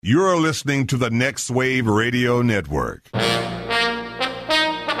You're listening to the Next Wave Radio Network. Everybody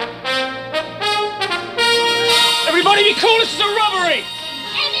be cool, this is a robbery!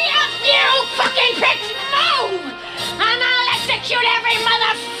 Any of you fucking pricks move! And I'll execute every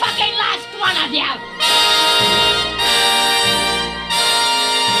motherfucking last one of you!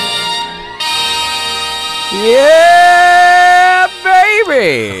 Yeah,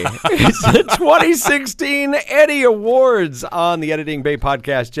 baby! It's the 2016 Eddy Awards on the Editing Bay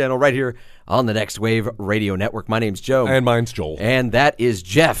podcast channel right here on the Next Wave Radio Network. My name's Joe. And mine's Joel. And that is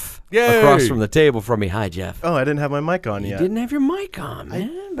Jeff. Yay! Across from the table from me. Hi, Jeff. Oh, I didn't have my mic on You yet. didn't have your mic on,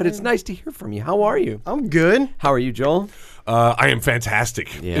 man. But it's nice to hear from you. How are you? I'm good. How are you, Joel? I am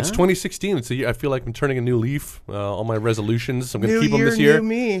fantastic. Yeah? It's 2016. It's a year, I feel like I'm turning a new leaf. All my resolutions, I'm going to New keep them year, this year. new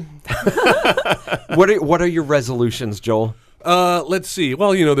me. What are your resolutions, Joel? Let's see.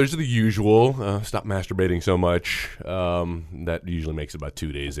 Well, there's the usual. Stop masturbating so much. That usually makes it about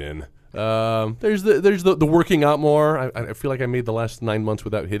 2 days in. There's the working out more. I feel like I made the last 9 months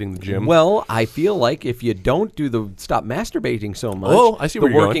without hitting the gym. Well, I feel like if you don't do the stop masturbating so much, I see the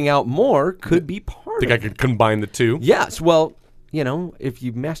where you're working out more could be part I think of I could combine the two. Yes, well, if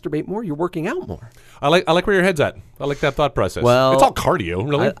you masturbate more, you're working out more. I like where your head's at. I like that thought process. Well, it's all cardio,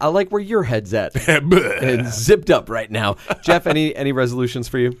 really. I like where your head's at. And zipped up right now. Jeff, any resolutions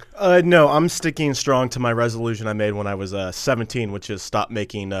for you? No, I'm sticking strong to my resolution I made when I was 17, which is stop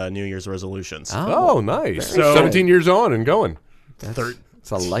making New Year's resolutions. Oh, nice. So- 17 years on and going. It's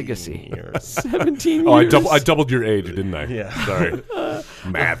a legacy. Years. 17 Oh, years. I doubled your age, didn't I? Yeah. Sorry.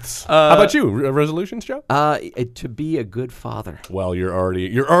 Maths. How about you? Resolutions, Joe? To be a good father. Well, you're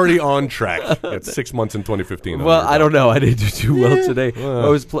already on track. It's 6 months in 2015. Well, I don't know. I didn't do too well today.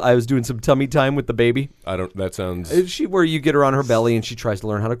 I was doing some tummy time with the baby. That sounds. Where you get her on her belly and she tries to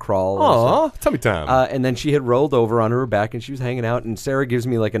learn how to crawl. Aw, tummy time. And then she had rolled over onto her back and she was hanging out. And Sarah gives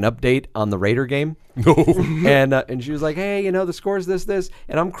me like an update on the Raider game. No. And she was like, hey, the score's this.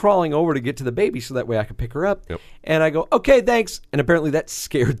 And I'm crawling over to get to the baby so that way I can pick her up. Yep. And I go, okay, thanks. And apparently that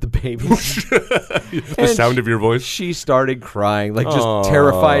scared the baby. The sound of your voice. She started crying, like just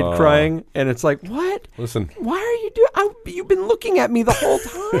terrified crying. And it's like, what? Listen. Why are you doing? You've been looking at me the whole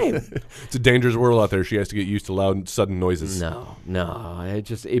time. It's a dangerous world out there. She has to get used to loud, sudden noises. No.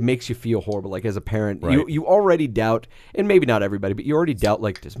 It makes you feel horrible. Like as a parent, Right. you already doubt, and maybe not everybody, but you already doubt,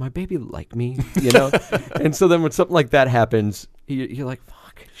 like, does my baby like me? And so then when something like that happens, you're like,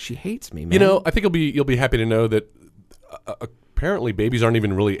 fuck, she hates me, man. I think you'll be happy to know that apparently babies aren't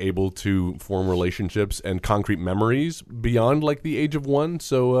even really able to form relationships and concrete memories beyond like the age of 1.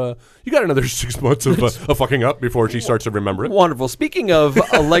 So you got another 6 months of fucking up before she starts to remember it. Wonderful. Speaking of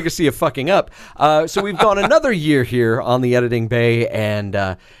a legacy of fucking up, so we've gone another year here on the Editing Bay,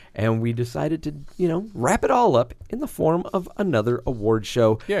 and we decided to, wrap it all up in the form of another award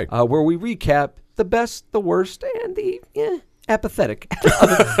show. Yay. Where we recap the best, the worst, and the apathetic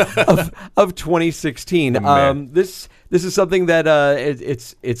of 2016. This is something that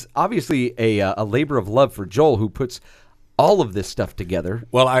it's obviously a labor of love for Joel, who puts all of this stuff together.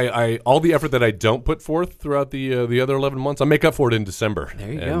 Well, I all the effort that I don't put forth throughout the other 11 months, I make up for it in December.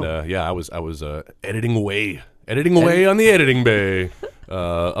 There you go. I was editing away on the Editing Bay.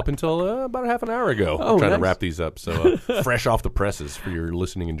 Up until about a half an hour ago. Oh, trying nice. to wrap these up. So fresh off the presses for your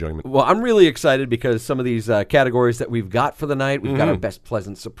listening enjoyment. Well, I'm really excited because some of these categories that we've got for the night, we've got our best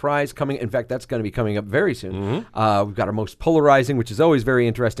pleasant surprise coming. In fact, that's going to be coming up very soon. We've got our most polarizing, which is always very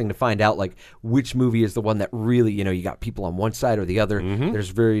interesting to find out, like, which movie is the one that really, you got people on one side or the other. There's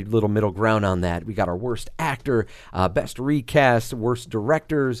very little middle ground on that. We got our worst actor, best recast, worst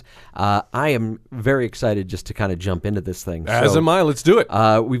directors. I am very excited just to kind of jump into this thing. As am I. Let's do it.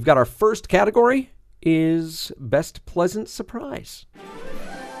 We've got our first category is Best Pleasant Surprise.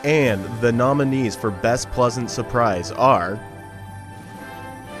 And the nominees for Best Pleasant Surprise are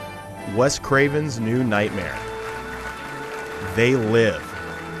Wes Craven's New Nightmare, They Live,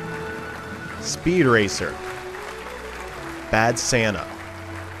 Speed Racer, Bad Santa,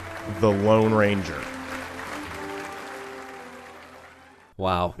 The Lone Ranger.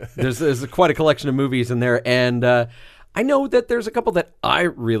 Wow. There's quite a collection of movies in there, and I know that there's a couple that I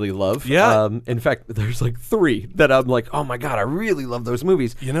really love. Yeah. In fact, there's like 3 that I'm like, oh my God, I really love those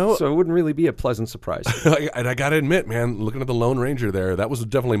movies. So it wouldn't really be a pleasant surprise. And I got to admit, man, looking at the Lone Ranger there, that was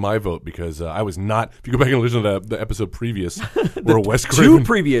definitely my vote because I was not. If you go back and listen to the episode previous, where Wes Craven. 2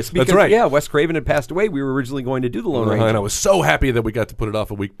 previous. Because, That's right. Yeah, Wes Craven had passed away. We were originally going to do the Lone Ranger. And I was so happy that we got to put it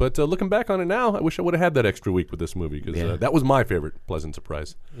off a week. But looking back on it now, I wish I would have had that extra week with this movie because that was my favorite pleasant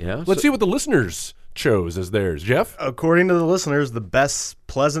surprise. Yeah. Let's see what the listeners chose as theirs. Jeff? According to the listeners, the best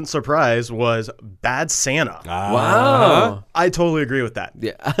pleasant surprise was Bad Santa. Wow. I totally agree with that.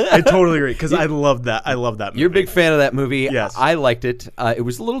 Yeah. I totally agree because I love that. I love that movie. You're a big fan of that movie. Yes. I liked it. It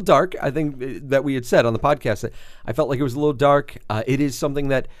was a little dark. I think that we had said on the podcast that I felt like it was a little dark. It is something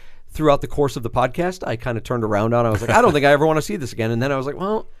that throughout the course of the podcast, I kind of turned around on. I was like, I don't think I ever want to see this again. And then I was like,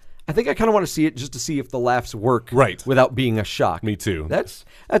 well, I think I kind of want to see it just to see if the laughs work Right. without being a shock. Me too. That's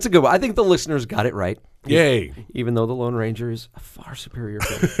a good one. I think the listeners got it right. Yay. Even though The Lone Ranger is a far superior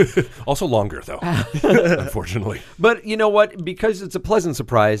film. Also longer, though, unfortunately. But you know what? Because it's a pleasant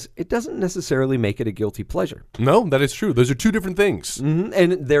surprise, it doesn't necessarily make it a guilty pleasure. No, that is true. Those are two different things. Mm-hmm.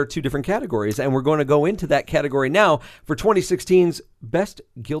 And they're two different categories. And we're going to go into that category now for 2016's Best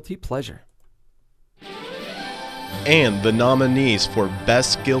Guilty Pleasure. And the nominees for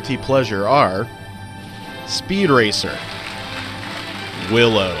Best Guilty Pleasure are Speed Racer,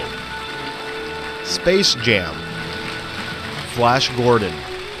 Willow, Space Jam, Flash Gordon,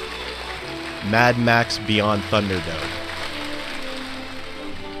 Mad Max Beyond Thunderdome.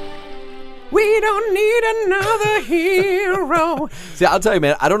 We don't need another hero. See, I'll tell you,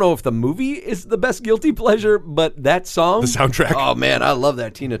 man, I don't know if the movie is the best guilty pleasure, but that song. The soundtrack. Oh, man, I love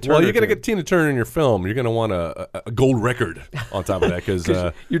that Tina Turner. Well, you're going to tune. get Tina Turner in your film. You're going to want a gold record on top of that because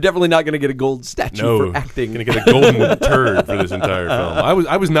You're definitely not going to get a gold statue for acting. Going to get a golden turd for this entire film.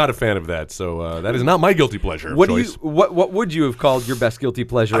 I was not a fan of that, so that is not my guilty pleasure. What would you have called your best guilty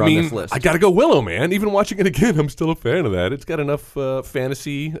pleasure on this list? I got to go Willow, man. Even watching it again, I'm still a fan of that. It's got enough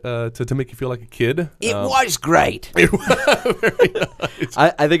fantasy to make you feel like a kid. It was great. Very nice.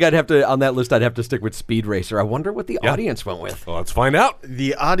 I think I'd have to, on that list, I'd have to stick with Speed Racer. I wonder what the audience went with. Well, let's find out.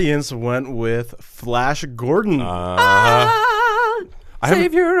 The audience went with Flash Gordon.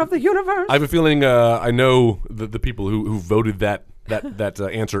 Savior of the universe. I have a feeling I know the people who voted that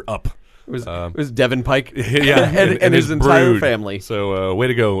answer up. It was Devin Pike Yeah, and his entire brood. family. So way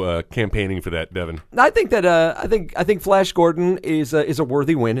to go campaigning for that, Devin. I think that I think Flash Gordon is a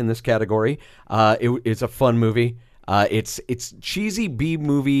worthy win in this category. It's a fun movie. It's cheesy B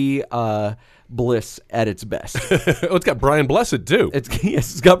movie bliss at its best. Oh, it's got Brian Blessed too.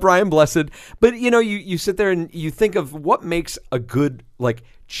 It's got Brian Blessed. But you sit there and you think of what makes a good like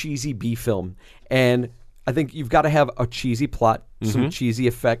cheesy B film, and I think you've got to have a cheesy plot, some cheesy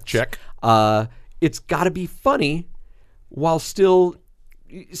effects. Check. It's got to be funny while still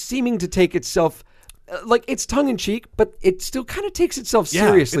seeming to take itself like it's tongue in cheek, but it still kind of takes itself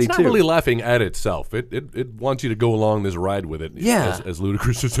seriously it's not too. really laughing at itself. It wants you to go along this ride with it. Yeah. as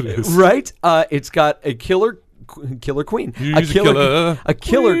ludicrous as it is. Right? It's got a killer queen, a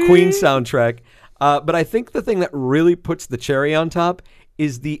killer queen soundtrack. But I think the thing that really puts the cherry on top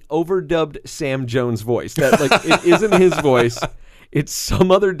is the overdubbed Sam Jones voice. That like it isn't his voice; it's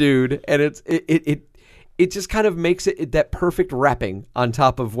some other dude, and it just kind of makes it that perfect wrapping on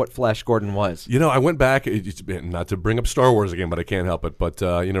top of what Flash Gordon was. I went back, not to bring up Star Wars again, but I can't help it. But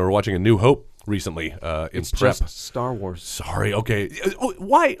we're watching A New Hope recently in It's prep. just Star Wars. Sorry, okay.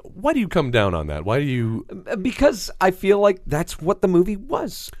 Why do you come down on that? Why do you? Because I feel like that's what the movie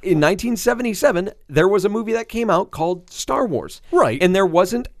was. In 1977, there was a movie that came out called Star Wars. Right. And it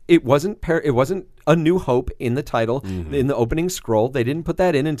wasn't A New Hope in the title, in the opening scroll. They didn't put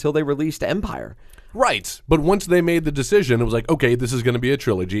that in until they released Empire. Right, but once they made the decision, it was like, okay, this is going to be a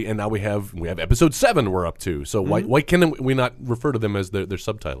trilogy, and now we have episode 7 we're up to. So why can we not refer to them as their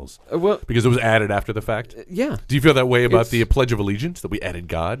subtitles? Well, Because it was added after the fact. yeah. Do you feel that way about It's- the Pledge of Allegiance, that we added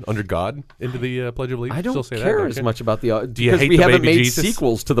God into the Pledge of Allegiance? I don't Still say care that, as okay? much about the you because hate we the haven't baby made Jesus?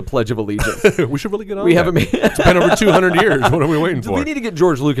 sequels to the Pledge of Allegiance. We should really get on. We that. haven't made. It's been over 200 years. What are we waiting for? We need to get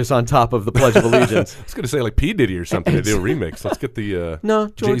George Lucas on top of the Pledge of Allegiance. I was going to say like P. Diddy or something to do a remix. Let's get the No,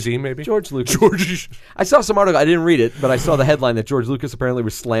 George, Jay-Z maybe? George Lucas. George. I saw some article. I didn't read it, but I saw the headline that George Lucas apparently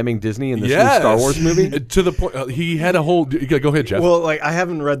was slamming Disney in this new Star Wars movie. To the point, he had a whole. Go ahead, Jeff. Well, like I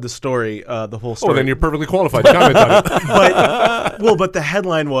haven't read the story, the whole story. Oh, then you're perfectly qualified to comment on it. but the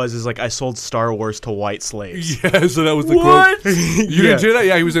headline is like I sold Star Wars to white slaves. Yeah, so that was the What? quote. You didn't hear that?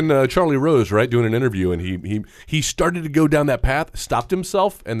 Yeah, he was in Charlie Rose, right, doing an interview, and he started to go down that path, stopped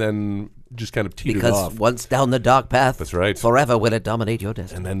himself, and then just kind of teetered off. once down the dark path, That's right. forever will it dominate your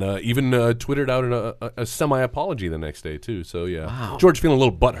destiny. And then even twittered out a semi-apology the next day, too. So, yeah. Wow. George feeling a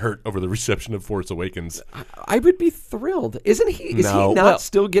little butthurt over the reception of Force Awakens. I would be thrilled. Isn't he? Is No. he not Well-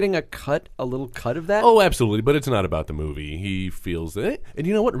 still getting a little cut of that? Oh, absolutely, but it's not about the movie. He feels that, and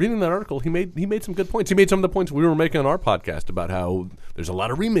you know what? Reading that article, he made some good points. He made some of the points we were making on our podcast about how there's a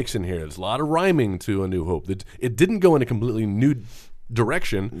lot of remix in here. There's a lot of rhyming to A New Hope. It didn't go in a completely new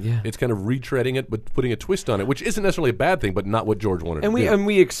direction. It's kind of retreading it, but putting a twist on it, which isn't necessarily a bad thing, but not what George wanted to do. And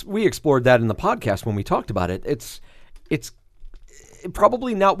we explored that in the podcast when we talked about it. It's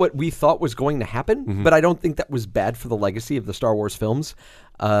probably not what we thought was going to happen, but I don't think that was bad for the legacy of the Star Wars films.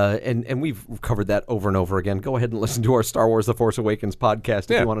 And we've covered that over and over again. Go ahead and listen to our Star Wars The Force Awakens podcast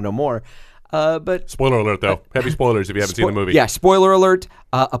if you want to know more. But spoiler alert, though. Heavy spoilers if you haven't seen the movie. Yeah, spoiler alert.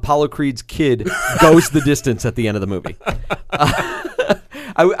 Apollo Creed's kid goes the distance at the end of the movie.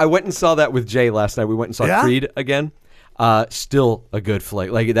 I went and saw that with Jay last night. We went and saw Creed again. Still a good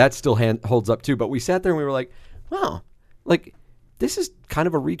flick. Like, that still holds up, too. But we sat there and we were like, wow, like, this is kind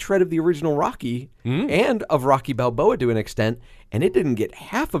of a retread of the original Rocky and of Rocky Balboa to an extent, and it didn't get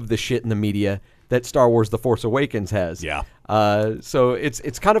half of the shit in the media that Star Wars The Force Awakens has. Yeah. So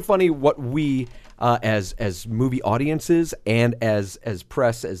it's kind of funny what we, as movie audiences and as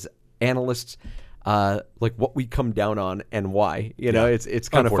press, as analysts, like what we come down on and why. You know, it's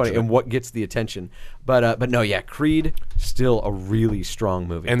kind of funny and what gets the attention. But no, Creed, still a really strong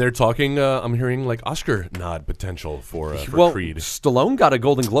movie. And they're talking, I'm hearing like Oscar nod potential for Creed. Stallone got a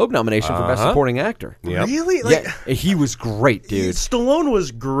Golden Globe nomination for Best Supporting Actor. Yep. Really? He was great, dude. Stallone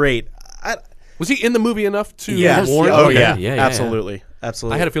was great. Was he in the movie enough to warrant? warrant? Absolutely.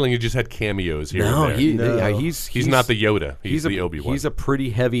 I had a feeling he just had cameos here. No, and there. he's not the Yoda. He's the Obi-Wan. He's a pretty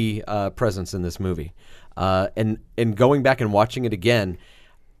heavy presence in this movie. And going back and watching it again,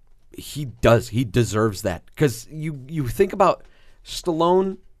 he deserves that, because you think about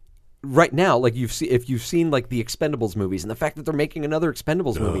Stallone right now, like if you've seen like the Expendables movies and the fact that they're making another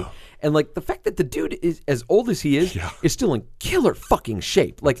Expendables movie, and like the fact that the dude is as old as he is still in killer fucking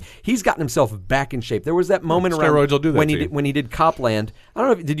shape. Like, he's gotten himself back in shape. There was that moment around steroids will do that when he did Copland. I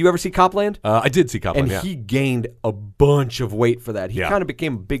don't know. Did you ever see Copland? I did see Copland. And he gained a bunch of weight for that. He kind of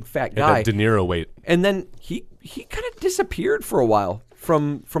became a big fat guy. That De Niro weight. And then he kind of disappeared for a while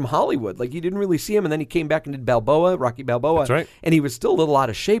from Hollywood. Like, you didn't really see him, and then he came back and did Rocky Balboa. That's right. And he was still a little out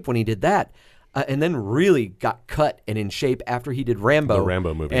of shape when he did that. And then really got cut and in shape after he did Rambo. The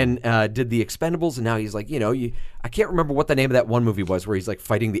Rambo movie. And did the Expendables, and now he's like, I can't remember what the name of that one movie was where he's like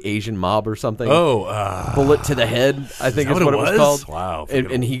fighting the Asian mob or something. Bullet to the Head, I think is what it was called. Wow.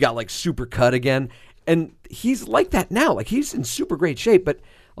 And he got like super cut again. And he's like that now. Like, he's in super great shape, but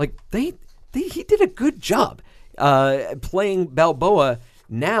like he did a good job playing Balboa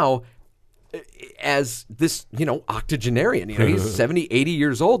now as this, octogenarian. He's 70, 80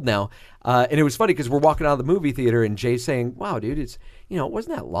 years old now. And it was funny because we're walking out of the movie theater and Jay's saying, wow, dude, it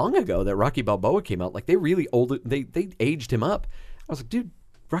wasn't that long ago that Rocky Balboa came out. Like, they really they aged him up. I was like, dude,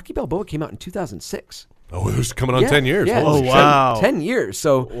 Rocky Balboa came out in 2006. Oh, it was coming on 10 years. Yeah, oh, wow. 10 years.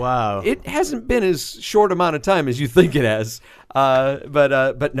 So it hasn't been as short amount of time as you think it has.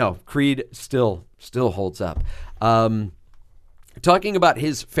 But no, Creed still holds up. Talking about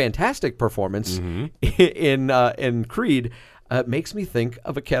his fantastic performance in Creed makes me think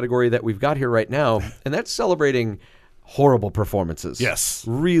of a category that we've got here right now, and that's celebrating horrible performances. Yes.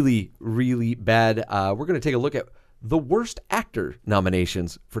 Really, really bad. We're going to take a look at the worst actor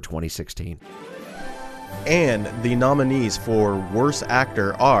nominations for 2016. And the nominees for Worst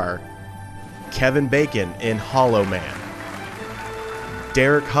Actor are Kevin Bacon in Hollow Man,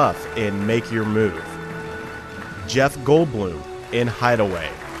 Derek Huff in Make Your Move, Jeff Goldblum in Hideaway,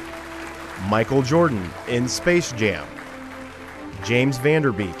 Michael Jordan in Space Jam, James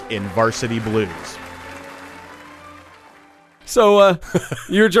Vanderbeek in Varsity Blues. So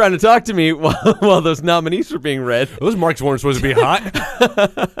you were trying to talk to me while those nominees were being read. Those marks weren't supposed to be hot.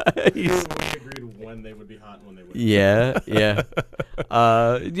 We agreed when they would be hot and when they wouldn't. Yeah.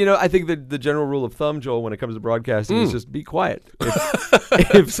 I think the general rule of thumb, Joel, when it comes to broadcasting is just be quiet.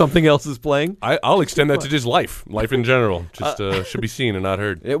 If something else is playing. I'll extend that to just life in general. Just should be seen and not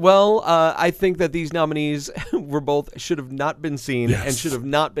heard. I think that these nominees should have not been seen and should have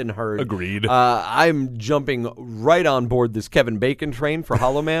not been heard. Agreed. I'm jumping right on board this Kevin Bacon train for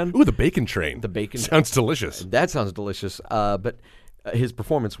Hollow Man. Ooh, the bacon train. The bacon sounds delicious. That sounds delicious. But his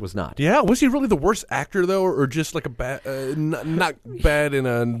performance was not. Yeah, was he really the worst actor though, or just like a bad, not bad in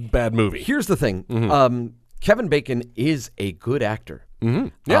a bad movie? Here's the thing: Kevin Bacon is a good actor.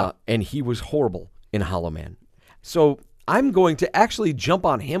 Yeah, and he was horrible in Hollow Man. So I'm going to actually jump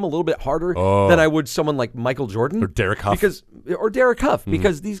on him a little bit harder than I would someone like Michael Jordan or Derek Huff,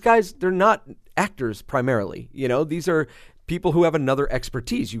 because these guys, they're not actors primarily. These are people who have another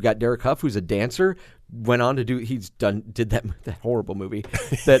expertise. You got Derek Huff, who's a dancer, went on to did that horrible movie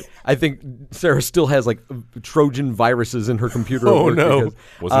that I think Sarah still has like Trojan viruses in her computer. Oh no,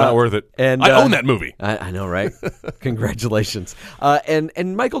 was not worth it. And I own that movie. I know, right? Congratulations.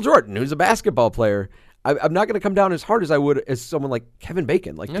 And Michael Jordan, who's a basketball player. I'm not going to come down as hard as I would as someone like Kevin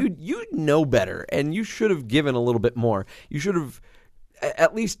Bacon. Like, dude, you know better, and you should have given a little bit more. You should have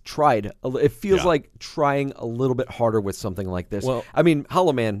at least tried. It feels like trying a little bit harder with something like this. Well, I mean,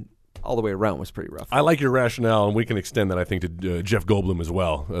 Hollow Man all the way around was pretty rough. I like your rationale, and we can extend that, I think, to Jeff Goldblum as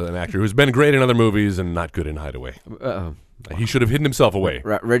well, an actor who's been great in other movies and not good in Hideaway. He should have hidden himself away.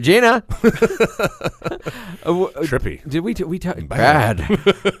 Regina. Trippy. Did we talk? Bad.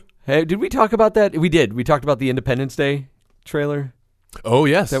 Hey, did we talk about that? We did. We talked about the Independence Day trailer. Oh,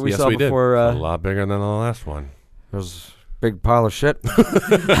 yes. That we yes, saw we before. Did. A lot bigger than the last one. It was a big pile of shit.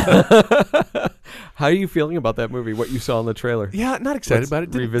 How are you feeling about that movie? What you saw in the trailer? Yeah, not excited about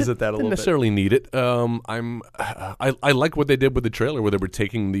it. Revisit that a little bit. Didn't necessarily need it. I like what they did with the trailer, where they were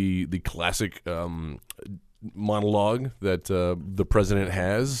taking the classic monologue that the president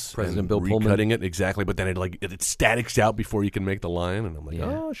has, President Bill recutting Pullman. it exactly, but then it statics out before you can make the line, and I'm like,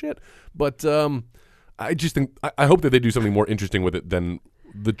 oh shit. But I just think I hope that they do something more interesting with it than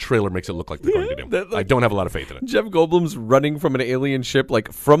the trailer makes it look like they're going to do. I don't have a lot of faith in it. Jeff Goldblum's running from an alien ship, like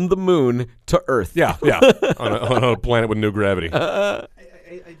from the moon to Earth. Yeah, on a planet with no gravity.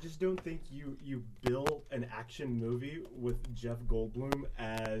 I just don't think you build an action movie with Jeff Goldblum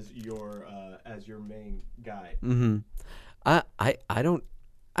as your main guy. Mm-hmm. I don't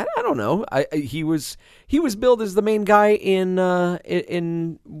know. He was billed as the main guy in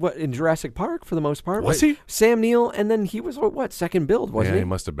Jurassic Park for the most part. Was he? Sam Neill, and then he was second build, wasn't he he?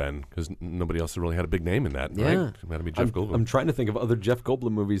 must have been, because nobody else really had a big name in that. Yeah, right? It had to be Jeff Goldblum. I'm trying to think of other Jeff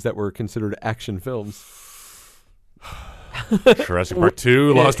Goldblum movies that were considered action films. Jurassic Park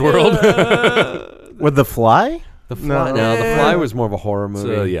 2, Lost World. With The Fly? The Fly. No, The Fly was more of a horror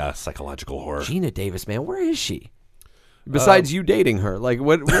movie. Psychological horror. Gina Davis, man, where is she? Besides you dating her, like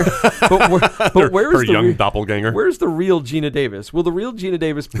what? But where's her young doppelganger? Where's the real Gina Davis? Will the real Gina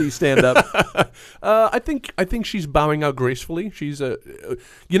Davis please stand up? I think she's bowing out gracefully. She's you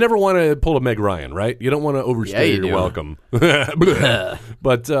never want to pull a Meg Ryan, right? You don't want to overstay your welcome.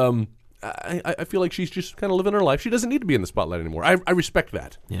 But I feel like she's just kind of living her life. She doesn't need to be in the spotlight anymore. I respect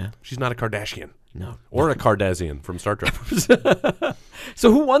that. Yeah, she's not a Kardashian. No. Or a Cardassian from Star Trek. So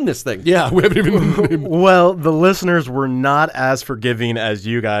who won this thing? Yeah, we haven't even... Well, the listeners were not as forgiving as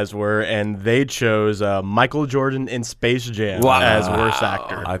you guys were, and they chose Michael Jordan in Space Jam as worst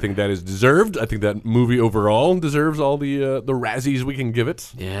actor. I think that is deserved. I think that movie overall deserves all the Razzies we can give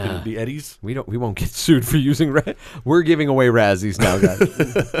it. Yeah. The Eddies. We won't get sued for using We're giving away Razzies now,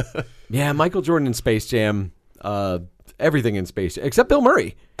 guys. Yeah, Michael Jordan in Space Jam. Everything in Space Jam, except Bill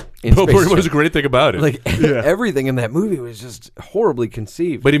Murray. Bill Murray was a great thing about it. Like everything in that movie was just horribly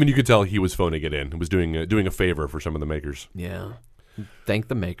conceived. But even you could tell he was phoning it in. He was doing a favor for some of the makers. Yeah. Thank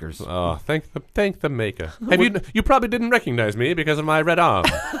the makers. Thank the maker. You probably didn't recognize me because of my red arm.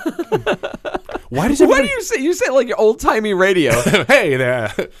 What do you say? You say it like your old timey radio. Hey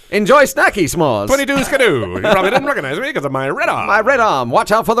there. Enjoy Snacky S'mores. 22 Skidoo. You probably didn't recognize me because of my red arm. My red arm.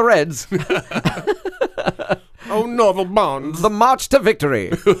 Watch out for the Reds. Oh, Norval Bonds. The march to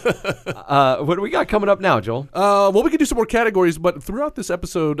victory. What do we got coming up now, Joel? Well, we can do some more categories, but throughout this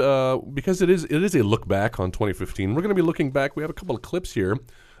episode, because it is a look back on 2015, we're going to be looking back. We have a couple of clips here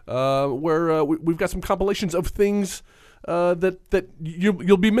where we've got some compilations of things that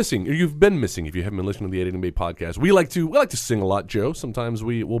you'll be missing, or you've been missing if you haven't been listening to the Eddy Bay podcast. We like to sing a lot, Joe. Sometimes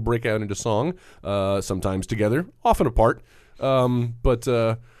we'll break out into song, sometimes together, often apart. But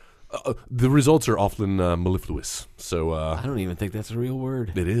the results are often mellifluous. So I don't even think that's a real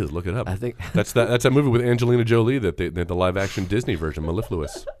word. It is. Look it up. I think that's that movie with Angelina Jolie that the live action Disney version,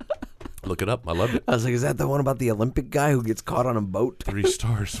 Mellifluous. Look it up. I loved it. I was like, is that the one about the Olympic guy who gets caught on a boat? 3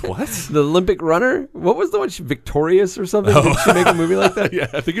 stars. What? The Olympic runner? What was the one? Victorious or something? Did she make a movie like that? Yeah,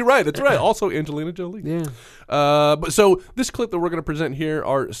 I think you're right. That's right. Also Angelina Jolie. Yeah. But so this clip that we're going to present here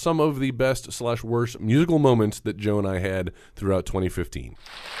are some of the best/worst musical moments that Joe and I had throughout 2015.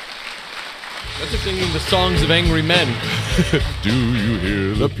 That's like singing the songs of angry men. Do you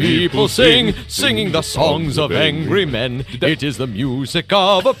hear the people sing, singing the songs of angry men? It is the music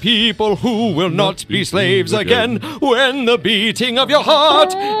of a people who will not be slaves again. When the beating of your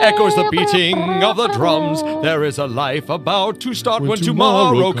heart echoes the beating of the drums, there is a life about to start when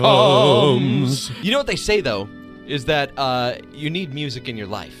tomorrow comes. You know what they say, though, is that you need music in your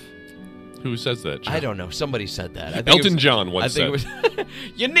life. Who says that, Joe? I don't know. Somebody said that. I think Elton John once said. I think it was,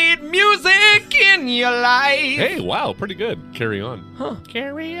 you need music in your life. Hey, wow, pretty good. Carry on. Huh.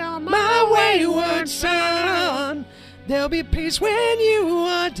 Carry on, my wayward son. There'll be peace when you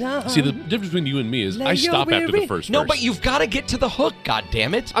are done. See, the difference between you and me is I stop after the first verse. No, but you've got to get to the hook,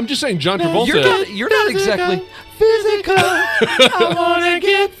 goddammit. I'm just saying, John Travolta... You're not exactly... physical. I wanna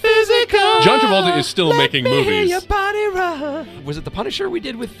get physical. John Travolta is still making Let me hear movies. your body run. Was it The Punisher we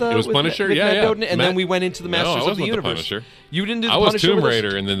did with It was with Punisher? Rick Yeah, yeah. Doden, and then we went into the No, I Masters of wasn't the the Universe. Punisher. You didn't do the I was Punisher Tomb with us?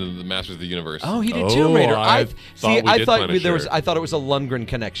 Raider and then the Masters of the Universe. Oh, he did Tomb Raider. I thought we did Punisher. I thought it was a Lundgren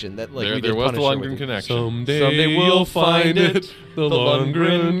connection that like There, we there did was the Punisher Lundgren with you. connection. Someday we'll find it, the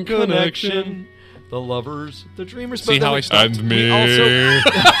Lundgren connection. The lovers, the dreamers. See But then how we- I stopped? we Me. also-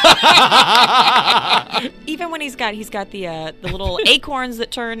 Even when he's got the little acorns that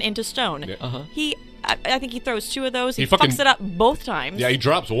turn into stone. Uh-huh. I think he throws 2 of those. He He fucking- fucks it up both times. Yeah, he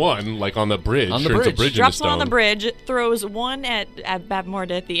drops one like on the bridge. On the turns bridge. a bridge Drops into one on the stone. bridge, throws one at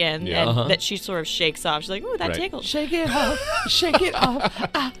Babmorda at the end, Yeah. and that she sort of shakes off. She's like, "Ooh, that Right. tickles." Shake it off, shake it off.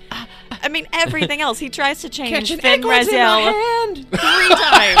 I mean, everything else. He tries to change Catching Finn acorns in my Raziel hand. 3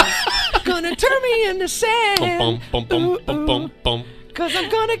 times. Gonna turn me into sand. Bum, bum, bum, Ooh, bum, ooh. bum, bum. Cause I'm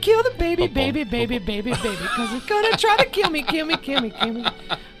gonna kill the baby, Bum, bum, baby, baby, baby, baby. Cause it's gonna try to kill me, kill me, kill me, kill me.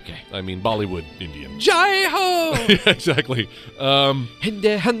 I mean, Bollywood Indian. Jai ho! Yeah, exactly.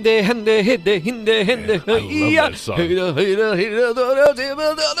 Hinde, hinde, hinde, hinde, hinde, hinde. I love that song.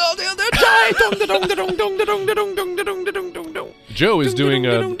 Joe is doing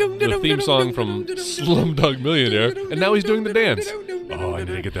the theme song from Slumdog Millionaire, and now he's doing the dance. Oh, I need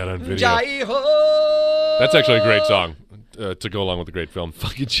to get that on video. Jai ho! That's actually a great song to go along with a great film.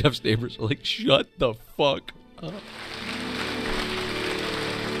 Fucking Jeff's neighbors are like, shut the fuck up.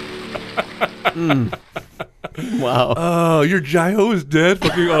 Wow. Oh, your Jai-Ho is dead?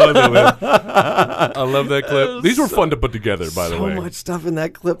 Fucking awesome, man. I love that clip. These were fun to put together, by the way. So much stuff in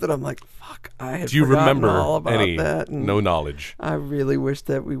that clip that I'm like, fuck, I had Do you forgotten remember all about any? that. and No knowledge. I really wish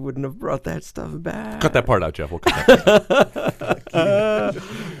that we wouldn't have brought that stuff back. Cut that part out, Jeff. We'll cut that part.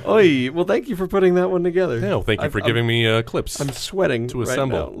 Oy, well, thank you for putting that one together. Yeah, well, thank you for giving me clips. I'm sweating to right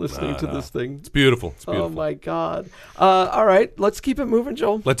assemble. now listening to this thing. It's beautiful. It's beautiful. Oh, my God. All right, let's keep it moving,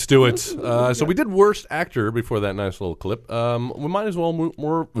 Joel. Let's do it. So we did worst actor before that nice little clip. We might as well move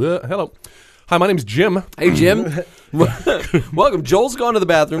more. Hello. Hi, my name's Jim. Hey, Jim. Welcome. Joel's gone to the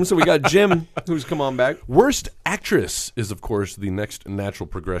bathroom, so we got Jim who's come on back. Worst actress is, of course, the next natural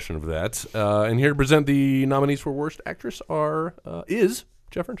progression of that. And here to present the nominees for worst actress is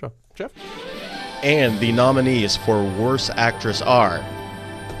Jeff Renshaw. Jeff? And the nominees for Worst Actress are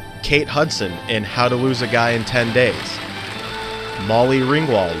Kate Hudson in How to Lose a Guy in 10 Days, Molly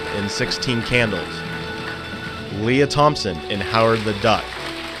Ringwald in 16 Candles, Leah Thompson in Howard the Duck,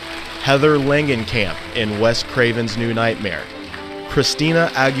 Heather Langenkamp in Wes Craven's New Nightmare, Christina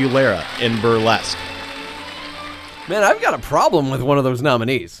Aguilera in Burlesque. Man, I've got a problem with one of those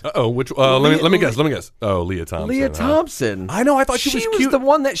nominees. Uh-oh. Which? Let me guess. Oh, Leah Thompson. Leah huh? Thompson. I know. I thought she was cute. the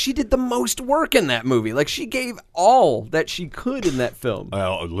one that she did the most work in that movie. Like, she gave all that she could in that film.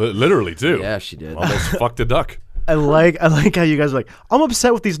 Literally, too. Yeah, she did. Almost fucked a duck. I like how you guys are like, I'm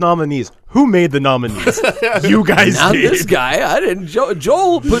upset with these nominees. Who made the nominees? You guys Not did. this guy. I didn't.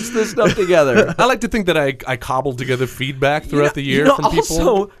 Joel puts this stuff together. I like to think that I cobbled together feedback throughout the year from people.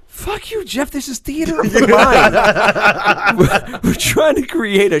 Also, fuck you, Jeff. This is theater of the mind. We're trying to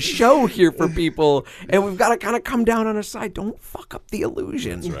create a show here for people, and we've got to kind of come down on a side. Don't fuck up the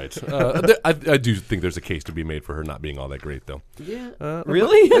illusion. That's right. I do think there's a case to be made for her not being all that great, though. Yeah.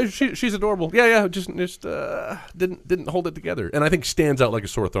 Really? She's adorable. Yeah. Just didn't hold it together, and I think stands out like a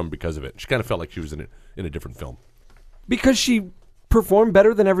sore thumb because of it. She kind of felt like she was in a different film. Because she performed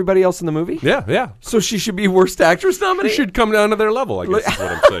better than everybody else in the movie? Yeah. So she should be worst actress nominee? She should come down to their level, I guess is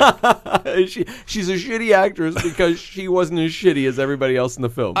what I'm saying. She's a shitty actress because she wasn't as shitty as everybody else in the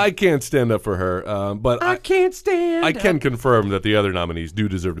film. I can't stand up for her, but I can't stand I can confirm that the other nominees do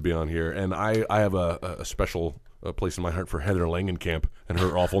deserve to be on here, and I have a special place in my heart for Heather Langenkamp and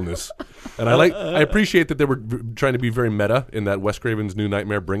her awfulness. And I appreciate that they were trying to be very meta in that Wes Craven's New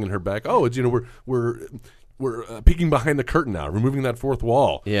Nightmare, bringing her back. Oh, it's we're peeking behind the curtain now, removing that fourth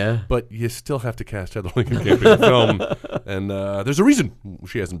wall. Yeah. But you still have to cast Heather Langenkamp in the film, and there's a reason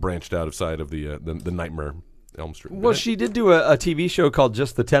she hasn't branched outside of the Nightmare Elm Street. Well, she did do a TV show called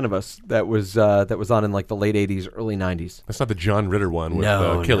Just the 10 of Us that was on in like the late 80s, early 90s. That's not the John Ritter one with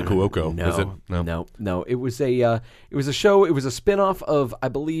Kaylee Cuoco, is it? No. It was a show. It was a spin-off of, I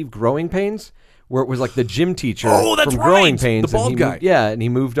believe, Growing Pains, where it was like the gym teacher that's from right! Growing Pains. The bald guy. And he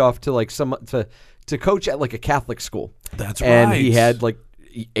moved off to like to coach at like a Catholic school. That's and right. he had like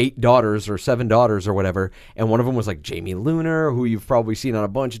 8 daughters or 7 daughters or whatever, and one of them was like Jamie Luner, who you've probably seen on a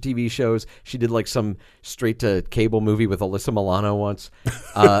bunch of TV shows. She did like some straight to cable movie with Alyssa Milano once.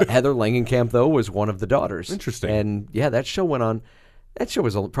 Heather Langenkamp though was one of the daughters. Interesting. And yeah, that show went on. That show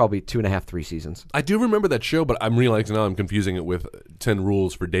was probably 2.5, 3 seasons. I do remember that show, but I'm realizing now I'm confusing it with 10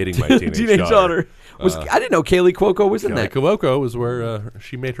 Rules for Dating My Teenage Daughter. I didn't know Kaylee Cuoco was in that. Kaylee Cuoco was where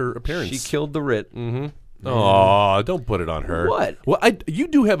she made her appearance. She killed the writ. Mm-hmm. Oh, don't put it on her. What? Well, you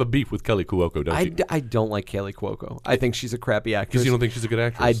do have a beef with Kelly Cuoco, don't you? I don't like Kaylee Cuoco. I think she's a crappy actress. Because you don't think she's a good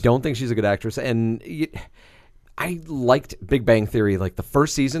actress? I don't think she's a good actress. And I liked Big Bang Theory, like the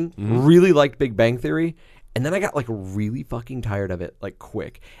first season. Really liked Big Bang Theory. And then I got like really fucking tired of it, like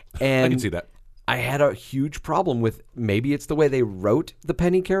quick. And I can see that. I had a huge problem with maybe it's the way they wrote the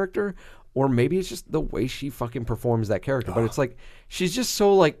Penny character, or maybe it's just the way she fucking performs that character. But it's like she's just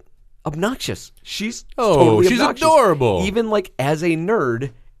so like obnoxious. She's totally she's obnoxious. Adorable. Even like as a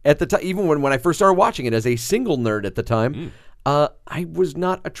nerd at the time, even when I first started watching it as a single nerd at the time, I was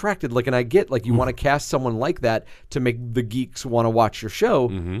not attracted. Like, and I get like you want to cast someone like that to make the geeks want to watch your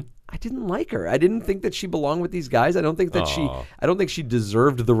show. I didn't like her. I didn't think that she belonged with these guys. I don't think that she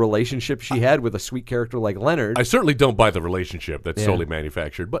deserved the relationship she had with a sweet character like Leonard. I certainly don't buy the relationship that's solely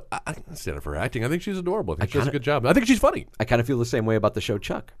manufactured. But instead of her acting, I think she's adorable. I think she does a good job. I think she's funny. I kind of feel the same way about the show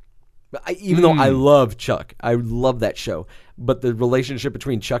Chuck. Even though I love Chuck, I love that show, but the relationship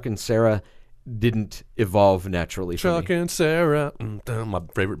between Chuck and Sarah didn't evolve naturally. Chuck for me. and Sarah, my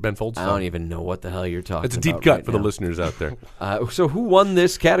favorite Ben Folds song. I don't even know what the hell you're talking about. It's a deep cut for the listeners out there. So who won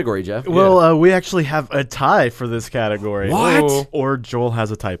this category, Jeff? Well, we actually have a tie for this category. What? Or Joel has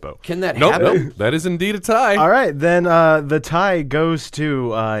a typo. Can that happen? Nope, that is indeed a tie. All right, then the tie goes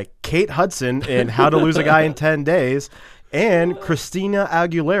to Kate Hudson in How to Lose a Guy in 10 Days and Christina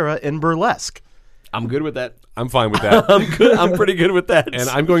Aguilera in Burlesque. I'm good with that. I'm fine with that. I'm good. I'm pretty good with that. And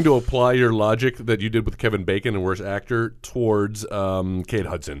I'm going to apply your logic that you did with Kevin Bacon and Worst Actor towards Kate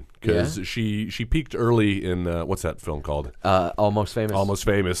Hudson because she peaked early in what's that film called? Almost Famous. Almost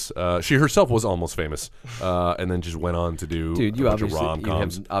Famous. She herself was almost famous, and then just went on to do Dude, a bunch of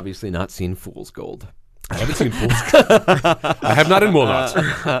rom-coms. You have obviously not seen Fool's Gold. I haven't seen Fool's I have not in Walnuts.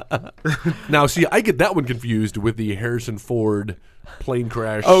 Now, see, I get that one confused with the Harrison Ford plane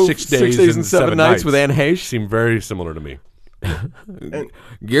crash 6 days and 7 nights with Anne Heche. Seem very similar to me.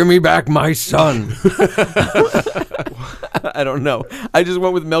 Give me back my son. I don't know. I just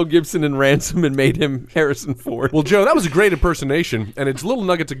went with Mel Gibson and Ransom and made him Harrison Ford. Well, Joe, that was a great impersonation, and it's little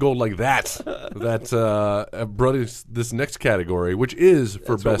nuggets of gold like that brought us this next category, which is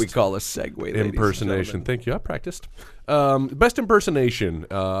for That's best what we call a segue impersonation. Thank you. I practiced. Best impersonation.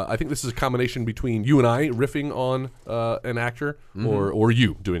 I think this is a combination between you and I riffing on an actor or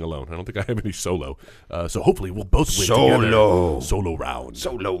you doing alone. I don't think I have any solo. So hopefully we'll both win together. Solo round.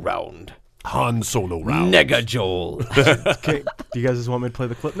 Solo round. Han Solo round. Nega Joel. Okay, do you guys just want me to play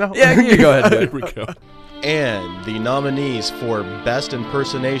the clip now? Yeah, you go ahead. Here we go. And the nominees for Best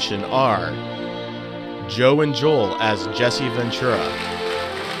Impersonation are Joe and Joel as Jesse Ventura,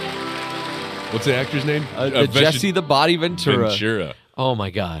 What's the actor's name? Jesse the Body Ventura. Ventura. Oh my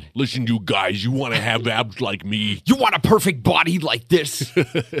God. Listen, you guys, you want to have abs like me? You want a perfect body like this?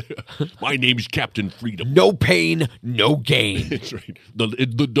 My name's Captain Freedom. No pain, no gain. That's right.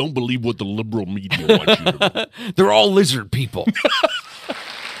 Don't believe what the liberal media wants you to believe. They're all lizard people.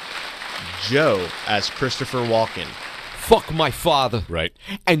 Joe as Christopher Walken, Fuck my father. Right.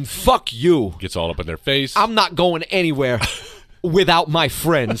 And fuck you. Gets all up in their face. I'm not going anywhere without my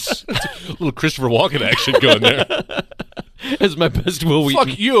friends. A little Christopher Walken action going there. As my best Will Wheaton.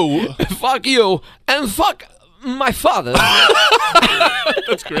 Fuck you. Fuck you. And fuck my father.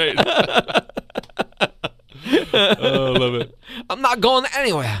 That's great. Oh, I love it. I'm not going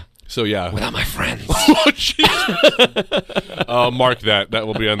anywhere So, yeah. without my friends. Oh, jeez. Mark that. That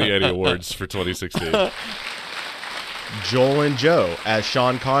will be on the Eddy Awards for 2016. Joel and Joe as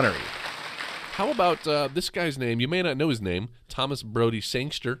Sean Connery, How about this guy's name? You may not know his name. Thomas Brody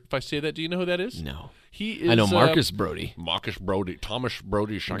Sangster. If I say that, do you know who that is? No. He is, I know Marcus Brody. Marcus Brody. Thomas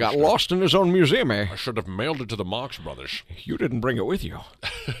Brody Sangster. Got lost in his own museum, eh? I should have mailed it to the Marx Brothers. You didn't bring it with you.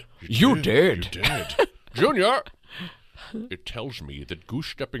 You did. You did. Junior, it tells me that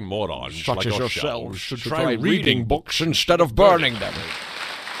goose-stepping morons Such like as yourselves yourselves should should try reading books instead of burning them.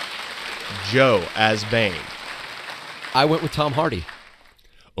 Joe as Bane, I went with Tom Hardy.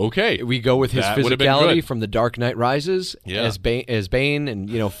 Okay. We go with his That would have been physicality good. from The Dark Knight Rises as Bane,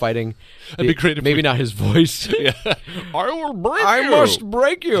 and fighting. That'd be great if maybe we- not his voice. I will break I you. must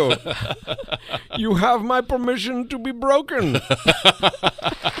break you. You have my permission to be broken.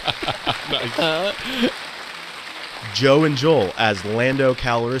 Joe and Joel as Lando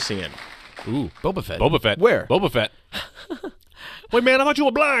Calrissian, Ooh. Boba Fett. Boba Fett. Where? Boba Fett. Wait, man, I thought you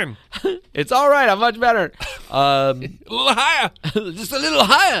were blind. It's all right. I'm much better. A little higher. Just a little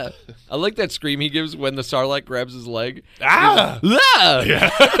higher. I like that scream he gives when the Sarlacc grabs his leg. Ah! Yeah.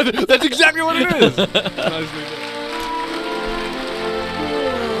 That's exactly what it is.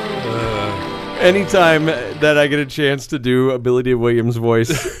 Anytime that I get a chance to do a Billy D. Williams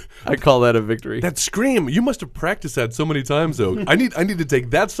voice, I call that a victory. That scream, you must have practiced that so many times, though. I need to take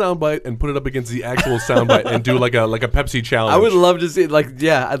that soundbite and put it up against the actual soundbite and do like a Pepsi challenge. I would love to see,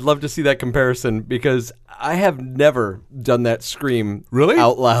 I'd love to see that comparison because I have never done that scream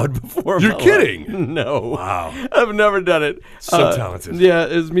out loud before. You're kidding? No. Wow. I've never done it. So talented. Yeah,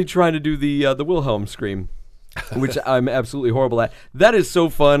 it's me trying to do the Wilhelm scream. Which I'm absolutely horrible at. That is so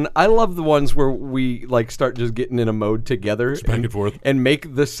fun. I love the ones where we start just getting in a mode together, just back and forth, and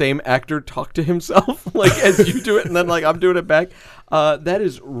make the same actor talk to himself, as you do it, and then I'm doing it back. That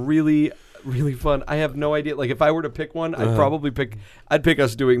is really, really fun. I have no idea. If I were to pick one, I'd probably pick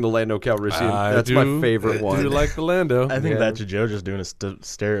us doing the Lando Calrissian. That's my favorite one. I do like the Lando. I think that's Joe just doing a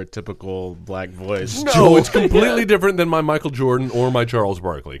stereotypical black voice. No, it's completely different than my Michael Jordan or my Charles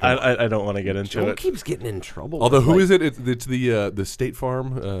Barkley. I don't want to get into Joe it. keeps getting in trouble. Although, who is it? It's the State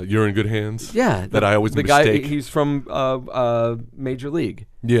Farm. You're in good hands. Yeah, that I always the mistake. guy. He's from Major League.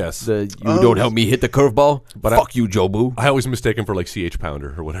 Yes. Don't help me hit the curveball. But fuck you, Jobu. I always mistake him for CH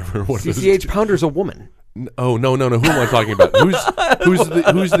Pounder or whatever. CH Pounder's a woman. Oh no! Who am I talking about? Who's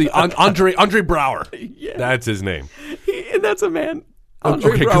the Andre Brower? Yeah. That's his name. And that's a man.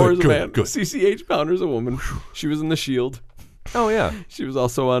 Andre Brower's a man. Good. CCH Pounder's a woman. She was in The Shield. Oh yeah. She was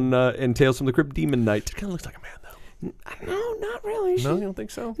also on in Tales from the Crypt Demon Knight. She kind of looks like a man though. No, not really. No, you don't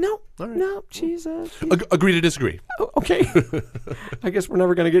think so? No. All right. No, she's agree to disagree. Oh, okay. I guess we're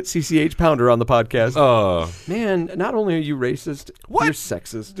never going to get CCH Pounder on the podcast. Man, not only are you racist, you're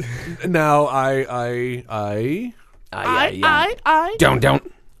sexist. Now,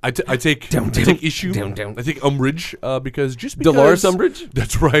 Don't. I take issue. I take umbrage because just because Dolores Umbridge.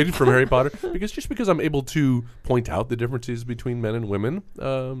 That's right, from Harry Potter. Because just because I'm able to point out the differences between men and women,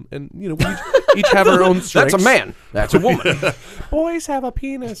 and we each have our own strengths. That's a man. That's a woman. Boys have a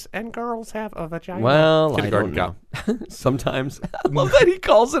penis and girls have a vagina. Well, I don't know. Sometimes I love that he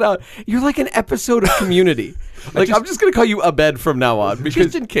calls it out. You're like an episode of Community. I'm just going to call you Abed from now on because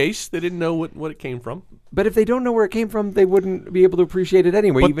just in case they didn't know what it came from. But if they don't know where it came from, they wouldn't be able to appreciate it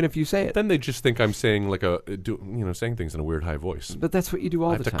anyway, even if you say it. Then they just think I'm saying saying things in a weird high voice. But that's what you do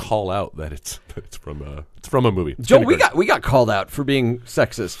all the time. I have to call out that it's from a movie. Joe, we got called out for being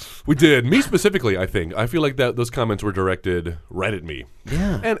sexist. We did. Me specifically, I think. I feel like those comments were directed right at me.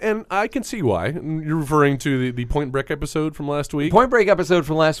 Yeah. And I can see why. You're referring to the Point Break episode from last week. Point Break episode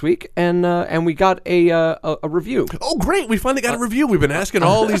from last week, and we got a review. Oh, great! We finally got a review. We've been asking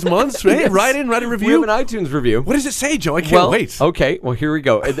all these months. Hey, yes. write a review. We have an iTunes review. What does it say, Joe? I can't wait. Okay, well, here we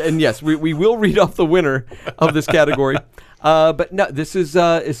go. And yes, we will read off the winner of this category. But no, this is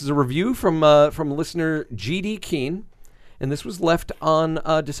a review from listener GD Keen, and this was left on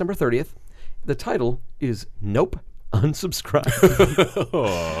December 30th. The title is Nope. Unsubscribe.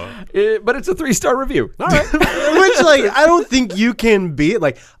 But it's a 3-star review. All right. Which, I don't think you can beat.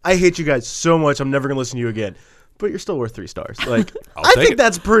 I hate you guys so much. I'm never going to listen to you again. But you're still worth 3 stars. I think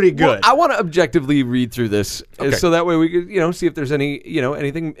that's pretty good. Well, I want to objectively read through this, so that way we could, see if there's any,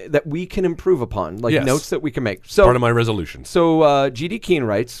 anything that we can improve upon, notes that we can make. So part of my resolution. So GD Keen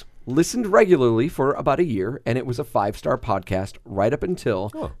writes, listened regularly for about a year, and it was a 5-star podcast right up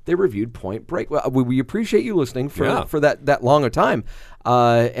until they reviewed Point Break. Well, we appreciate you listening for that long a time,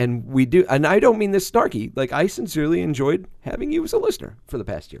 and we do. And I don't mean this snarky. I sincerely enjoyed having you as a listener for the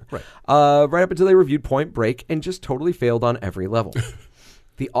past year. Right. Right up until they reviewed Point Break and just totally failed on every level.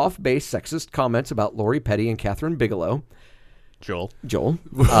 The off-base sexist comments about Lori Petty and Catherine Bigelow. Joel.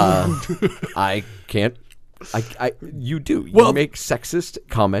 I can't. You do. You make sexist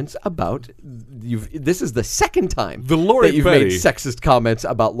comments about. This is the second time the Lori that you've Petty. made sexist comments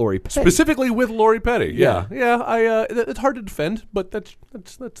about Lori Petty, specifically with Lori Petty. Yeah. It's hard to defend, but that's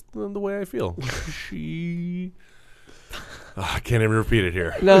the way I feel. I can't even repeat it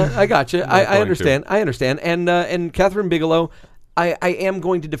here. No, I got you. I understand. I understand. And Catherine Bigelow. I am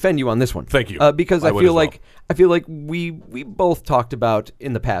going to defend you on this one. Thank you. Because I feel like we both talked about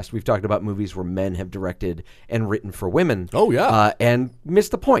in the past. We've talked about movies where men have directed and written for women. Oh yeah, and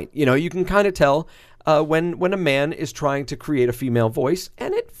missed the point. You can kind of tell when a man is trying to create a female voice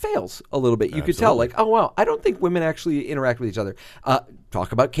and it fails a little bit. You could tell, oh wow, I don't think women actually interact with each other.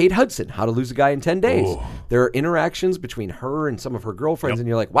 Talk about Kate Hudson, How to Lose a Guy in 10 Days. Ooh. There are interactions between her and some of her girlfriends, and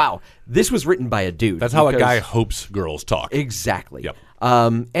you're like, wow, this was written by a dude. That's how a guy hopes girls talk. Exactly. Yep.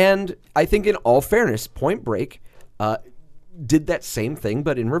 And I think in all fairness, Point Break did that same thing,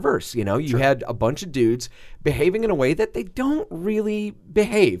 but in reverse. You know, you had a bunch of dudes behaving in a way that they don't really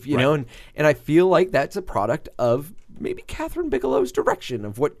behave, you know, and I feel like that's a product of maybe Catherine Bigelow's direction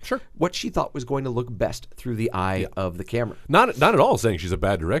of what she thought was going to look best through the eye of the camera. Not at all saying she's a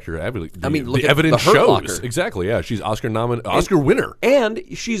bad director. I mean, look the at evidence The Hurt shows. Locker. Exactly, yeah. She's Oscar winner. And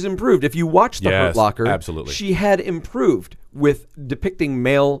she's improved. If you watch The Hurt Locker, absolutely. she had improved with depicting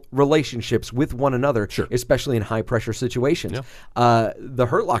male relationships with one another, especially in high-pressure situations. The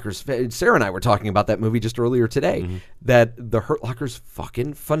Hurt Locker's, Sarah and I were talking about that movie just earlier today, that The Hurt Locker's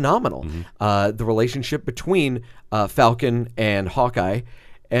fucking phenomenal. The relationship between Falcon and Hawkeye.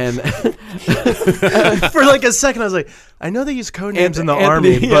 And for like a second, I was like, I know they use code names in the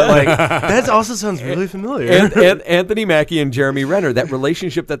Army, but like that also sounds really familiar. And Anthony Mackie and Jeremy Renner, that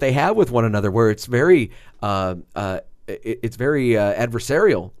relationship that they have with one another, where it's very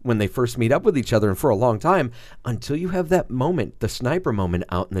adversarial when they first meet up with each other, and for a long time, until you have that moment, the sniper moment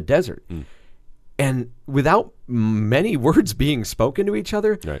out in the desert. And without many words being spoken to each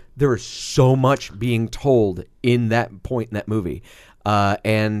other, there is so much being told in that point in that movie.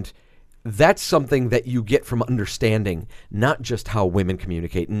 And that's something that you get from understanding not just how women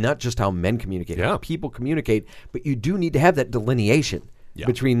communicate, not just how men communicate, how people communicate, but you do need to have that delineation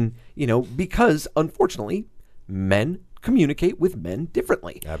between, you know, because unfortunately, men communicate with men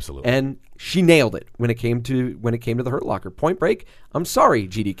differently. Absolutely. And she nailed it when it came to The Hurt Locker. Point Break, I'm sorry,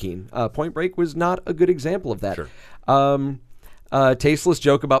 G.D. Keane. Point Break was not a good example of that. Tasteless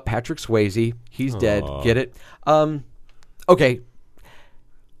joke about Patrick Swayze. He's dead. Get it? Okay.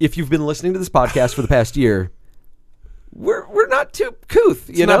 If you've been listening to this podcast for the past year, we're not too couth.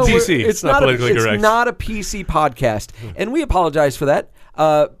 It's not PC. It's not politically correct. It's not a PC podcast, and we apologize for that.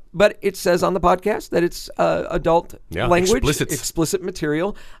 But it says on the podcast that it's adult language, explicit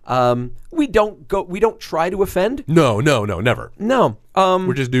material. We don't try to offend. No, never. No.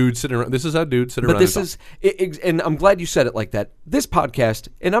 We're just dudes sitting around. This is how dudes sit around. But this is, and I'm glad you said it like that. This podcast,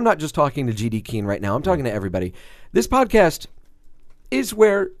 and I'm not just talking to GD Keane right now. I'm talking to everybody. This podcast is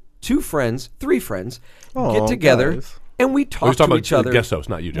where three friends get together. Guys. And we talk to each other. Guest host,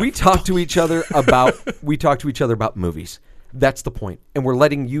 not you, Jeff. We talk to each other about movies. That's the point. And we're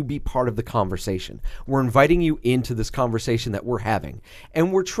letting you be part of the conversation. We're inviting you into this conversation that we're having.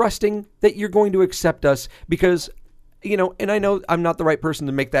 And we're trusting that you're going to accept us because, you know, and I know I'm not the right person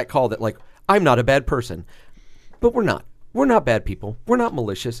to make that call that, like, I'm not a bad person. But we're not. We're not bad people. We're not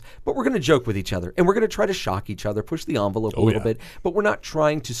malicious. But we're going to joke with each other. And we're going to try to shock each other, push the envelope a little bit. But we're not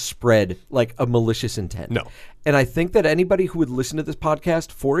trying to spread, like, a malicious intent. No. And I think that anybody who would listen to this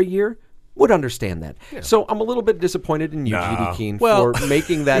podcast for a year would understand that. Yeah. So I'm a little bit disappointed in you, GD Keane, for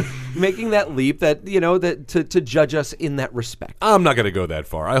making that leap, that, you know, that to judge us in that respect. I'm not going to go that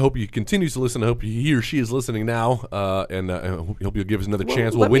far. I hope he continues to listen. I hope he or she is listening now, and I hope you'll give us another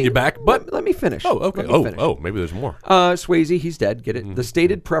chance. We'll win you back. But let me finish. Oh, okay. Oh, maybe there's more. Swayze, he's dead. Get it? The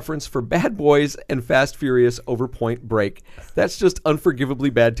stated preference for Bad Boys and Fast Furious over Point Break. That's just unforgivably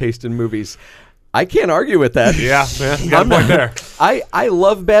bad taste in movies. I can't argue with that. Yeah, you got a point there. I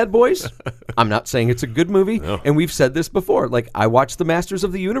love Bad Boys. I'm not saying it's a good movie, and we've said this before. Like, I watched the Masters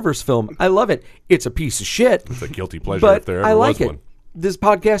of the Universe film. I love it. It's a piece of shit. It's a guilty pleasure but if there ever I like was it. one. This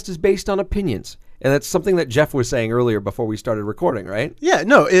podcast is based on opinions, and that's something that Jeff was saying earlier before we started recording, right? Yeah,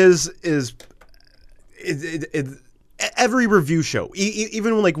 no, is every review show,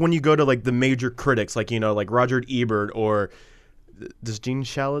 even like when you go to like the major critics, like, you know, like Roger Ebert or. Does Gene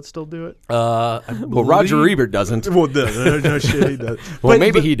Shalit still do it? Well, Roger Ebert doesn't. Well, no shit, he does. Well,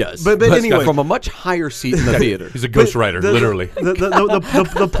 maybe he does. But anyway, from a much higher seat in the theater. He's a ghostwriter, literally.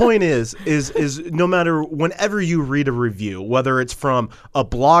 The point is no matter whenever you read a review, whether it's from a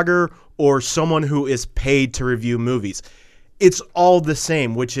blogger or someone who is paid to review movies, it's all the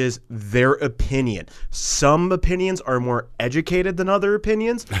same, which is their opinion. Some opinions are more educated than other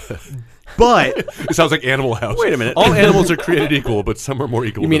opinions. But it sounds like Animal House. Wait a minute. All animals are created equal, but some are more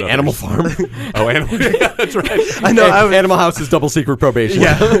equal. You mean than Animal others. Farm? Oh, Animal. Yeah, that's right. I know. Animal House is double secret probation.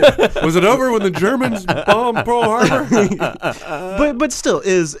 Yeah. Was it over when the Germans bombed Pearl Harbor? but still,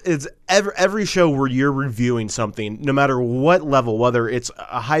 is every show where you're reviewing something, no matter what level, whether it's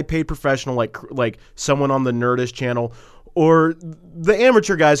a high paid professional like someone on the Nerdist channel, or the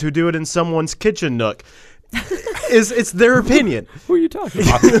amateur guys who do it in someone's kitchen nook. It's their opinion. Who are you talking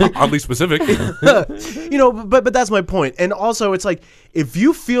about? Oddly specific. You know, but that's my point. And also, it's like, if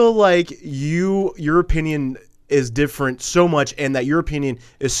you feel like your opinion is different so much and that your opinion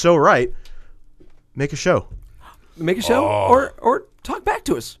is so right, make a show. Make a show or talk back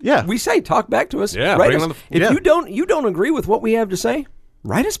to us. Yeah. We say talk back to us. Yeah, Write bring us. on If you don't agree with what we have to say,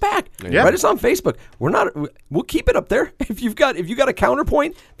 write us back. Yeah. Write us on Facebook. We'll keep it up there. If you've got a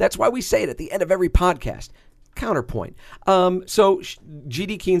counterpoint, that's why we say it at the end of every podcast. Counterpoint. So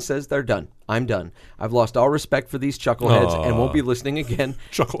GD Keen says they're done. I'm done. I've lost all respect for these chuckleheads and won't be listening again.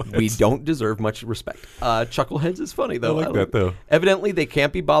 Chuckleheads. We don't deserve much respect. Chuckleheads is funny though. I like that though. Evidently, they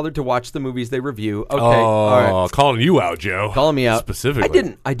can't be bothered to watch the movies they review. Okay, Oh, all right. calling you out, Joe. Calling me out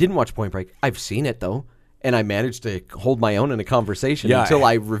specifically. I didn't watch Point Break. I've seen it though, and I managed to hold my own in a conversation Yeah, until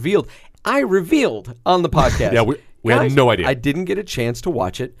I revealed on the podcast. Yeah, we had no idea. I didn't get a chance to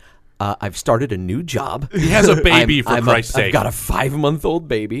watch it. I've started a new job. He has a baby, for Christ's sake. I've got a 5-month-old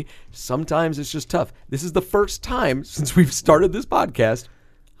baby. Sometimes it's just tough. This is the first time since we've started this podcast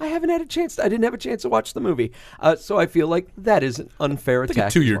I didn't have a chance to watch the movie. So I feel like that is an unfair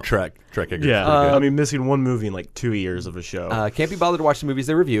attack. A 2-year track record. Yeah, I mean, missing one movie in like 2 years of a show. Can't be bothered to watch the movies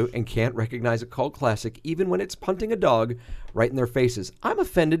they review and can't recognize a cult classic even when it's punting a dog right in their faces. I'm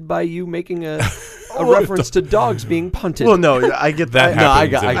offended by you making a reference to dogs being punted. Well, no, I get that. I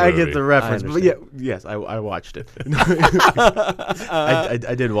get the reference. But understand. yes, I watched it.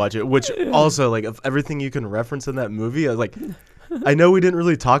 I did watch it, which also, like, of everything you can reference in that movie, I was like, I know we didn't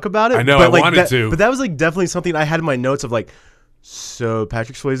really talk about it. I know, but I like wanted to. But that was like definitely something I had in my notes of like, so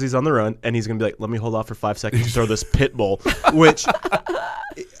Patrick Swayze's on the run, and he's going to be like, let me hold off for 5 seconds to throw this pit bull, which,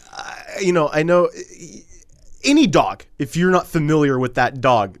 I know any dog, if you're not familiar with that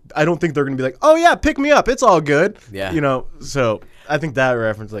dog, I don't think they're going to be like, oh yeah, pick me up, it's all good. Yeah. So I think that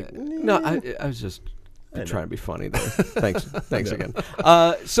reference, like, No, I was just trying to be funny there. Thanks again.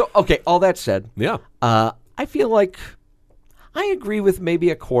 So, okay, all that said, Yeah. I feel like I agree with maybe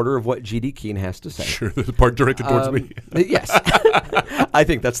a quarter of what GD Keen has to say. Sure, there's a part directed towards me. Yes. I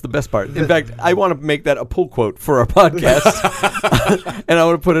think that's the best part. In fact, I want to make that a pull quote for our podcast. And I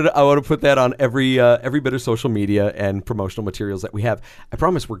want to put that on every bit of social media and promotional materials that we have. I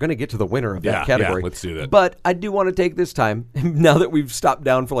promise we're going to get to the winner of that category. Yeah, let's do that. But I do want to take this time, now that we've stopped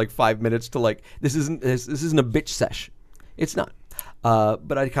down for like 5 minutes, to like, this isn't a bitch sesh. It's not.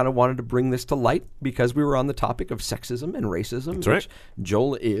 But I kind of wanted to bring this to light because we were on the topic of sexism and racism. That's right. Which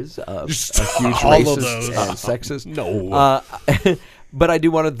Joel is a huge all of racist those. and sexist. No. But I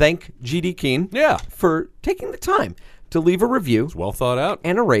do want to thank GD Keen for taking the time to leave a review It's well thought out.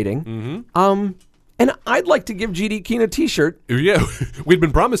 and a rating. Mm-hmm. And I'd like to give GD Keen a T-shirt. Yeah, we'd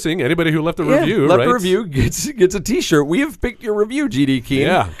been promising anybody who left a review, left right? a review gets a T-shirt. We have picked your review, GD Keen.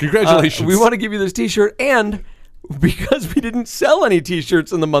 Yeah, congratulations. We want to give you this T-shirt, and because we didn't sell any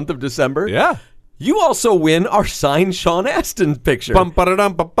T-shirts in the month of December, you also win our signed Sean Astin picture. Bum,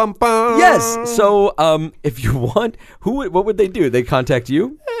 ba-da-dum, ba-bum-bum. Yes. So if you want, what would they do? They contact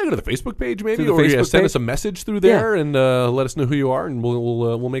you? Go to the Facebook page, maybe, To the or Facebook send page? us a message through there and let us know who you are, and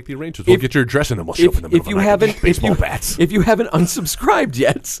we'll make the arrangements. We'll get your address, and then we'll show up in the middle If you of the night haven't, with baseball bats. if you haven't unsubscribed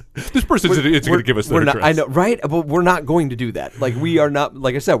yet, This person's going to give us their we're not. address. I know, right? But we're not going to do that. Like, we are not.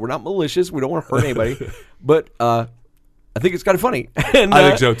 Like I said, we're not malicious. We don't want to hurt anybody. But I think it's kind of funny. And, I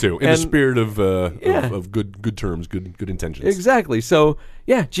think so too. In the and- spirit of good terms, good intentions. Exactly. So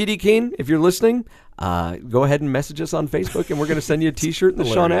yeah, GD Keen, if you're listening, go ahead and message us on Facebook, and we're going to send you a T-shirt and the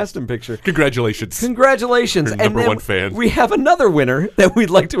Sean Hilarious. Astin picture. Congratulations. Congratulations. You're And number then one fan. We have another winner that we'd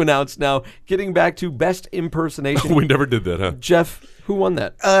like to announce now, getting back to best impersonation. We never did that, huh? Jeff, who won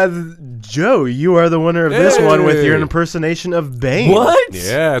that? Joe, you are the winner of this one with your Hey. impersonation of Bane. What?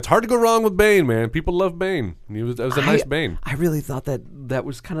 Yeah, it's hard to go wrong with Bane, man. People love Bane. That was a nice Bane. I really thought that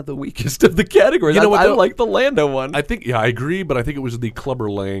was kind of the weakest of the categories. You know what, I though? like the Lando one. I think, I agree, but I think it was the Clubber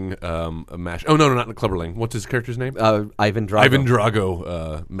Lang mash. Oh, no, not the Clubber Lang. What's his character's name? Ivan Drago. Ivan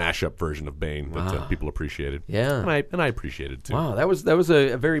Drago mashup version of Bane that people appreciated. Yeah. And I appreciated it too. Wow, that was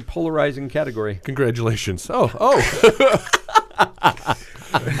a very polarizing category. Congratulations. Oh.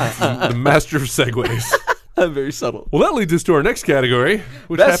 The master of segues. Very subtle. Well, that leads us to our next category,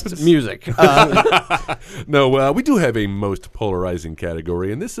 which Best happens music. No, we do have a most polarizing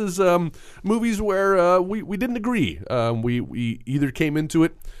category, and this is movies where we didn't agree. We either came into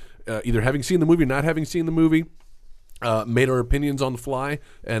it either having seen the movie or not having seen the movie, made our opinions on the fly,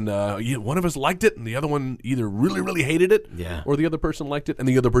 and one of us liked it, and the other one either really, really hated it, or the other person liked it, and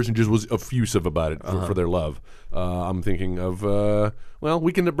the other person just was effusive about it for their love. I'm thinking of,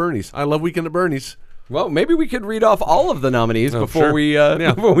 Weekend at Bernie's. I love Weekend at Bernie's. Well, maybe we could read off all of the nominees before sure. we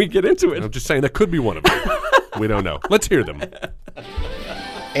before we get into it. I'm just saying that could be one of them. We don't know. Let's hear them.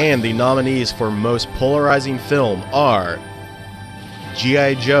 And the nominees for most polarizing film are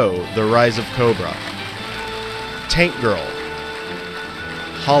G.I. Joe, The Rise of Cobra, Tank Girl,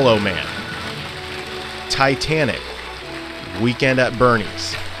 Hollow Man, Titanic, Weekend at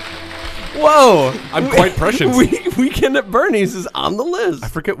Bernie's. Whoa! I'm quite prescient. Weekend at Bernie's is on the list. I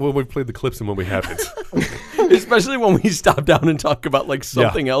forget when we played the clips and when we haven't. Especially when we stop down and talk about like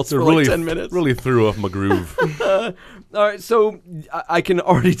something else for really, like 10 minutes. Really threw off my groove. All right, so I can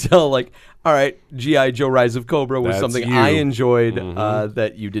already tell, like, all right, G.I. Joe Rise of Cobra was That's something you. I enjoyed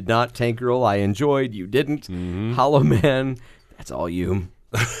that you did not. Tank Girl, I enjoyed. You didn't. Hollow Man, that's all you.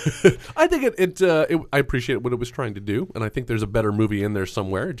 I think I appreciate what it was trying to do, and I think there's a better movie in there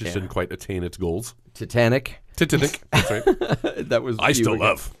somewhere. It just didn't quite attain its goals. Titanic. That's right. That was. I still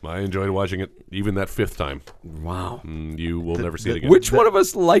love. I enjoyed watching it even that 5th time. Wow. You will never see it again. Which one of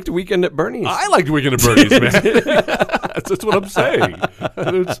us liked Weekend at Bernie's? I liked Weekend at Bernie's, man. That's what I'm saying.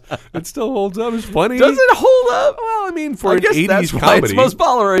 It still holds up. It's funny. Does it hold up? Well, I mean, for I an guess 80s that's why comedy. it's most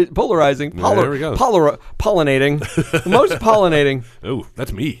polarizing. There we go. Pollinating. Most pollinating. Oh,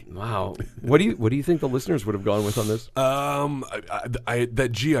 that's me. Wow. What do you think the listeners would have gone with on this? That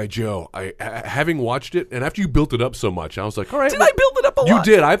G.I. Joe, having watched it, and after you built it up so much, I was like, all right. Did I build it up a lot? You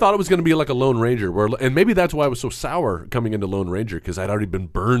did. I thought it was going to be like a Lone Ranger, and maybe that's why I was so sour coming into Lone Ranger, because I'd already been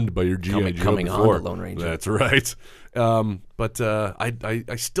burned by your G.I. Joe coming before. on to Lone Ranger. That's right. But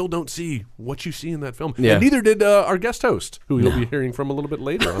I still don't see what you see in that film. Yeah. And neither did our guest host, who you'll be hearing from a little bit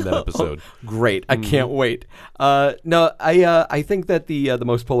later on that episode. Great. I can't wait. No, I think that the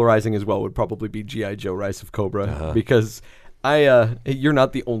most polarizing as well would probably be G.I. Joe Rise of Cobra, because you're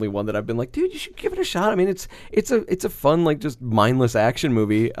not the only one that I've been like, dude, you should give it a shot. I mean, it's a fun, like, just mindless action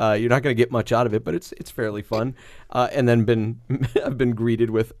movie. You're not going to get much out of it, but it's fairly fun. And then I've been greeted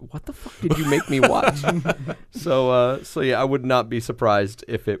with, what the fuck did you make me watch? So yeah, I would not be surprised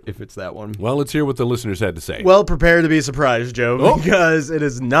if it's that one. Well, let's hear what the listeners had to say. Well, prepare to be surprised, Joe, because it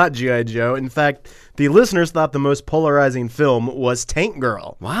is not G.I. Joe. In fact, the listeners thought the most polarizing film was Tank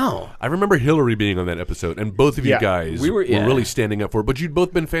Girl. Wow. I remember Hillary being on that episode, and both of you guys were really standing up for it. But you'd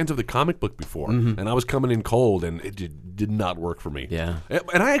both been fans of the comic book before, and I was coming in cold, and it did not work for me. Yeah.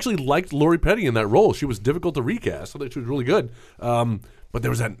 And I actually liked Lori Petty in that role. She was difficult to recast. I thought she was really good. But there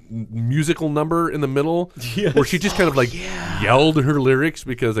was that musical number in the middle where she just kind of yelled her lyrics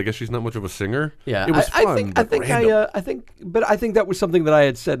because I guess she's not much of a singer. Yeah, it was fun. I think that was something that I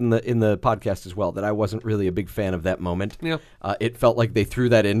had said in the podcast as well, that I wasn't really a big fan of that moment. Yeah, it felt like they threw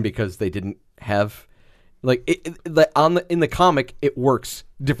that in because they didn't have in the comic it works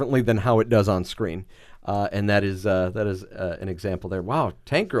differently than how it does on screen. And that is an example there. Wow,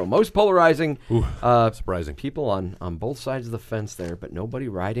 Tank Girl, most polarizing. Surprising. People on both sides of the fence there, but nobody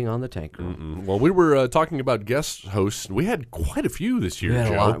riding on the Tank Girl. Well, we were talking about guest hosts. We had quite a few this year,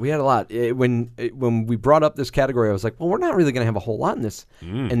 Joe. We had a lot. When we brought up this category, I was like, well, we're not really going to have a whole lot in this.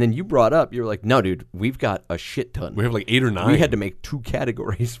 And then you brought up, you were like, no, dude, we've got a shit ton. We have like 8 or 9. We had to make 2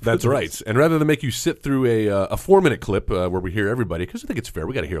 categories. That's right. And rather than make you sit through a 4-minute clip where we hear everybody, because I think it's fair,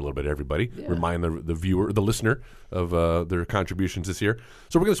 we got to hear a little bit of everybody. Yeah. Remind the viewer, the listener, of their contributions this year.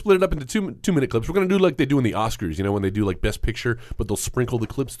 So we're going to split it up into 2-minute clips. We're going to do like they do in the Oscars, when they do like Best Picture, but they'll sprinkle the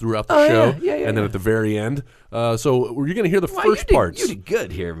clips throughout the show, and then at the very end. So you're going to hear the first parts. You did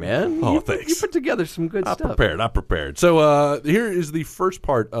good here, man. Thanks. You put together some good stuff. I'm prepared. So here is the first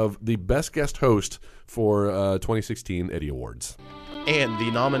part of the Best Guest Host for 2016 Eddy Awards. And the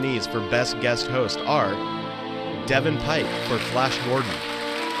nominees for Best Guest Host are Devin Pike for Flash Gordon,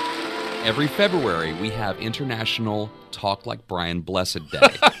 Every February, we have International Talk Like Brian Blessed Day,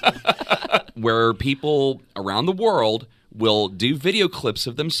 where people around the world will do video clips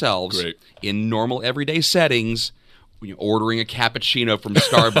of themselves in normal, everyday settings, ordering a cappuccino from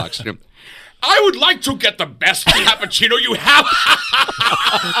Starbucks. I would like to get the best cappuccino you have.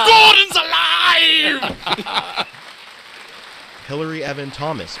 Gordon's alive! Hillary Evan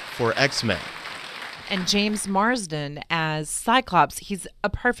Thomas for X-Men, and James Marsden as Cyclops. He's a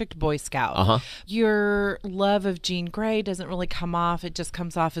perfect Boy Scout. Your love of Jean Grey doesn't really come off. It just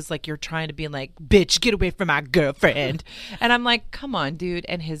comes off as like you're trying to be like, bitch, get away from my girlfriend. And I'm like, come on, dude.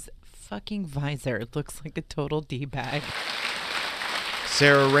 And his fucking visor looks like a total D-bag.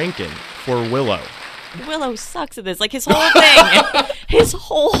 Sarah Rankin for Willow. Willow sucks at this. Like his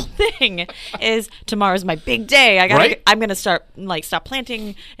whole thing is tomorrow's my big day. I'm gonna stop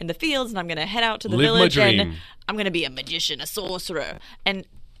planting in the fields, and I'm gonna head out to the village, and I'm gonna be a magician, a sorcerer. And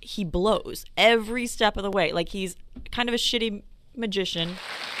he blows every step of the way. Like he's kind of a shitty magician.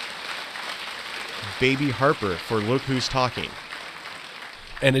 Baby Harper for Look Who's Talking.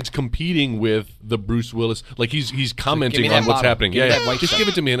 And it's competing with the Bruce Willis. Like he's commenting on what's bottle. happening. Give me that white just stuff. give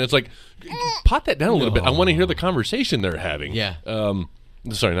it to me. And it's like, pot that down a little bit. I want to hear the conversation they're having. Yeah.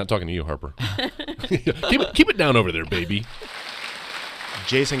 Sorry, not talking to you, Harper. keep it down over there, baby.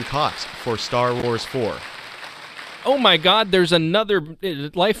 Jason Cox for Star Wars 4. oh my God, there's another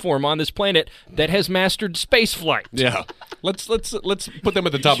life form on this planet that has mastered space flight. Yeah. Let's put them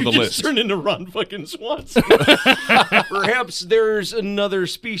at the top of the You list. just turn into Ron fucking Swanson. Perhaps there's another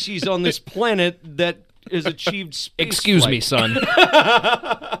species on this planet that has achieved space Excuse flight. me, son.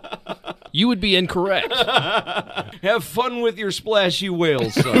 You would be incorrect. Have fun with your splashy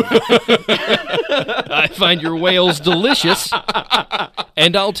whales, son. I find your whales delicious,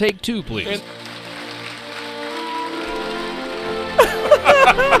 and I'll take 2, please.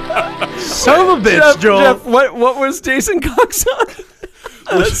 Son of a bitch, Jeff, Joel. Jeff, what was Jason Cox on?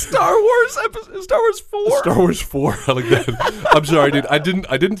 Star Wars 4. Star Wars 4. I like that. I'm sorry, dude. I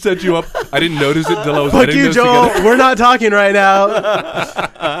didn't set you up. I didn't notice it until I was Fuck editing you, this Joel. together. We're not talking right now.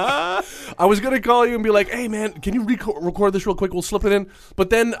 I was gonna call you and be like, "Hey, man, can you record this real quick? We'll slip it in."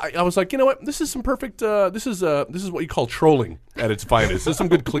 But then I was like, you know what? This is some perfect. This is what you call trolling at its finest. This is some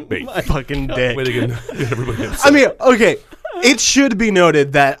good clickbait. Fucking dick. Way to get everybody upset. I mean, okay. It should be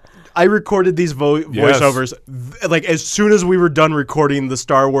noted that I recorded these voiceovers like as soon as we were done recording the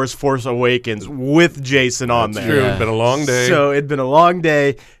Star Wars Force Awakens with Jason on there. True. It's been a long day. So it'd been a long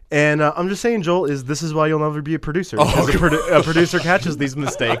day. And I'm just saying, Joel, this is why you'll never be a producer. Because a producer catches these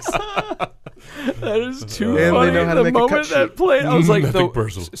mistakes. That is too And funny. they know how to the make a moment cut that sheet. played, I was like, Nothing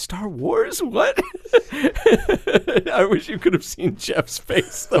personal. Star Wars? What? I wish you could have seen Jeff's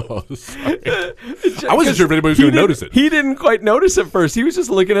face, though. Oh, sorry. I wasn't sure if anybody was going to notice it. He didn't quite notice at first. He was just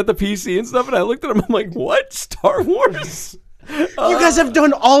looking at the PC and stuff, and I looked at him. I'm like, what? Star Wars? You guys have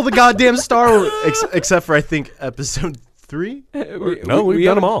done all the goddamn Star Wars, except for, I think, episode 3? No, we've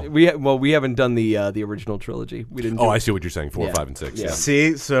done them all. We haven't done the original trilogy. We didn't. Oh, I see what you're saying. 4, 5, and 6. Yeah.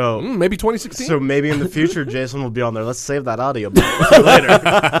 See, so Maybe 2016. so maybe in the future Jason will be on there. Let's save that audio for later.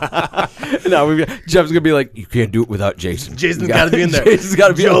 No, Jeff's gonna be like, you can't do it without Jason. Jason's got to be in there. Jason's got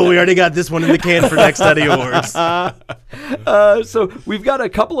to be. Joel, we already got this one in the can for next Eddy Awards. So we've got a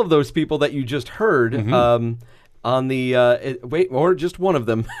couple of those people that you just heard. On the or just one of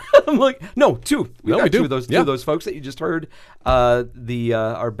them. I'm like, no, 2. We got 2 of those. 2 of those folks that you just heard.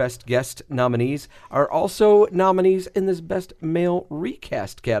 Our best guest nominees are also nominees in this best male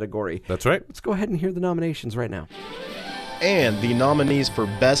recast category. That's right. Let's go ahead and hear the nominations right now. And the nominees for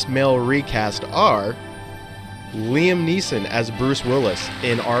Best Male Recast are Liam Neeson as Bruce Willis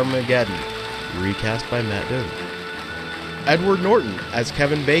in Armageddon, recast by Matt Dillon. Edward Norton as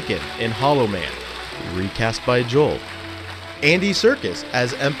Kevin Bacon in Hollow Man, recast by Joel. Andy Serkis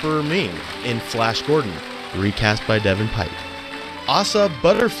as Emperor Ming in Flash Gordon, recast by Devin Pike. Asa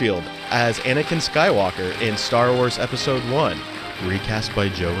Butterfield as Anakin Skywalker in Star Wars Episode 1, recast by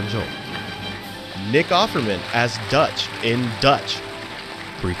Joe and Joel. Nick Offerman as Dutch in Dutch,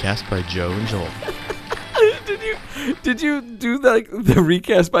 recast by Joe and Joel. Did you do the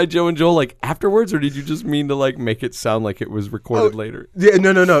recast by Joe and Joel like afterwards, or did you just mean to like make it sound like it was recorded later? Yeah,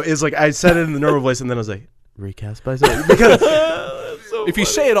 no. It's like I said it in the normal voice, and then I was like, recast by Zoe. Because if you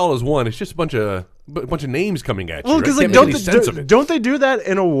say it all as one, it's just a bunch of names coming at you. because right? like Can't make any sense of it. don't they do that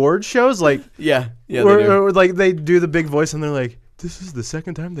in award shows? Like Yeah, where like they do the big voice, and they're like, this is the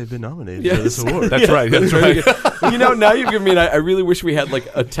second time they've been nominated for this award. That's right. That's right. You know, now you've given me. I really wish we had like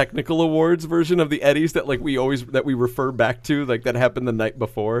a technical awards version of the Eddies that we refer back to, like that happened the night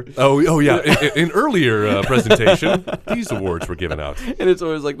before. Oh yeah. In earlier presentation, these awards were given out. And it's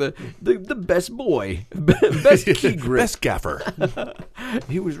always like the best boy, best key grip, Best gaffer.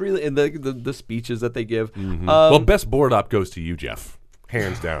 He was really in the speeches that they give. Well, best board op goes to you, Jeff.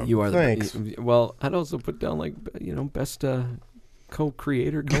 Hands down. You are Thanks. Well, I'd also put down like best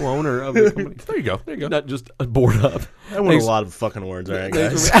co-creator, co-owner of the company. There you go. Not just a board up. I won a lot of fucking awards, all right,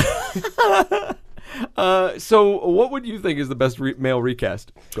 guys. So, what would you think is the best male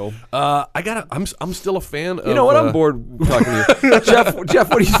recast? Joel? I'm still a fan of. You know what? I'm bored talking to you, Jeff. What do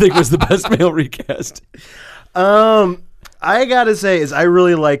you think was the best male recast? I gotta say I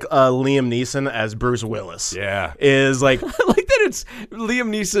really like Liam Neeson as Bruce Willis. Yeah. Is like I like that it's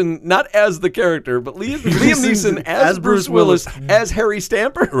Liam Neeson not as the character, but Liam Neeson as Bruce Willis as Harry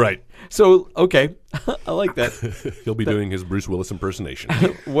Stamper. Right. So okay, I like that. He'll be doing his Bruce Willis impersonation.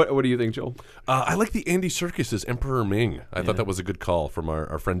 What do you think, Joel? I like the Andy Serkis as Emperor Ming. I thought that was a good call from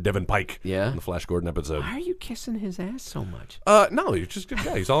our friend Devin Pike. Yeah. In the Flash Gordon episode. Why are you kissing his ass so much? No, he's just a good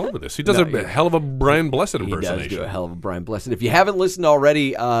guy. He's all over this. He does a hell of a Brian Blessed impersonation. He does do a hell of a Brian Blessed. If you haven't listened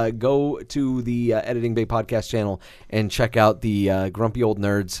already, go to the Editing Bay podcast channel and check out the Grumpy Old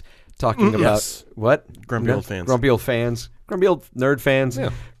Nerds talking about what? Grumpy Old Fans. Grumpy Old Fans. Grumpy old nerd fans,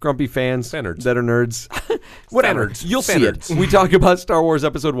 grumpy fans Fan nerds. that are nerds. Whatever. Fan nerds. You'll Fan see nerds. it. We talk about Star Wars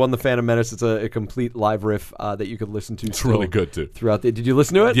Episode 1, The Phantom Menace. It's a complete live riff that you could listen to. It's really good, too. Throughout Did you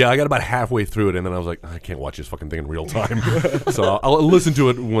listen to it? Yeah, I got about halfway through it, and then I was like, I can't watch this fucking thing in real time. So I'll listen to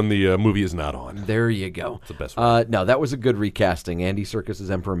it when the movie is not on. There you go. It's the best way. No, that was a good recasting. Andy Serkis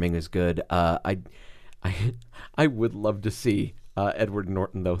as Emperor Ming is good. I would love to see Edward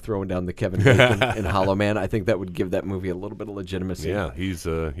Norton, though, throwing down the Kevin Bacon in Hollow Man. I think that would give that movie a little bit of legitimacy. Yeah, he's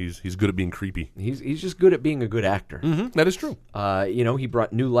good at being creepy. He's just good at being a good actor. Mm-hmm, that is true. He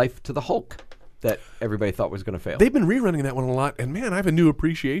brought new life to the Hulk that everybody thought was going to fail. They've been rerunning that one a lot, and man, I have a new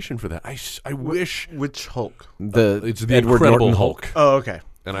appreciation for that. I wish Which Hulk? it's the Edward Incredible Norton Hulk. Oh, okay.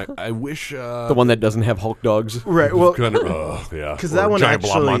 And I wish the one that doesn't have Hulk dogs. Right. Well, yeah, because or that one giant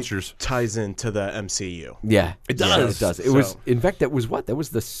blob actually monsters. ties into the MCU. Yeah, It does. It does. It was, in fact, that was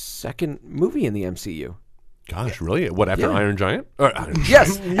the second movie in the MCU. Gosh, really? What, after Yeah. Iron Giant? Or,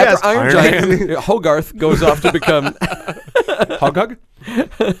 Yes, after Iron Giant, Hogarth goes off to become Hog?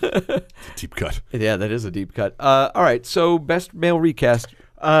 Deep cut. Yeah, that is a deep cut. All right, so best male recast.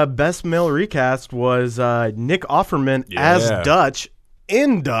 Best male recast was Nick Offerman as Dutch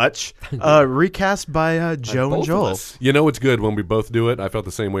in Dutch, recast by Joe and both of Joel. us. You know it's good when we both do it. I felt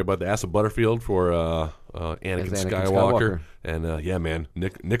the same way about the Asa Butterfield for Anakin Skywalker. And yeah, man,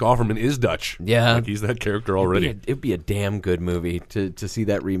 Nick Offerman is Dutch. Yeah. Like, he's that character already. It'd be a damn good movie to see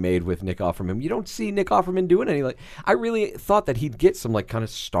that remade with Nick Offerman. You don't see Nick Offerman doing any I really thought that he'd get some kind of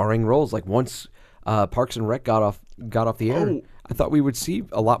starring roles. Like once Parks and Rec got off the air, I thought we would see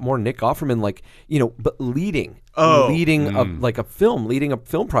a lot more Nick Offerman, but leading a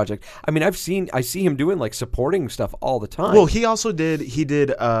film project. I mean, I see him doing supporting stuff all the time. Well, he also did. He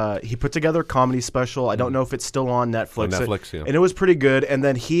put together a comedy special. I don't know if it's still on Netflix. On Netflix, yeah. And it was pretty good. And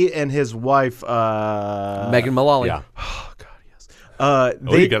then he and his wife, Megan Mullally. Yeah. Oh God, yes.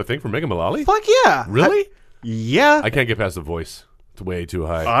 You got a thing for Megan Mullally? Fuck yeah. Really? Yeah. I can't get past the voice. It's way too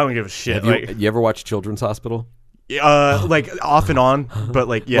high. I don't give a shit. You ever watch Children's Hospital? Off and on,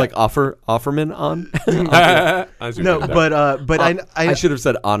 but yeah. Like Offerman on? No, but I should have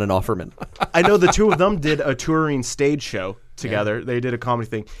said on and Offerman. I know the two of them did a touring stage show together. Yeah. They did a comedy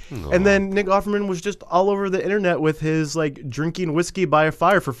thing. And then Nick Offerman was just all over the internet with his drinking whiskey by a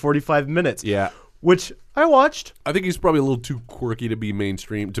fire for 45 minutes. Yeah. Which I watched. I think he's probably a little too quirky to be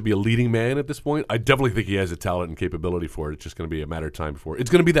mainstream, to be a leading man at this point. I definitely think he has the talent and capability for it. It's just going to be a matter of time before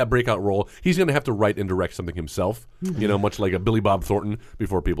it's going to be that breakout role. He's going to have to write and direct something himself, much like a Billy Bob Thornton,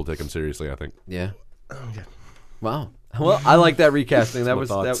 before people take him seriously, I think. Yeah. Okay. Wow. Well, I like that recasting. That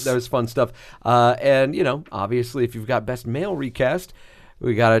was fun stuff. And obviously, if you've got best male recast,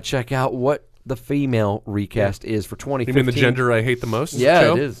 we got to check out what the female recast is for 2015. You mean the gender I hate the most? Yeah,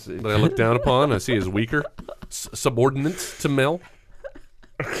 Joe? it is. That I look down upon, I see as weaker, subordinate to male.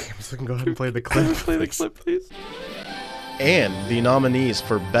 Okay, so I can go ahead and play the clip. Play the clip, please. And the nominees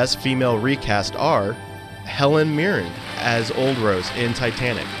for best female recast are Helen Mirren as Old Rose in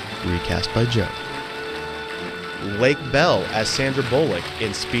Titanic, recast by Joe. Lake Bell as Sandra Bullock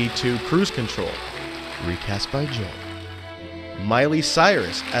in Speed 2 Cruise Control, recast by Joe. Miley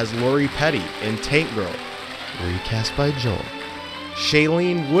Cyrus as Lori Petty in Tank Girl, recast by Joel.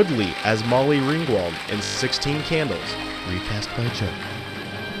 Shailene Woodley as Molly Ringwald in 16 Candles, recast by Joe.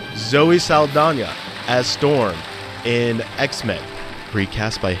 Zoe Saldana as Storm in X-Men,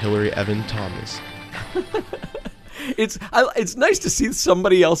 recast by Hillary Evan Thomas. It's nice to see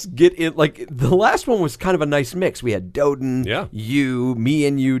somebody else get in. The last one was kind of a nice mix. We had Doden, you, me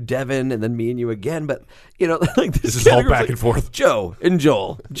and you, Devin, and then me and you again. But this is all back and forth. Joe and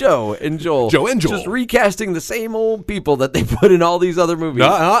Joel, just recasting the same old people that they put in all these other movies.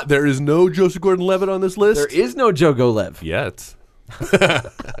 There is no Joseph Gordon-Levitt on this list. There is no Joe Golev yet.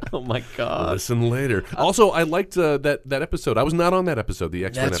 Oh my God! Listen later. Also, I liked that episode. I was not on that episode, the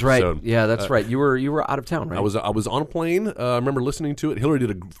X-Men That's episode. Right. Yeah, that's right. You were out of town, right? I was on a plane. I remember listening to it. Hillary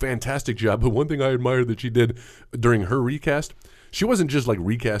did a fantastic job. But one thing I admired that she did during her recast, she wasn't just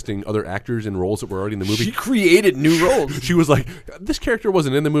recasting other actors in roles that were already in the movie. She created new roles. She was like, this character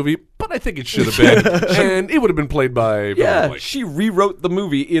wasn't in the movie, but I think it should have been. And it would have been played by... Yeah, she rewrote the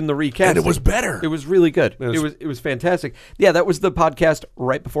movie in the recasting. And it was better. It was really good. It was fantastic. Yeah, that was the podcast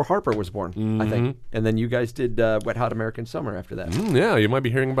right before Harper was born, I think. And then you guys did Wet Hot American Summer after that. Yeah, you might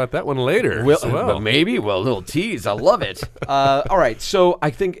be hearing about that one later. Well, maybe. Well, a little tease. I love it. All right, so I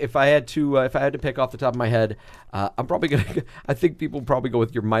think if I had to pick off the top of my head, I'm probably gonna. I think people probably go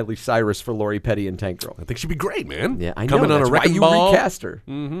with your Miley Cyrus for Lori Petty and Tank Girl. I think she'd be great, man. Yeah, I know. Coming on That's a why wrecking you ball. recast her.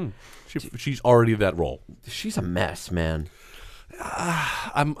 She's already that role. She's a mess, man.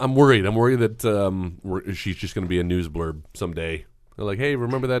 I'm worried. I'm worried that she's just going to be a news blurb someday. They're like, hey,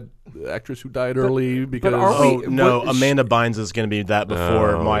 remember that actress who died early? Because Amanda Bynes is going to be that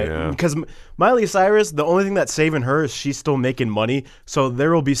before because Miley Cyrus. The only thing that's saving her is she's still making money. So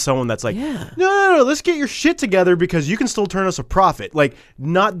there will be someone that's like, no, let's get your shit together because you can still turn us a profit. Like,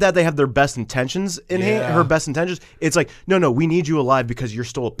 not that they have their best intentions in her best intentions. It's like, no, we need you alive because you're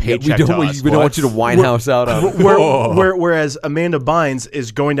still a paycheck to us. We don't want you to Winehouse out of. Whereas Amanda Bynes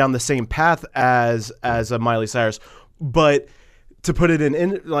is going down the same path as Miley Cyrus, but to put it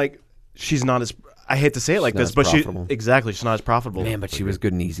in like, she's not as, I hate to say it like this, but she's not as profitable. Man, but she was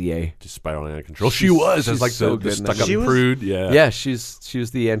good in Easy A. Just spiraling out of control. She was. As like so the stuck-up prude. Yeah. Yeah, she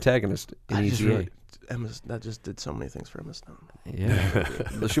was the antagonist in Easy A. That just did so many things for Emma Stone.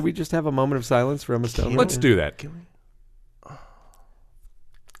 Yeah. Should we just have a moment of silence for Emma Stone? Let's do that.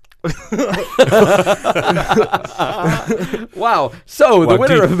 Wow. So the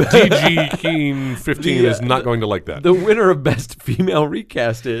winner of DG Keen 15 is not going to like that. The winner of Best Female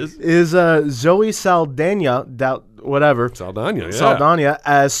Recast is Zoe Saldana. Saldana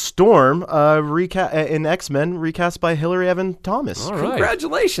as Storm, in X-Men, recast by Hillary Evan Thomas. All right.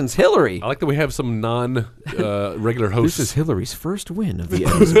 Congratulations, Hillary. I like that we have some non-regular hosts. This is Hillary's first win of the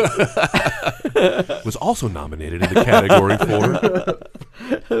X-Men. Was also nominated in the category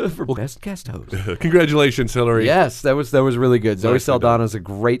for Best Guest Host. Congratulations, Hillary. Yes, that was really good. Zoe Saldana is a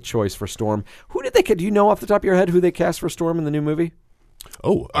great choice for Storm. Who did they? Do you know off the top of your head who they cast for Storm in the new movie?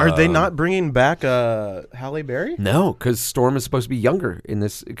 Oh, are they not bringing back Halle Berry? No, because Storm is supposed to be younger in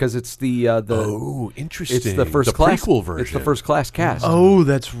this because it's the interesting. It's the first class prequel version. It's the first class cast. Oh,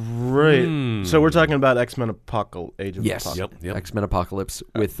 that's right. So we're talking about X-Men Apocalypse. Yes, X-Men Apocalypse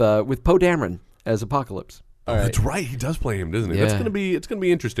with Poe Dameron as Apocalypse. Oh, that's right. He does play him, doesn't he? Yeah. It's gonna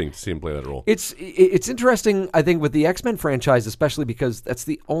be interesting to see him play that role. It's interesting, I think, with the X-Men franchise, especially because that's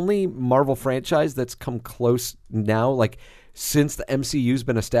the only Marvel franchise that's come close now. Like, since the MCU's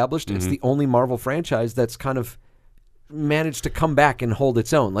been established, it's the only Marvel franchise that's kind of managed to come back and hold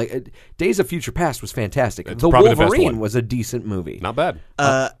its own. Like, Days of Future Past was fantastic. It's the probably the best Wolverine one. was a decent movie. Not bad.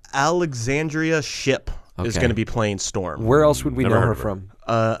 Alexandria Shipp is going to be playing Storm. Where else would we Never know heard her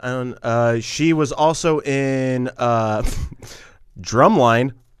of from? She was also in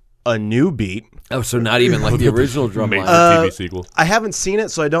Drumline, A New Beat. Oh, so not even like the original Drumline. TV sequel. I haven't seen it,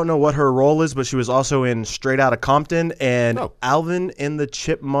 so I don't know what her role is, but she was also in Straight Outta Compton and Alvin and the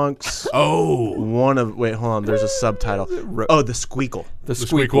Chipmunks. Wait, hold on. There's a subtitle. The Squeakle. The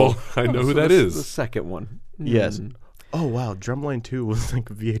Squeakle. I know who that is. The second one. Yes. Oh, wow. Drumline 2 was like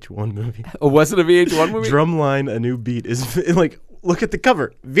a VH1 movie. Oh, was it a VH1 movie? Drumline, A New Beat is like, look at the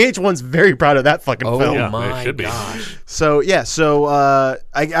cover. VH1's very proud of that fucking film. Yeah, my it should gosh. So,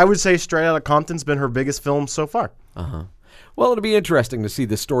 I would say Straight Outta Compton's been her biggest film so far. Uh-huh. Well, it'll be interesting to see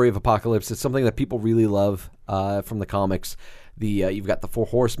the story of Apocalypse. It's something that people really love from the comics. You've got the Four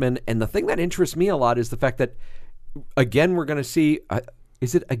Horsemen, and the thing that interests me a lot is the fact that, again, we're going to see,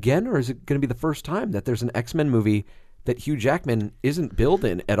 is it again, or is it going to be the first time that there's an X-Men movie that Hugh Jackman isn't billed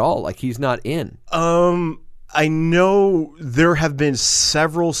in at all? Like, he's not in. I know there have been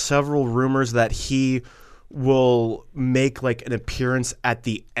several rumors that he will make like an appearance at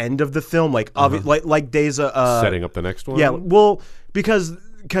the end of the film, like like Days setting up the next one. Yeah, well, because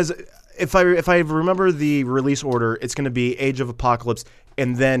if I remember the release order, it's going to be Age of Apocalypse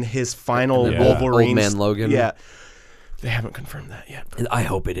and then his final Wolverine. Old Man Logan. Yeah. They haven't confirmed that yet. I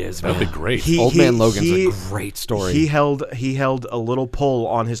hope it is. That'd be great. Old Man Logan's a great story. He held a little poll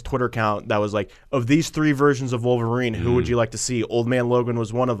on his Twitter account that was like, of these three versions of Wolverine, who would you like to see? Old Man Logan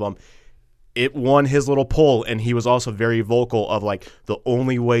was one of them. It won his little poll, and he was also very vocal of like, the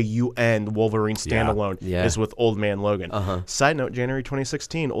only way you end Wolverine standalone is with Old Man Logan. Side note, January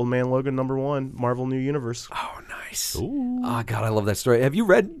 2016, Old Man Logan #1, Marvel New Universe. Oh, nice. Ooh. Oh, God, I love that story. Have you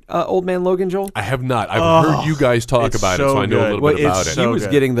read Old Man Logan, Joel? I have not. I've heard you guys talk about it, so I know a little bit about it. He was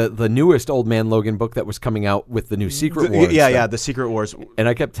getting the newest Old Man Logan book that was coming out with the new Secret Wars. The Secret Wars. And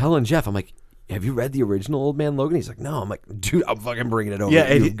I kept telling Jeff, I'm like, have you read the original Old Man Logan? He's like, no. I'm like, dude, I'm fucking bringing it over.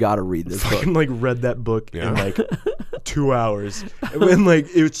 Yeah, you've got to read this book. Fucking like read that book in like 2 hours. And like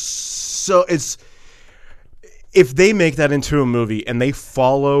it's if they make that into a movie and they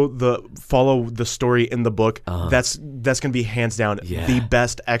follow the story in the book, that's gonna be hands down the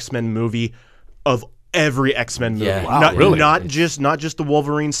best X-Men movie of every X-Men movie. Yeah. Wow, not just the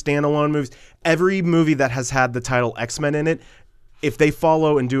Wolverine standalone movies. Every movie that has had the title X-Men in it if they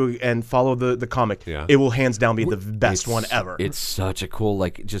follow the comic, it will hands down be the best one ever. It's such a cool,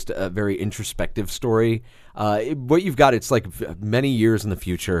 like, just a very introspective story. What you've got, it's like many years in the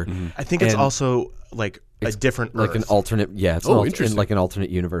future. I think it's also like a different like Earth. an alternate, it's interesting. like an alternate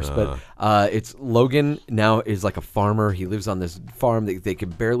universe. But it's Logan now is like a farmer. He lives on this farm. They can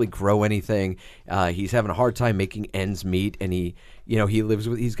barely grow anything. He's having a hard time making ends meet, and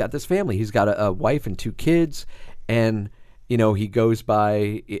he's got this family. He's got a wife and 2 kids, and he goes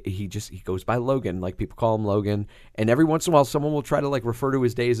by Logan, like people call him Logan. And every once in a while, someone will try to like refer to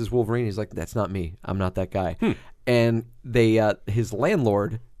his days as Wolverine. He's like, that's not me. I'm not that guy. And his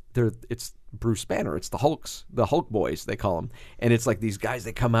landlord, it's Bruce Banner. It's the Hulk boys, they call him. And it's like these guys,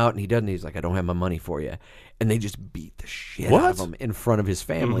 they come out and he's like, I don't have my money for you. And they just beat the shit out of him in front of his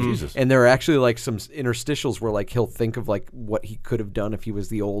family. Jesus. And there are actually like some interstitials where like he'll think of like what he could have done if he was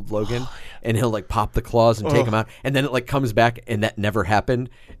the old Logan, and he'll like pop the claws and take him out. And then it like comes back and that never happened.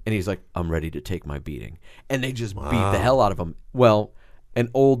 And he's like, I'm ready to take my beating. And they just beat the hell out of him. Well, an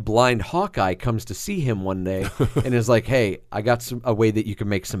old blind Hawkeye comes to see him one day and is like, hey, I got a way that you can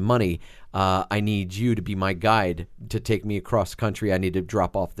make some money. I need you to be my guide to take me across country. I need to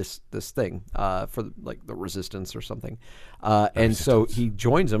drop off this thing for like the Resistance or something. And so he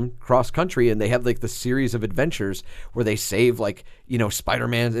joins him cross country, and they have like the series of adventures where they save like,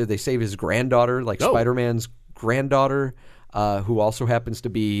 Spider-Man. They save his granddaughter, like Spider-Man's granddaughter. Who also happens to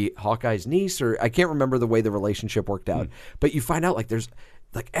be Hawkeye's niece, or I can't remember the way the relationship worked out. But you find out like there's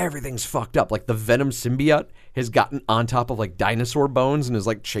like everything's fucked up. Like the Venom symbiote has gotten on top of like dinosaur bones and is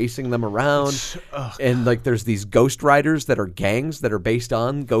like chasing them around. And like there's these Ghost Riders that are gangs that are based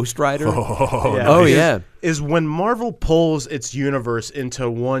on Ghost Rider. Is when Marvel pulls its universe into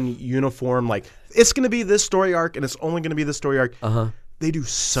one uniform, like it's going to be this story arc and it's only going to be this story arc. They do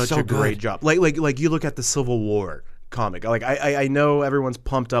such a great job. Like you look at the Civil War comic. Like I know everyone's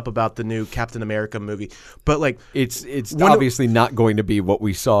pumped up about the new Captain America movie, but like it's obviously not going to be what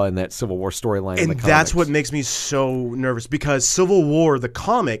we saw in that Civil War storyline. And that's what makes me so nervous, because Civil War, the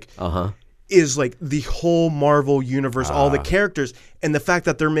comic, is like the whole Marvel universe, all the characters, and the fact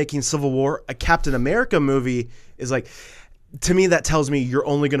that they're making Civil War a Captain America movie is like, to me, that tells me you're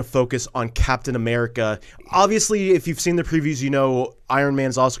only going to focus on Captain America. Obviously, if you've seen the previews, Iron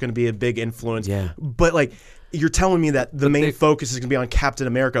Man's also going to be a big influence. Yeah. But like, you're telling me that the main focus is going to be on Captain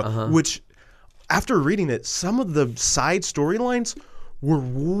America, which, after reading it, some of the side storylines were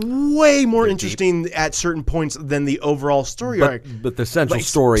way more interesting at certain points than the overall story arc. But the central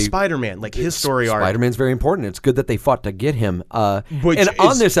story... Spider-Man, like his story arc. Spider-Man's very important. It's good that they fought to get him. On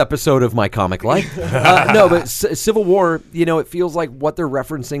this episode of My Comic Life... but Civil War, it feels like what they're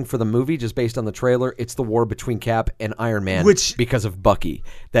referencing for the movie, just based on the trailer, it's the war between Cap and Iron Man because of Bucky,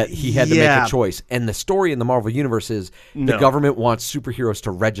 that he had to make a choice. And the story in the Marvel Universe is the government wants superheroes to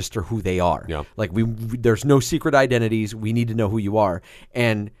register who they are. Yeah. Like, there's no secret identities. We need to know who you are.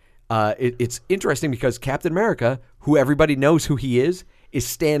 And it's interesting because Captain America, who everybody knows who he is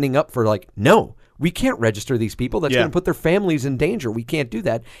standing up for like, no, we can't register these people. That's going to put their families in danger. We can't do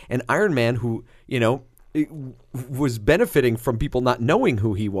that. And Iron Man, who, was benefiting from people not knowing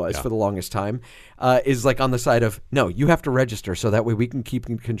who he was for the longest time, is like on the side of, no, you have to register so that way we can keep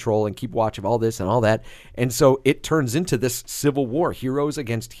in control and keep watch of all this and all that. And so it turns into this Civil War, heroes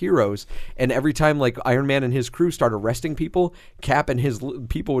against heroes. And every time like Iron Man and his crew start arresting people, Cap and his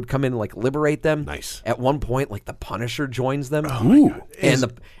people would come in and like liberate them. Nice. At one point, like the Punisher joins them. Oh my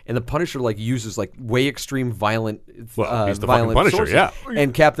God. And the Punisher like uses like way extreme violent he's the violent Punisher, sources. yeah.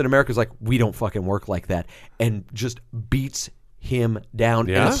 And Captain America's like, we don't fucking work like that. And just beats him down.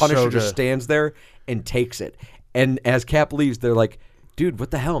 Yeah? And the Punisher So just good. stands there and takes it. And as Cap leaves, they're like, dude,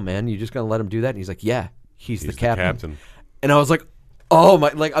 what the hell, man? You just gonna let him do that? And he's like, yeah, he's the captain. And I was like, oh my,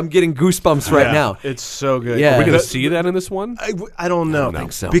 like I'm getting goosebumps right now. It's so good. Yeah. Are we going to see that in this one? I don't know. I don't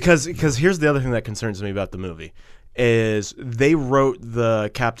think so. Because here's the other thing that concerns me about the movie is they wrote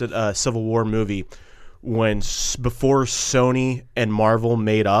the Civil War movie before Sony and Marvel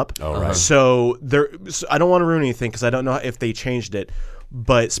made up. Oh, right. So I don't want to ruin anything because I don't know if they changed it,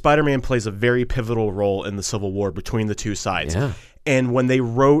 but Spider-Man plays a very pivotal role in the Civil War between the two sides. Yeah. And when they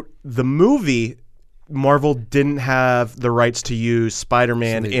wrote the movie, Marvel didn't have the rights to use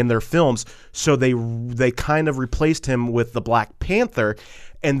Spider-Man in their films, so they kind of replaced him with the Black Panther,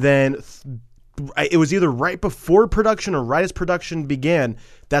 and then it was either right before production or right as production began.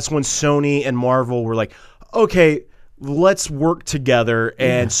 That's when Sony and Marvel were like, okay, let's work together.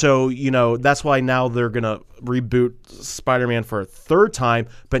 And so, that's why now they're going to reboot Spider-Man for a third time,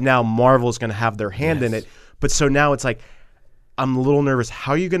 but now Marvel's going to have their hand in it. But so now it's like, I'm a little nervous.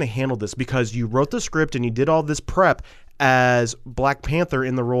 How are you going to handle this? Because you wrote the script and you did all this prep as Black Panther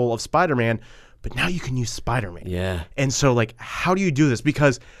in the role of Spider-Man, but now you can use Spider-Man. Yeah. And so, like, how do you do this?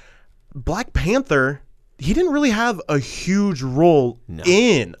 Because Black Panther, he didn't really have a huge role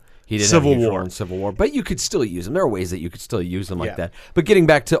in He didn't Civil have a huge War. role in Civil War, but you could still use them. There are ways that you could still use them like Yeah. that. But getting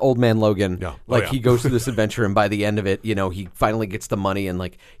back to Old Man Logan, Yeah. he goes through this adventure, and by the end of it, he finally gets the money, and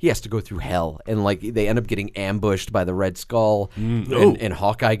like he has to go through hell, and like they end up getting ambushed by the Red Skull, and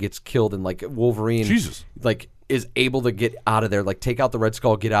Hawkeye gets killed, and like Wolverine, like is able to get out of there, like take out the Red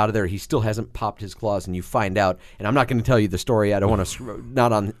Skull, get out of there. He still hasn't popped his claws, and you find out, and I'm not going to tell you the story. I don't want to,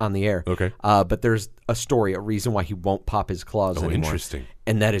 not on the air. Okay. But there's a story, a reason why he won't pop his claws anymore. Interesting.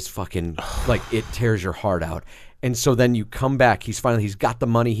 And that is fucking, like, it tears your heart out. And so then you come back, he's got the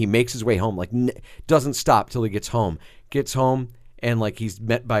money, he makes his way home, like, doesn't stop till he gets home. Gets home, and like he's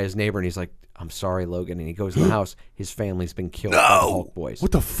met by his neighbor, and he's like, I'm sorry, Logan. And he goes in the house. His family's been killed by the Hulk boys.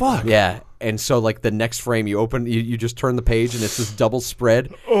 What the fuck? Yeah. And so, like, the next frame, you open, you just turn the page, and it's this double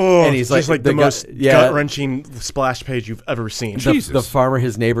spread. Oh, and he's just like the most yeah, gut-wrenching splash page you've ever seen. the farmer,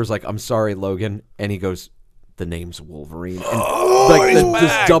 his neighbor's like, I'm sorry, Logan. And he goes, the name's Wolverine. And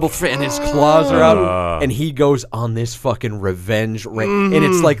this double thread, and his claws are out. And he goes on this fucking revenge race. And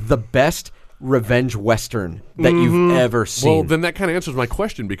it's like the best revenge western that you've ever seen. Well, then that kind of answers my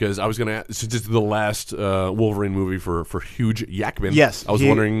question, because I was going to ask, since this is the last Wolverine movie for Hugh Jackman. Yes, I was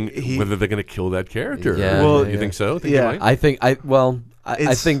wondering whether they're going to kill that character. Yeah. Well, you think so? Think yeah. you might?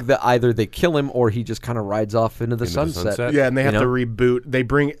 I think that either they kill him or he just kind of rides off into the sunset. Yeah, and they have to reboot. They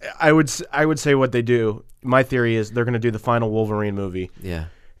bring. I would say what they do. My theory is they're going to do the final Wolverine movie. Yeah.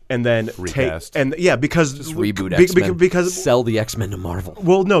 And then recast. Because just reboot X-Men. Because sell the X-Men to Marvel.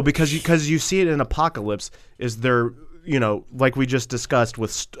 Well, no, because you see it in Apocalypse. Is there, like we just discussed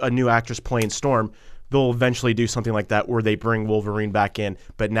with a new actress playing Storm, they'll eventually do something like that where they bring Wolverine back in,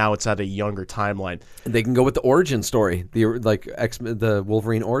 but now it's at a younger timeline. They can go with the origin story, the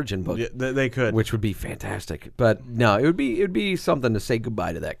Wolverine origin book. Yeah, they could, which would be fantastic. But no, it would be something to say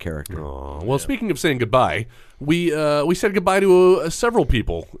goodbye to that character. Well, speaking of saying goodbye, we said goodbye to several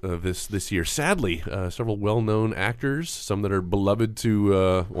people this year. Sadly, several well-known actors, some that are beloved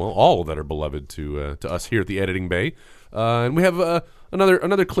to all that are beloved to us here at the Editing Bay, and we have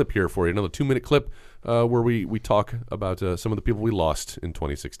another clip here for you, another 2-minute clip where we talk about some of the people we lost in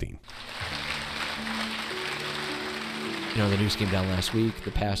 2016. The news came down last week,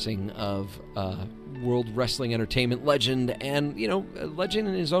 the passing of World Wrestling Entertainment legend and, a legend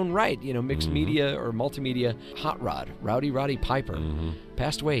in his own right, mixed media or multimedia, Hot Rod, Rowdy Roddy Piper,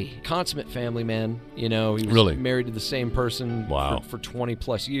 passed away. Consummate family man, he was Really? married to the same person for 20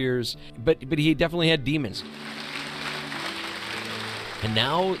 plus years, but he definitely had demons. And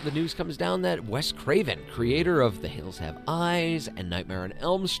now the news comes down that Wes Craven, creator of The Hills Have Eyes and Nightmare on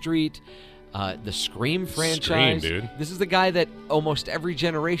Elm Street, the Scream franchise. Scream, dude. This is the guy that almost every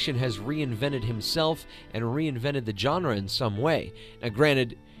generation has reinvented himself and reinvented the genre in some way. Now,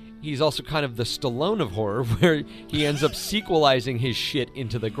 granted, he's also kind of the Stallone of horror, where he ends up sequelizing his shit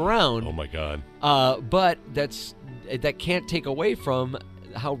into the ground. Oh my God. But that can't take away from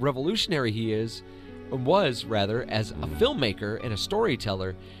how revolutionary he was as a filmmaker and a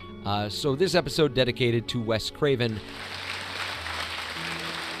storyteller. So this episode dedicated to Wes Craven.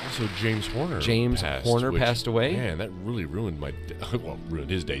 Also, James Horner. Passed away. Man, that really ruined ruined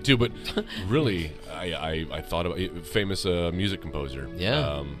his day too. But really, I thought about it, famous music composer.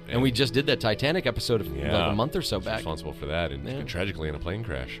 Yeah, and we just did that Titanic episode like a month or so back. Responsible for that, and tragically in a plane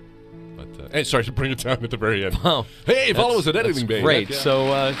crash. But hey, sorry to bring it down at the very end. Wow. Hey, follow us at Editing Bay. Great. Yeah.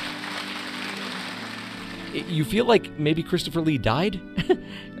 So. You feel like maybe Christopher Lee died,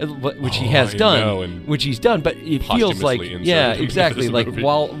 which he has done, which he's done, but it feels like, yeah, exactly. Like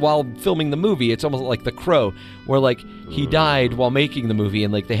while filming the movie, it's almost like The Crow, where like he died while making the movie,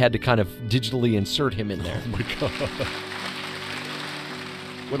 and like they had to kind of digitally insert him in there. Oh my God!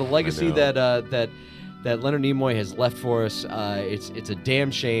 What a legacy that Leonard Nimoy has left for us. It's a damn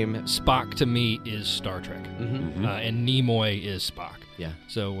shame. Spock to me is Star Trek, and Nimoy is Spock. Yeah.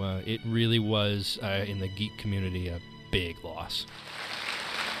 So it really was, in the geek community, a big loss.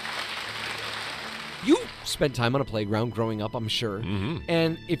 You spent time on a playground growing up, I'm sure. Mm-hmm.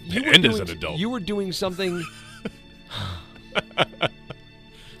 And if you were as an adult, you were doing something.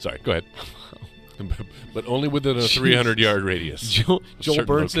 Sorry, go ahead. But only within a 300-yard radius. Joel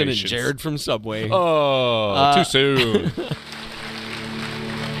Burnson and Jared from Subway. Oh, too soon.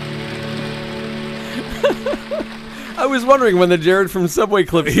 I was wondering when the Jared from Subway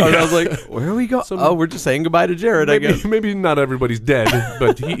clip started. I was like, where are we going? We're just saying goodbye to Jared, I guess. Maybe not everybody's dead,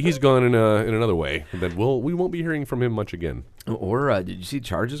 but he's gone in another way. That we won't be hearing from him much again. Or did you see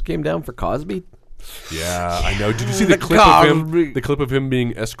charges came down for Cosby? Yeah, I know. Did you see the clip of him? The clip of him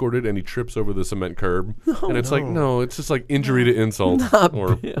being escorted and he trips over the cement curb, and it's like, no, it's just like injury to insult,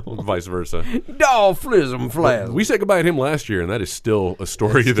 or vice versa. No, flism flam. We said goodbye to him last year, and that is still a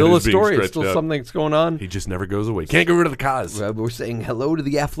story. It's still that a is being story. It's stretched still out. something that's going on. He just never goes away. Can't get rid of the cause. We're saying hello to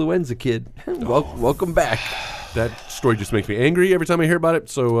the affluenza kid. Welcome back. That story just makes me angry every time I hear about it,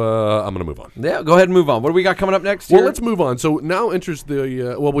 so I'm going to move on. Yeah, go ahead and move on. What do we got coming up next Well, here? let's move on. So now enters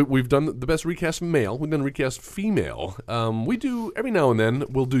the, we've done the best recast male. We've done recast female. We do, every now and then,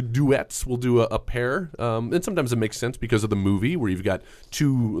 we'll do duets. We'll do a pair. And sometimes it makes sense because of the movie where you've got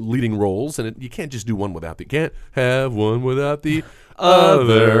two leading roles, and you can't just do one without the, can't have one without the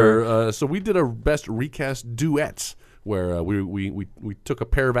other. So we did a best recast duets, where we took a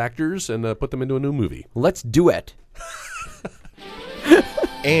pair of actors and put them into a new movie. Let's duet.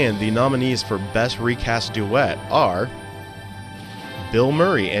 And the nominees for Best Recast Duet are Bill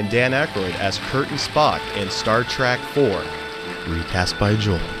Murray and Dan Aykroyd as Kurt and Spock in Star Trek IV, recast by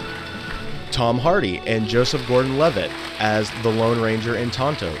Joel. Tom Hardy and Joseph Gordon-Levitt as the Lone Ranger in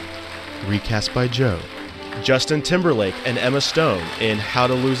Tonto, recast by Joe. Justin Timberlake and Emma Stone in How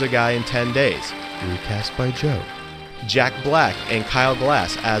to Lose a Guy in 10 Days, recast by Joe. Jack Black and Kyle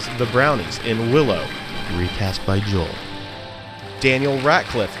Glass as the Brownies in Willow, recast by Joel. Daniel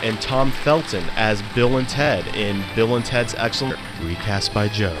Radcliffe and Tom Felton as Bill and Ted in Bill and Ted's Excellent, recast by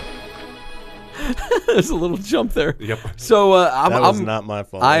Joe. There's a little jump there. Yep. So that was not my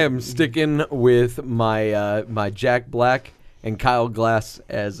fault. I am sticking with my my Jack Black and Kyle Glass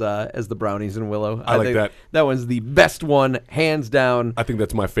as the Brownies in Willow. I like think that. That one's the best one, hands down. I think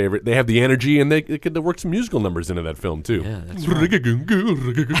that's my favorite. They have the energy, and they could work some musical numbers into that film too. Yeah, that's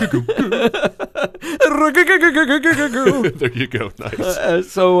There you go.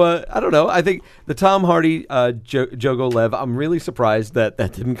 Nice. So I don't know. I think the Tom Hardy Jogo Lev. I'm really surprised that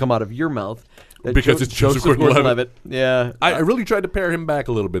didn't come out of your mouth. Because it's Joseph Gordon-Levitt. Yeah, I really tried to pare him back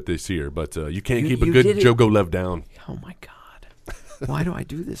a little bit this year, but you can't keep a good Jogo Lev down. Oh my God. Why do I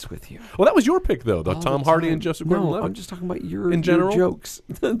do this with you? Well, that was your pick, though. The All Tom the Hardy time. and Joseph No, Gordon-Levitt. I'm just talking about your general? jokes.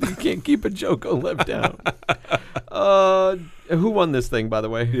 You can't keep a joke left down. Who won this thing, by the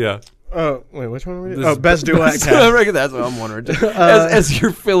way? Yeah. Oh, wait, which one are we doing? Best duet cast. I reckon that's what I'm wondering. As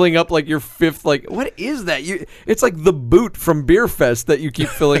you're filling up like your fifth, like, what is that? It's like the boot from Beer Fest that you keep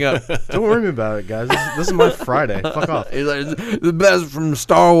filling up. Don't worry about it, guys. This is my Friday. Fuck off. It's like, the best from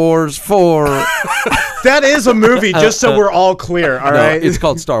Star Wars 4. That is a movie, just so we're all clear, all right? It's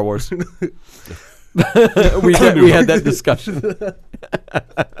called Star Wars. we had that discussion.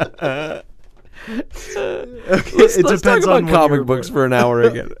 Let's talk about comic books for an hour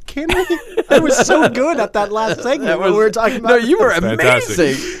again. Can we? I was so good at that last segment when we were talking about. No, you were Fantastic.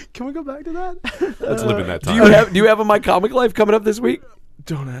 amazing. Can we go back to that? Let's live in that time. Do you have a My Comic Life coming up this week?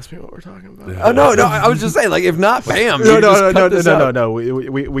 Don't ask me what we're talking about. Oh no, I was just saying, like, if not, bam. No.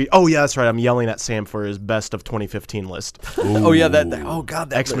 We. Oh yeah, that's right. I'm yelling at Sam for his best of 2015 list. Oh yeah, that. Oh God,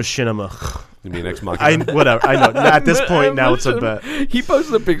 that Ex Machinima. You mean Ex Machina? Whatever. I know. At this point now, it's a bet. He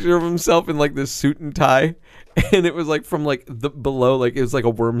posted a picture of himself in like this suit and tie, and it was like from like the below, like it was like a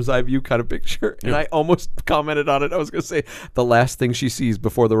worm's eye view kind of picture. And I almost commented on it. I was gonna say the last thing she sees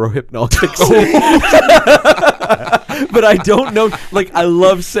before the Rohypnol kicks in. But I don't know. Like, I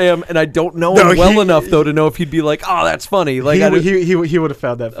love Sam, and I don't know him well enough though to know if he'd be like, "Oh, that's funny." Like, he would have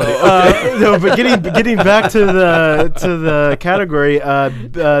found that funny. Okay. No, but getting back to the category,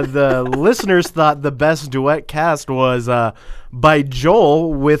 the listeners thought the best duet cast was by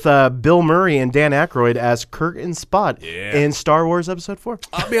Joel with Bill Murray and Dan Aykroyd as Kirk and Spock in Star Wars Episode 4.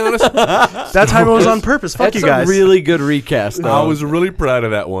 I'll be honest. That time it was on purpose. Fuck you guys. That's a really good recast, though. I was really proud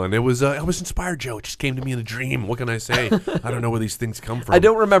of that one. It was I was inspired, Joe. It just came to me in a dream. What can I say? I don't know where these things come from. I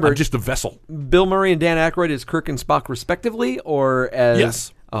don't remember. I'm just a vessel. Bill Murray and Dan Aykroyd as Kirk and Spock, respectively, or as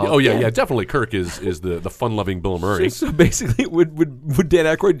yes. Oh yeah, definitely. Kirk is the fun-loving Bill Murray. So basically, would Dan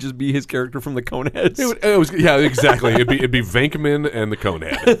Aykroyd just be his character from the Coneheads? Exactly. It'd be Venkman and the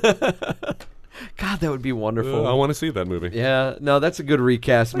Conehead. God, that would be wonderful. I want to see that movie. Yeah, no, that's a good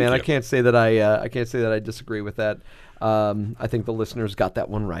recast, man. Thank I you. can't say that I disagree with that. I think the listeners got that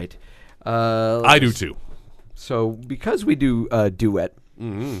one right. I do too. So because we do duet,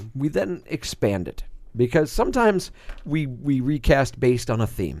 we then expand it. Because sometimes we recast based on a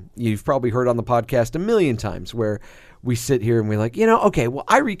theme. You've probably heard on the podcast a million times where we sit here and we're like, okay, well,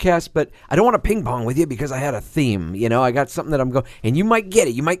 I recast, but I don't want to ping pong with you because I had a theme. I got something that I'm going, and you might get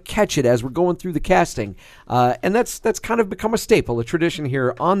it, you might catch it as we're going through the casting, and that's kind of become a staple, a tradition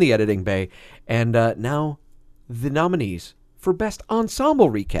here on the Editing Bay. And now the nominees for Best Ensemble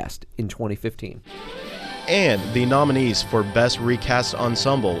Recast in 2015. And the nominees for Best Recast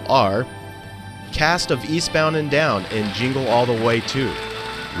Ensemble are Cast of Eastbound and Down in Jingle All the Way 2.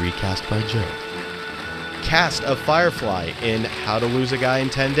 Recast by Joe. Cast of Firefly in How to Lose a Guy in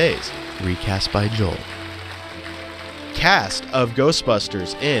 10 Days. Recast by Joel. Cast of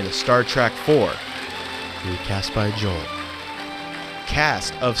Ghostbusters in Star Trek 4. Recast by Joel.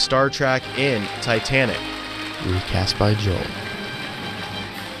 Cast of Star Trek in Titanic. Recast by Joel.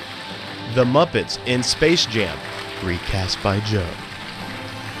 The Muppets in Space Jam. Recast by Joe.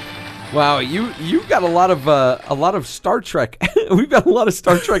 Wow, you got a lot of Star Trek. We've got a lot of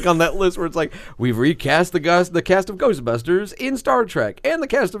Star Trek on that list where it's like we've recast the cast of Ghostbusters in Star Trek and the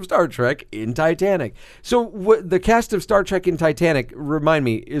cast of Star Trek in Titanic. So the cast of Star Trek in Titanic, remind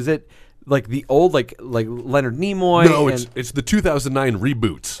me, is it like the old like Leonard Nimoy? No, it's the 2009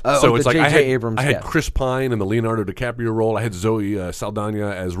 reboots. So it's like J.J. I had Abrams I had cast. Chris Pine in the Leonardo DiCaprio role. I had Zoe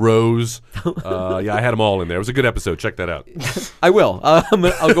Saldana as Rose. Yeah, I had them all in there. It was a good episode. Check that out. I will.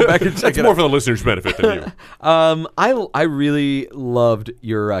 I'll go back and check That's it more out. for the listeners' benefit than you. I really loved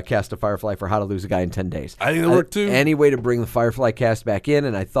your cast of Firefly for How to Lose a Guy in 10 Days. I think it worked too. Any way to bring the Firefly cast back in,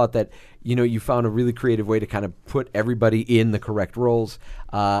 and I thought that you found a really creative way to kind of put everybody in the correct roles.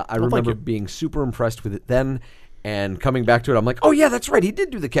 I remember being super impressed with it then, and coming back to it, I'm like, oh yeah, that's right, he did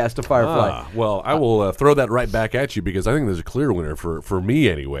do the cast of Firefly. Well, I will throw that right back at you because I think there's a clear winner for me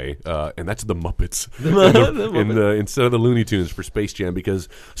anyway, and that's the Muppets. Instead of the Looney Tunes for Space Jam, because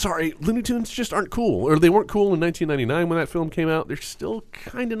sorry, Looney Tunes just aren't cool, or they weren't cool in 1999 when that film came out. They're still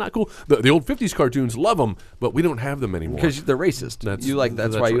kind of not cool. The old 50s cartoons, love them, but we don't have them anymore Because they're racist. That's why you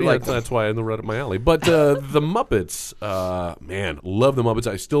like them. That's why they're right up my alley. But the Muppets, man, love the Muppets.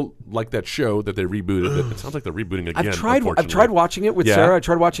 I still like that show that they rebooted. It sounds like they're rebooting again. I've tried watching it with Sarah. I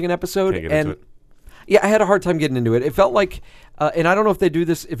tried watching an episode, Can't get into and it. yeah, I had a hard time getting into it. It felt like, and I don't know if they do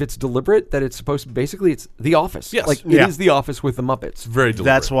this, if it's deliberate, that it's supposed to, basically it's The Office. Yes. Like, it is The Office with the Muppets. Very deliberate.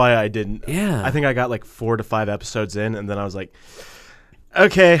 That's why I didn't. Yeah. I think I got like 4 to 5 episodes in, and then I was like,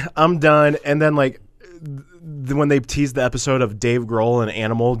 okay, I'm done. And then like when they teased the episode of Dave Grohl and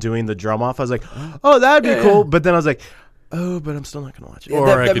Animal doing the drum off, I was like, oh, that'd be cool. But then I was like, oh, but I'm still not going to watch it. Or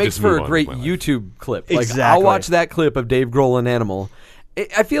I that could makes just for move a on great with my life. YouTube clip. Like, Exactly. I'll watch that clip of Dave Grohl and Animal.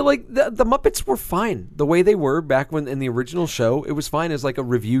 I feel like the Muppets were fine the way they were back when in the original show. It was fine as like a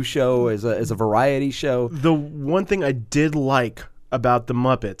review show, as a variety show. The one thing I did like about the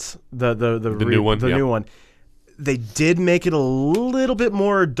Muppets, the new one, new one, they did make it a little bit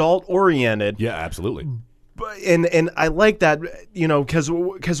more adult oriented. Yeah, absolutely. And I like that,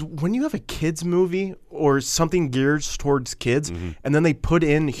 because when you have a kids movie or something geared towards kids, and then they put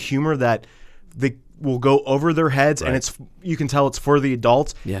in humor that they will go over their heads, and you can tell it's for the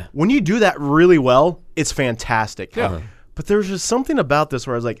adults. Yeah. When you do that really well, it's fantastic. Yeah. But there's just something about this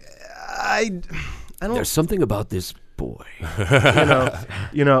where I was like, I don't. There's something about this boy.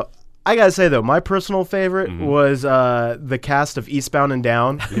 I gotta say though, my personal favorite was the cast of Eastbound and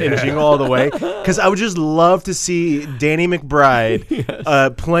Down in Jingle All the Way, because I would just love to see Danny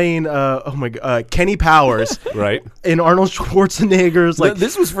McBride playing Kenny Powers, Right. in Arnold Schwarzenegger's like.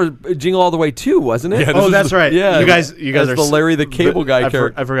 This was for Jingle All the Way too, wasn't it? Yeah, Oh, that's right. Yeah, you guys as are the Larry the Cable Guy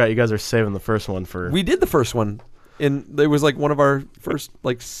character. I forgot you guys are saving the first one for. We did the first one. And it was like one of our first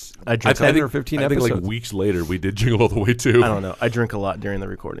I drink 10 or 15 I think episodes. like weeks later we did Jingle All the Way too. I don't know. I drink a lot during the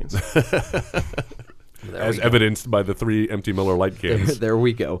recordings. As evidenced by the 3 empty Miller Lite cans. There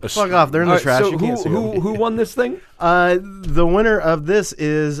we go. Fuck off! They're in the All right, trash. so You can't see them. who won this thing? The winner of this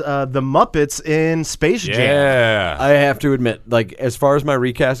is the Muppets in Space Jam. Yeah. I have to admit, like as far as my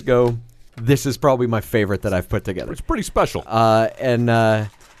recast go, this is probably my favorite that I've put together. It's pretty special. And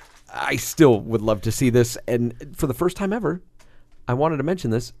I still would love to see this. And for the first time ever, I wanted to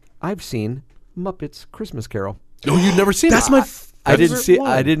mention this. I've seen Muppets Christmas Carol. Oh, you've never seen That's it? my. I didn't see. one.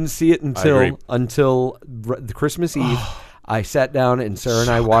 I didn't see it agree. until the Christmas Eve. I sat down and Sarah and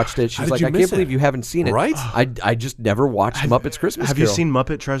I watched it. She How was did like, you "I miss can't believe it?" you haven't seen it." Right? I just never watched Muppets Christmas Have Carol. you seen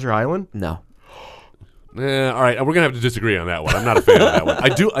Muppet Treasure Island? No. All right, we're gonna have to disagree on that one. I'm not a fan of that one. I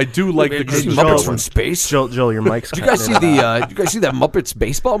do like the Hey, Christmas Joel, Carol Muppets from one. space. Joel, your mic's. Did you guys see Did you guys see that Muppets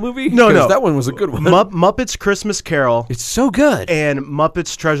baseball movie? No, 'Cause no. that one was a good one. Muppets Christmas Carol It's so good. and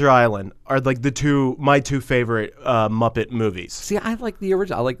Muppets Treasure Island are like my two favorite Muppet movies. See, I like the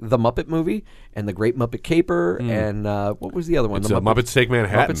original. I like the Muppet movie and the Great Muppet Caper and what was the other one? It's The Muppets Take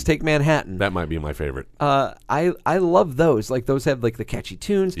Manhattan. Muppets Take Manhattan. That might be my favorite. I love those. Like those have like the catchy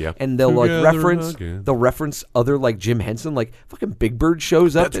tunes, Yeah. and they'll like Together reference again. they'll reference other like Jim Henson, like fucking Big Bird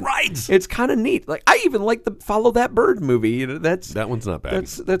shows up. That's right. It's kind of neat. Like I even like the Follow That Bird movie. You know, That one's not bad.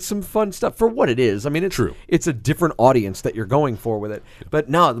 That's some fun stuff for what it is. I mean, it's True. It's a different audience that you're going for with it. But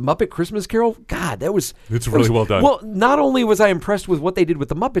no, the Muppet Christmas Carol, God, It's really well done. Well, not only was I impressed with what they did with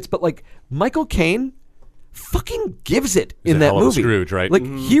the Muppets, but like Michael Caine fucking gives it in that hell of a movie. Scrooge, right? Like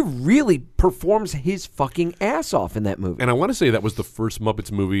he really performs his fucking ass off in that movie. And I want to say that was the first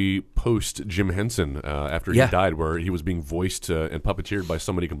Muppets movie post Jim Henson after he died, where he was being voiced and puppeteered by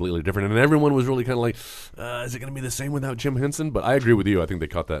somebody completely different. And everyone was really kind of like, is it going to be the same without Jim Henson? But I agree with you. I think they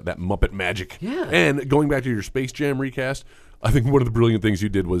caught that Muppet magic. Yeah. And going back to your Space Jam recast, I think one of the brilliant things you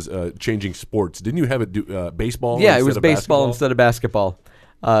did was changing sports. Didn't you have it do baseball? Yeah, it was of baseball basketball? instead of basketball.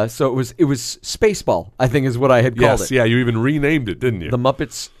 So it was Spaceball, I think is what I had called it. Yeah, you even renamed it, didn't you? The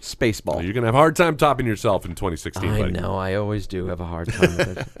Muppets Spaceball. You're going to have a hard time topping yourself in 2016, I buddy. know, I always do have a hard time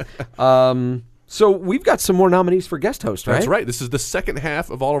with it. So we've got some more nominees for guest host, right? That's right. This is the second half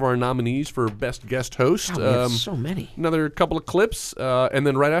of all of our nominees for Best Guest Host. God, we have so many. Another couple of clips, and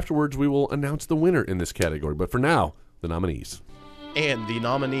then right afterwards we will announce the winner in this category. But for now, the nominees. And the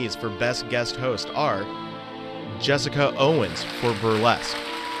nominees for Best Guest Host are Jessica Owens for Burlesque,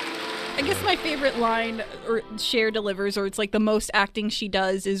 I guess my favorite line or Cher delivers, or it's like the most acting she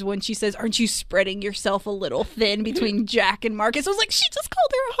does, is when she says, "Aren't you spreading yourself a little thin between Jack and Marcus?" I was like, she just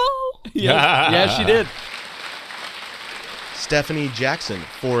called her a hoe. Yeah, she did. Stephanie Jackson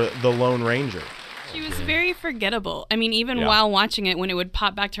for The Lone Ranger, She was very forgettable. I mean, even while watching it, when it would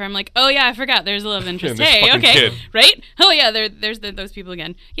pop back to her, I'm like, oh yeah, I forgot. There's a love interest. this Hey, fucking okay, kid. right? Oh yeah, there's those people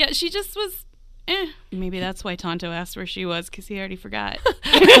again. Yeah, she just was. Maybe that's why Tonto asked where she was, because he already forgot.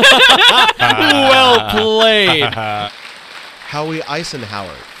 Well played. Howie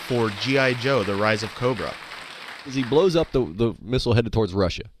Eisenhower for G.I. Joe, The Rise of Cobra, As he blows up the missile headed towards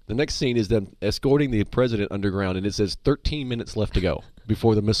Russia. The next scene is them escorting the president underground, and it says 13 minutes left to go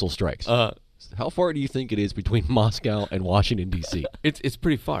before the missile strikes. How far do you think it is between Moscow and Washington, D.C.? It's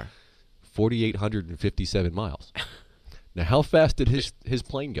pretty far. 4,857 miles. Now, how fast did his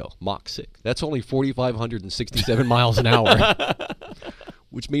plane go? Mach 6. That's only 4,567 miles an hour.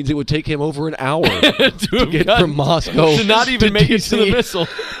 Which means it would take him over an hour to get from Moscow to not even make it to the missile.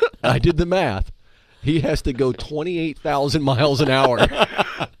 I did the math. He has to go 28,000 miles an hour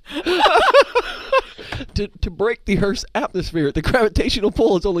to break the Earth's atmosphere. The gravitational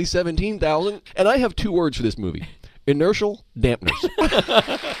pull is only 17,000. And I have two words for this movie. Inertial dampeners.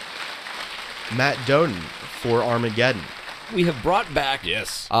 Matt Doden for Armageddon, We have brought back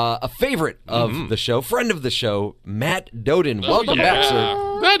Yes. a favorite of the show, friend of the show, Matt Doden. Welcome back,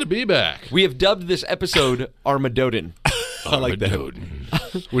 sir. Glad to be back. We have dubbed this episode Armadoden. I like that.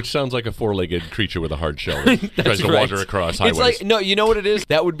 Which sounds like a four-legged creature with a hard shell that tries to wander across highways. It's like, no, you know what it is?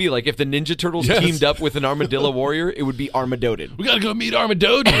 That would be like if the Ninja Turtles teamed up with an armadillo warrior, it would be Armadoden. We gotta go meet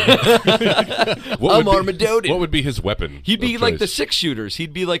Armadoden. Armadoden. What would be his weapon? He'd be of like the choice? six-shooters.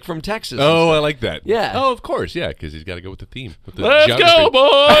 He'd be like from Texas. Oh, I like that. Yeah. Oh, of course, yeah, because he's got to go with the theme. With the Let's geography. go,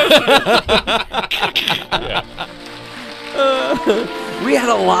 boys. We had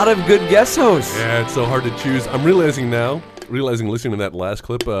a lot of good guest hosts. Yeah, it's so hard to choose. I'm realizing listening to that last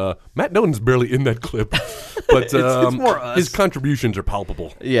clip, Matt Doden's barely in that clip, but It's more us. his contributions are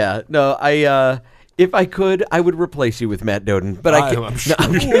palpable. Yeah, no, if I could, I would replace you with Matt Doden, but I can't.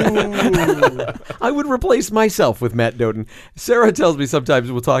 I'm sure. I would replace myself with Matt Doden. Sarah tells me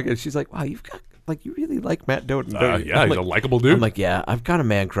sometimes we'll talk, and she's like, "Wow, you've got you really like Matt Doden, don't you?" Yeah, I'm he's like, a likable dude. I'm like, yeah, I've got a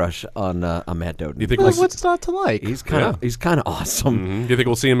man crush on Matt Doden. You think What's not to like? He's kind of awesome. Do you think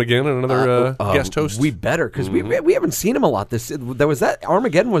we'll see him again in another guest host? We better, because we haven't seen him a lot. There was that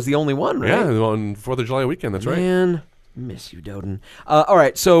Armageddon was the only one, right? Yeah, on 4th of July weekend. That's right. Man, miss you, Doden. All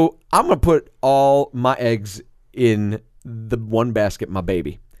right, so I'm gonna put all my eggs in the one basket, my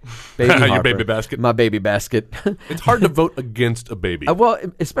baby. Baby Your Harper. baby basket? My baby basket. It's hard to vote against a baby. Well,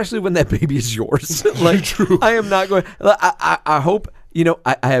 especially when that baby is yours. Like, True. I am not going. I hope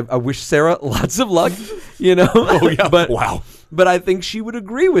I wish Sarah lots of luck. Oh yeah. But wow. But I think she would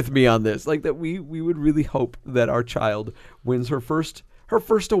agree with me on this. Like that, we would really hope that our child wins her first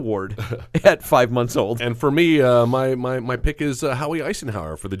award at 5 months old. And for me, my pick is Howie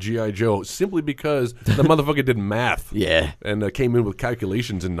Eisenhower for the G.I. Joe, simply because the motherfucker did math. Yeah. And came in with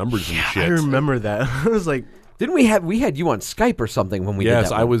calculations and numbers and shit. I remember that. I was like, Didn't we had you on Skype or something when we did that?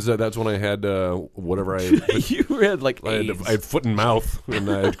 Yes, I was. That's when I had whatever I. You had like I AIDS. had foot and mouth, and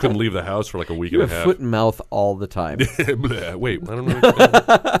I couldn't leave the house for like a week You and a have half. foot and mouth all the time. Wait, I don't know.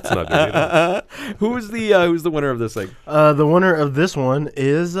 It's not doing it. Who's the winner of this thing? the winner of this one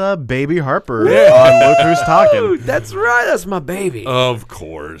is Baby Harper on Look Who's Talking. That's right. That's my baby. Of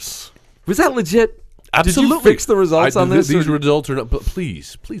course. Was that legit? Absolutely. Did you fix the results on this? These results are not. But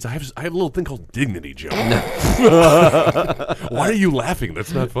please, I have a little thing called dignity, Joe. Why are you laughing?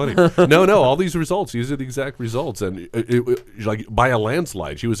 That's not funny. No. All these results. These are the exact results, and like by a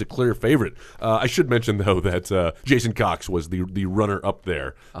landslide, she was a clear favorite. I should mention though that Jason Cox was the runner up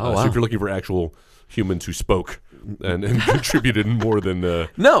there. Oh, So wow. if you're looking for actual humans who spoke and contributed more than No,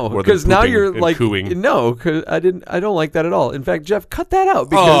 more than because now pooping you're and like cooing. no, because I don't like that at all. In fact, Jeff, cut that out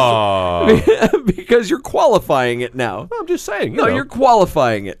because you're qualifying it now. I'm just saying. No, you're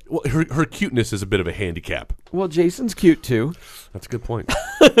qualifying it. Well, her cuteness is a bit of a handicap. Well, Jason's cute too. That's a good point.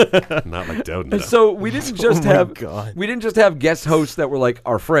 Not like Dowden. So we didn't just have God. we didn't just have guest hosts that were like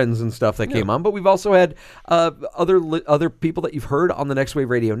our friends and stuff that came on, but we've also had other people that you've heard on the Next Wave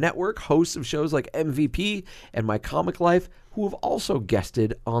Radio Network, hosts of shows like MVP and My Comic Life, who have also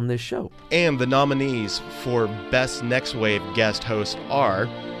guested on this show. And the nominees for Best Next Wave Guest Host are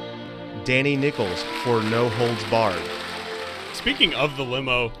Danny Nichols for No Holds Barred. Speaking of the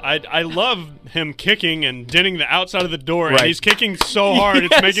limo, I love him kicking and denting the outside of the door, Right. and he's kicking so hard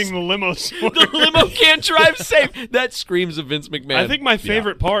Yes. it's making the limo swerve. The limo can't drive safe. That screams of Vince McMahon. I think my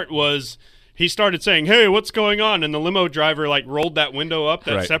favorite part was he started saying, "Hey, what's going on?" And the limo driver like rolled that window up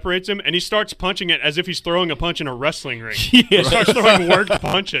that Right. separates him, and he starts punching it as if he's throwing a punch in a wrestling ring. He starts throwing worked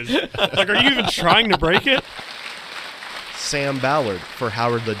punches. Like, are you even trying to break it? Sam Ballard for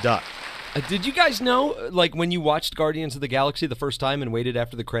Howard the Duck. Did you guys know, like, when you watched Guardians of the Galaxy the first time and waited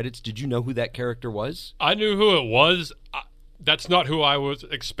after the credits, did you know who that character was? I knew who it was. That's not who I was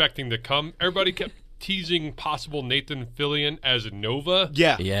expecting to come. Everybody kept teasing possible Nathan Fillion as Nova.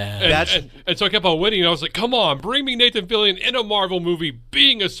 Yeah. And so I kept on waiting, and I was like, come on, bring me Nathan Fillion in a Marvel movie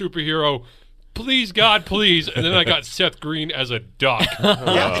being a superhero. Please, God, please. And then I got Seth Green as a duck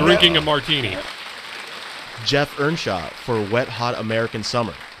drinking a martini. Jeff Earnshaw for Wet Hot American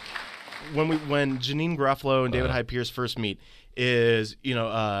Summer. When Janine Garofalo and David Hyde Pierce first meet, is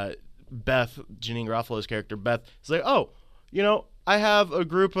Beth, Janine Garofalo's character Beth, is like, oh, I have a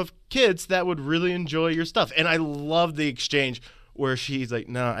group of kids that would really enjoy your stuff, and I love the exchange where she's like,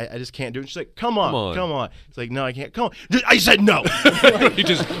 no, I just can't do it. She's like, come on. It's like, no, I can't. Come on. I said no. He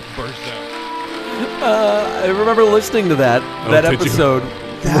just burst out. I remember listening to that did you? episode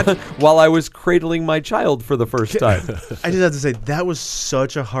while I was cradling my child for the first time. I just have to say, that was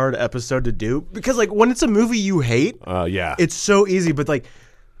such a hard episode to do, because like when it's a movie you hate, Yeah. it's so easy, but like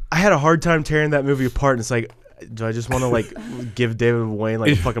I had a hard time tearing that movie apart, and it's like, do I just want to like give David Wayne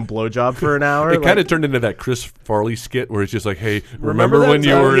like a fucking blowjob for an hour? It kind of turned into that Chris Farley skit where it's just like, hey, Remember remember that when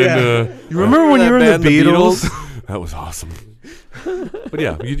you time? were Yeah. in You remember when you were in band, the the Beatles? That was awesome. But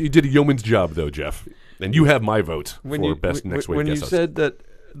yeah, you did a yeoman's job though, Jeff. And you have my vote for Best Next Wave when you Guest Host. said that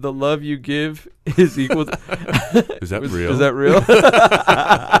the love you give is equal to Is that real? Is that real?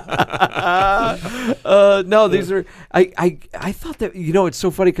 No, these are. I thought that it's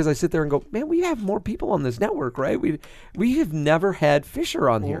so funny because I sit there and go, man, we have more people on this network, right? We have never had Fisher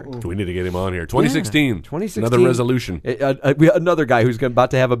on here. We need to get him on here. 2016. 2016. Another resolution. We have another guy who's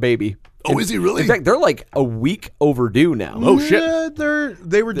about to have a baby. Oh, is he really? In fact, they're like a week overdue now. Oh, shit. Yeah,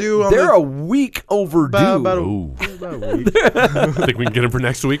 they were due on They're a week overdue. about a Ooh. week. I think we can get him for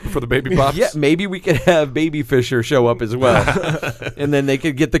next week before the baby pops. Yeah, maybe we could have Baby Fisher show up as well, and then they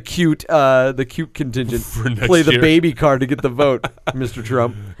could get the cute contingent For next play the year. baby card to get the vote, Mr.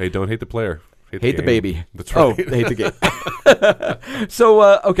 Trump. Hey, don't hate the player. Hate the game. baby. That's right. Oh, hate the game.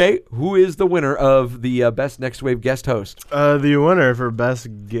 So, okay, who is the winner of the Best Next Wave Guest Host? The winner for Best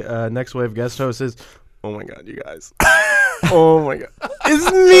Next Wave Guest Host is, oh my God, you guys. Oh my God.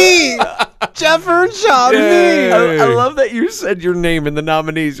 It's me! Jeff Earnshaw, me! I love that you said your name in the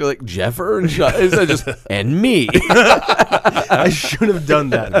nominees. You're like, Jeff Earnshaw. Instead of just, and me. I should have done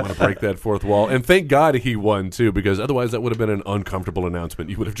that. I want to break that fourth wall. And thank God he won, too, because otherwise that would have been an uncomfortable announcement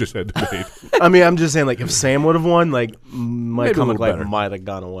you would have just had to make. I mean, I'm just saying, like, if Sam would have won, like, my Maybe a comic little life better. might have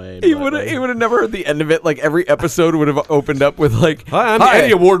gone away. He but, would like, have never heard the end of it. Like every episode would have opened up with like, Hi, I'm the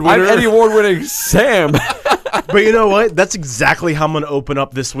Eddy Award winner." I'm Eddy Award winning Sam. But you know what? That's exactly how I'm going to open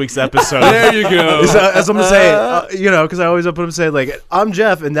up this week's episode. There you go. As I'm going to say, because I always open up and say, like, I'm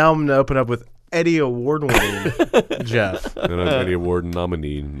Jeff, and now I'm going to open up with Eddy Award winning Jeff. And I'm Eddy Award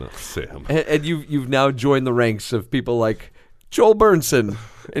nominee, Sam. And you've now joined the ranks of people like Joel Burnson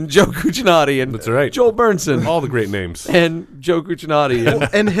and Joe Cucinotti and That's right. Joel Burnson All the great names. and Joe Cucinotti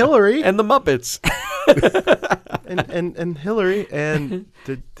And Hillary. and the Muppets. and Hillary. And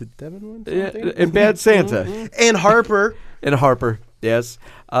did Devin win something? And Bad Santa And Harper. and Harper. Yes.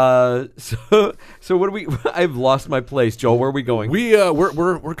 So what do we? I've lost my place, Joel. Where are we going?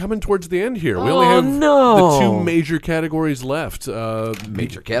 We're coming towards the end here. We only Oh, have no. the two major categories left.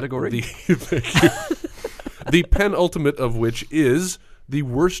 Major category? Thank you. The penultimate of which is the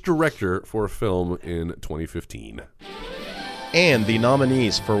worst director for a film in 2015. And the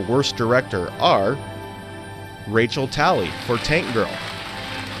nominees for Worst Director are Rachel Talley for Tank Girl,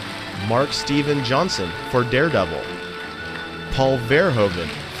 Mark Steven Johnson for Daredevil, Paul Verhoeven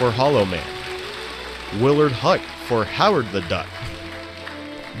for Hollow Man, Willard Huck for Howard the Duck,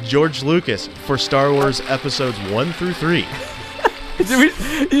 George Lucas for Star Wars Episodes 1 through 3.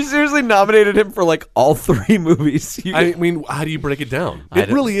 You seriously nominated him for like all 3 movies. I mean, how do you break it down? It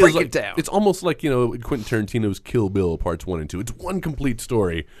really is. Like, it's almost like, Quentin Tarantino's Kill Bill Parts 1 and 2. It's one complete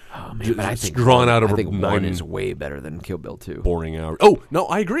story. Oh, man, but I think drawn out over 1 is way better than Kill Bill 2. Boring hours. Oh, no,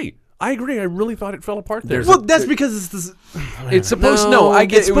 I agree. I really thought it fell apart there. That's because it's this. It's supposed I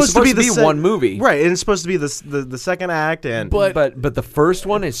get it was supposed to be one movie, right? And it's supposed to be the second act, and but the first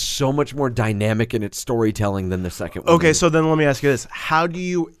one is so much more dynamic in its storytelling than the second one. Okay, so then let me ask you this: how do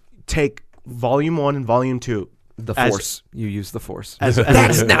you take Volume 1 and Volume 2? The Force. You use the Force.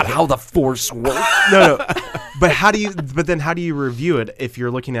 That's not how the Force works. No. But how do you? But then how do you review it if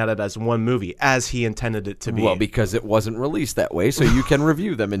you're looking at it as one movie, as he intended it to be? Well, because it wasn't released that way, so you can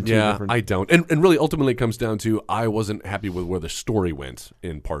review them in 2 different. I don't. And really, ultimately, it comes down to I wasn't happy with where the story went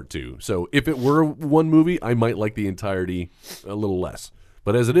in Part 2. So if it were one movie, I might like the entirety a little less.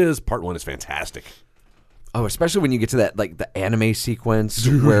 But as it is, Part 1 is fantastic. Oh, especially when you get to that, like, the anime sequence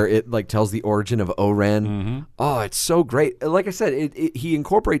where it, like, tells the origin of Oren. Mm-hmm. Oh, it's so great. Like I said, he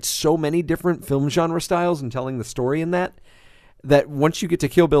incorporates so many different film genre styles in telling the story in that once you get to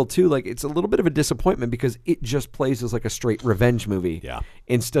Kill Bill 2, like, it's a little bit of a disappointment because it just plays as, like, a straight revenge movie. Yeah.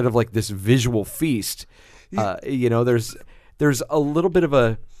 Instead of, like, this visual feast. There's a little bit of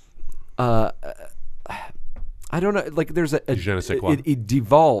a... I don't know, like, there's a je ne sais quoi. It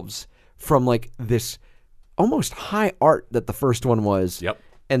devolves from, like, this almost high art that the first one was. Yep.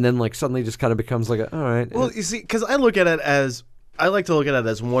 And then, like, suddenly just kind of becomes like, all right. Well, you see, because I like to look at it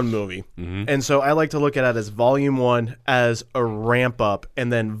as one movie. Mm-hmm. And so I like to look at it as Volume 1 as a ramp up,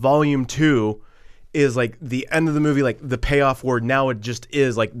 and then Volume 2 is like the end of the movie, like the payoff where now it just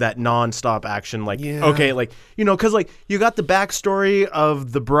is like that nonstop action. Like, okay, like, because like you got the backstory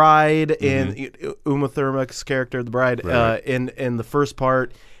of the bride and Uma Thurman's character, the bride, right. In the first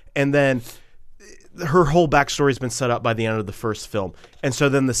part, and then her whole backstory has been set up by the end of the first film. And so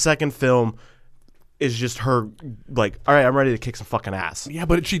then the second film is just her like, all right, I'm ready to kick some fucking ass. Yeah,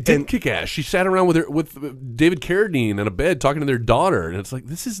 but she didn't kick ass. She sat around with David Carradine in a bed talking to their daughter, and it's like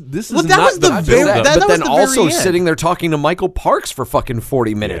this is well, that not was the very build-up. that but was then the also very end. sitting there talking to Michael Parks for fucking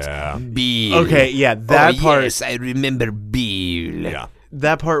 40 minutes. Yeah. Bill. Okay, yeah, that part. Yes, I remember Bill. Yeah.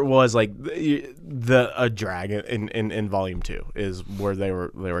 That part was like a drag in Volume 2 is where they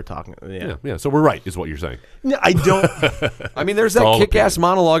were talking. Yeah. So we're right, is what you're saying. No, I don't. I mean, there's that kick-ass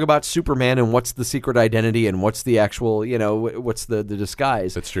monologue about Superman and what's the secret identity and what's the actual, what's the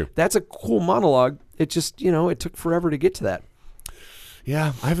disguise. That's true. That's a cool monologue. It just, it took forever to get to that.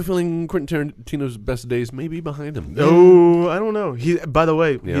 Yeah, I have a feeling Quentin Tarantino's best days may be behind him. Oh, I don't know. By the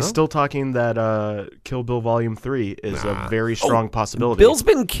way, Yeah? he's still talking that Kill Bill Volume 3 is a very strong possibility. Bill's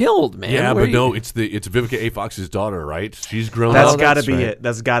been killed, man. Yeah, Where but you- no, it's Vivica A. Fox's daughter, right? She's grown That's up. got to that's be right. it.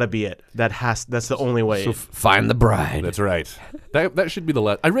 That's got to be it. That's the only way. So find the bride. That's right. That should be the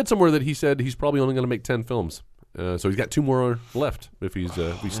last. I read somewhere that he said he's probably only going to make 10 films. So he's got 2 more left if he's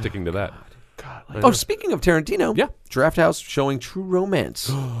sticking to that. Oh, speaking of Tarantino, Yeah. Draft House showing True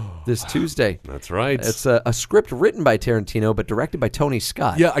Romance this Tuesday. That's right. It's a script written by Tarantino but directed by Tony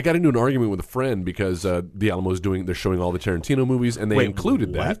Scott. Yeah, I got into an argument with a friend because the Alamo's they're showing all the Tarantino movies and they Wait,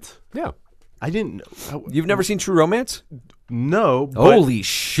 included that. what? Yeah. I didn't know. You've never seen True Romance? No. Holy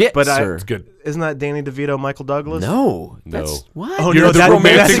shit, but sir. It's good. Isn't that Danny DeVito, Michael Douglas? No. No. That's what? Oh, You're no, the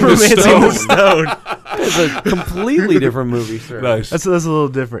romancing the stone. That's a completely different movie, sir. Nice. That's a little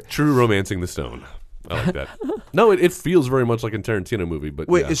different. True Romancing the Stone. I like that. No, it feels very much like a Tarantino movie, but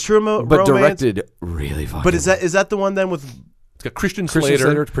Wait, yeah. is True But Romance? directed really fucking But is that the one then with? It's got Christian Christian Slater.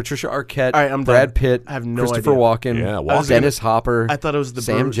 Slater, Patricia Arquette, All right, I'm Brad done. Pitt, I have no Christopher idea. Walken, Yeah, Walken. Dennis Hopper. I thought it was the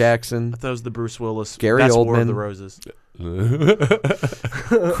Sam Bruce. Jackson, I thought it was the Bruce Willis. Gary That's War of Oldman. the Roses.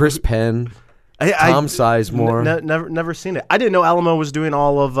 Chris Penn, Tom Sizemore. Never seen it. I didn't know Alamo was doing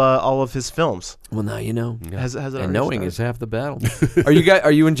all of his films. Well, now you know. Has it And already knowing started? is half the battle.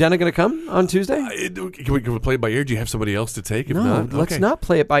 Are you and Jenna going to come on Tuesday? Can we play it by ear? Do you have somebody else to take? If No, not, let's okay. not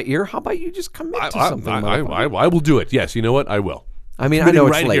play it by ear. How about you just commit to something? I will do it. Yes, you know what? I will. I mean, I know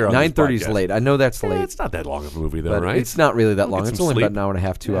it's right late. here on this 9:30 is podcast. late. I know that's late. It's not that long of a movie, though, But right? it's not really that We'll long. get It's some only sleep. about an hour and a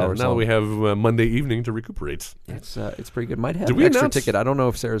half, 2 hours Now that long. we have Monday evening to recuperate. It's pretty good. Might have Did an we extra announce- ticket. I don't know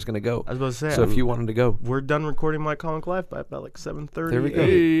if Sarah's going to go. I was about to say. So if you wanted to go, we're done recording My Comic Life by about like 7:30. there we go.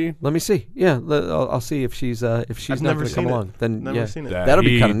 Hey. Let me see. Yeah, I'll see if she's I've not never going to come seen it. along. Then Never yeah, seen it. that'll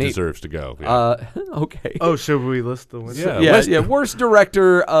be He kind of neat. deserves to go. Yeah. Okay. Oh, should we list the winners? Yeah. Worst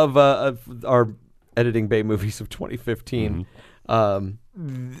director of our Editing Bay movies of 2015.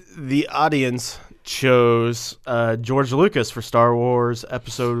 The audience chose George Lucas for Star Wars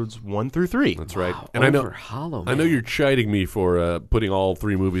episodes 1 through 3. That's right. Wow, And I know over Hollow I know Man. you're chiding me for putting all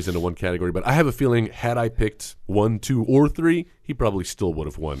 3 movies into one category, but I have a feeling had I picked 1, 2, or 3, he probably still would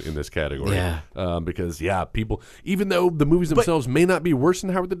have won in this category. Yeah. Because people, even though the movies themselves may not be worse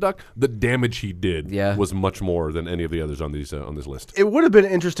than Howard the Duck, the damage he did was much more than any of the others on these on this list. It would have been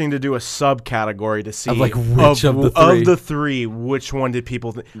interesting to do a subcategory to see Of, like, which of the three? which one did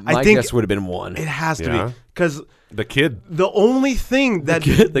people think? My I think guess would have been 1. it has to Yeah. be because The kid. the only thing that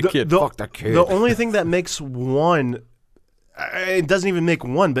the kid. Fuck the kid. The only thing that makes 1, it doesn't even make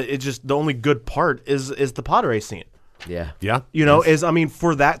 1, but it just the only good part is the pod race scene. Yeah. Yeah. You know,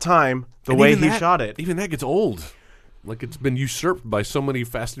 for that time, the And way even he that- shot it. Even that gets old. Like it's been usurped by so many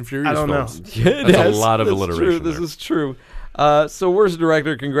Fast and Furious I don't know. films. Yeah, That's a lot of True. alliteration. This there. is true. So worst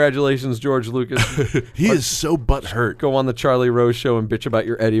director, congratulations, George Lucas. He is so butthurt. Go on the Charlie Rose show and bitch about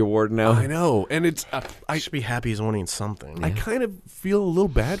your Eddy Award now. I know, and it's I should be happy he's winning something. I kind of feel a little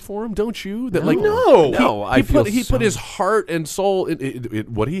bad for him, don't you? That No, I feel he so- put his heart and soul in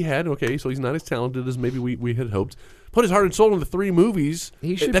what he had. Okay, so he's not as talented as maybe we had hoped. Put his heart and soul into 3 movies.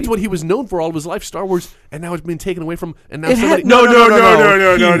 That's what he was known for all of his life, Star Wars, and now it's been taken away from. And now It somebody had- no.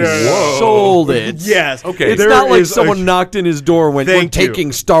 He Sold it. Yes. Okay. It's There not like is someone knocked in his door and went, "We're Thank you.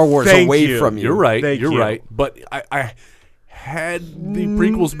 taking Star Wars Thank away you. from you." You're right. Thank You're you. right. But I had the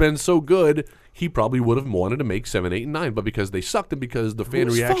prequels been so good, he probably would have wanted to make 7, 8, and 9. But because they sucked, and because the fan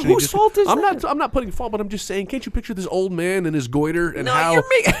reaction, whose fault is that? I'm not putting fault, but I'm just saying. Can't you picture this old man and his goiter and No, how? you're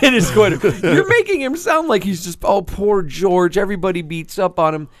making it is going. You're making him sound like he's just poor George. Everybody beats up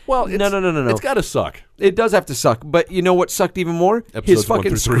on him. Well, no. It's got to suck. It does have to suck, but you know what sucked even more? Episodes His 1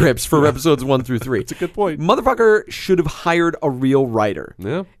 fucking through 3. scripts for episodes 1 through 3. That's a good point. Motherfucker should have hired a real writer.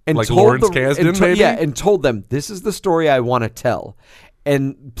 Yeah, and like told Lawrence the- Kasdan, and maybe? Yeah, and told them this is the story I want to tell,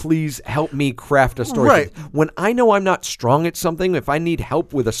 and please help me craft a story. Right. When I know I'm not strong at something, if I need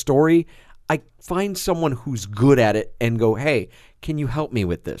help with a story, I find someone who's good at it and go, "Hey, can you help me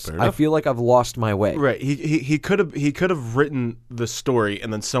with this? I feel like I've lost my way." Right. He could have written the story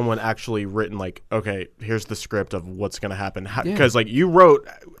and then someone actually written like, okay, here's the script of what's going to happen. Because like you wrote,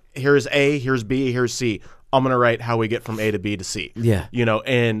 here's A, here's B, here's C. I'm going to write how we get from A to B to C. Yeah. You know,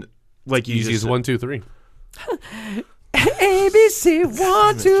 and like you Easy just as 1, 2, 3. ABC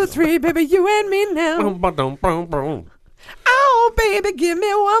 1, 2, 3, baby, you and me now. Oh, baby, give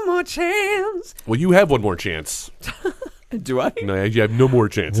me one more chance. Well, you have one more chance. Do I? No, you have no more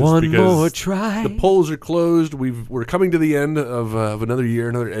chances. One because more try. The polls are closed. We're coming to the end of another year,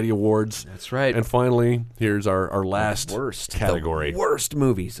 another Eddy Awards. That's right. And finally, here's our last Worst category. The worst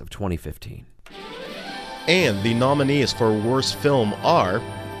movies of 2015. And the nominees for worst film are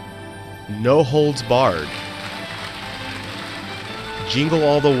No Holds Barred, Jingle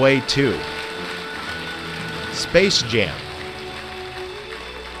All the Way 2, Space Jam,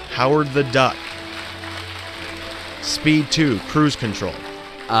 Howard the Duck, Speed 2, Cruise Control.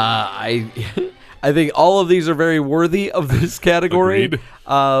 I think all of these are very worthy of this category. Agreed.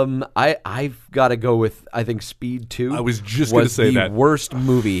 I've got to go with, I think Speed 2. I was just gonna say the that. worst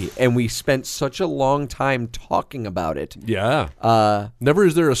movie, and we spent such a long time talking about it. Yeah. Never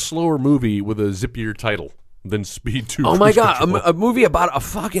is there a slower movie with a zippier title than Speed 2. Oh my Cruise god, Control. a movie about a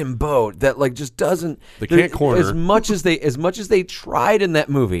fucking boat that like just doesn't. They can't corner. As much as they tried in that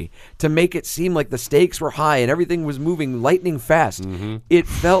movie to make it seem like the stakes were high and everything was moving lightning fast. Mm-hmm. It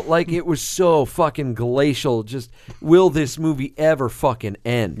felt like it was so fucking glacial. Just will this movie ever fucking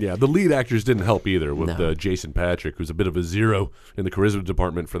end? Yeah, the lead actors didn't help either with No. Jason Patrick, who's a bit of a zero in the charisma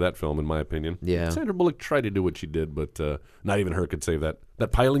department for that film, in my opinion. Yeah. Sandra Bullock tried to do what she did, but not even her could save that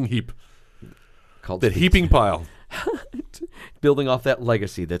piling heap. Called That Speed heaping 2. pile. Building off that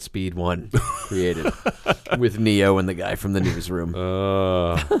legacy that Speed 1 created with Neo and the guy from the newsroom.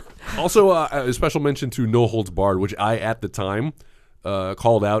 Also, a special mention to No Holds Barred, which I, at the time,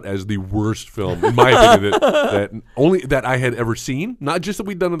 called out as the worst film, in my opinion, that I had ever seen. Not just that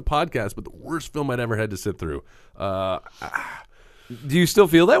we'd done on the podcast, but the worst film I'd ever had to sit through. Do you still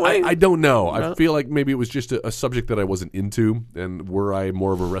feel that way? I don't know. No? I feel like maybe it was just a subject that I wasn't into, and were I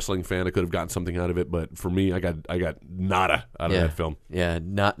more of a wrestling fan, I could have gotten something out of it. But for me, I got nada out of that film. Yeah,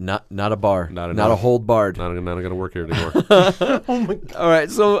 not a bar, not enough. a hold barred. Not gonna work here anymore. Oh my God. All right,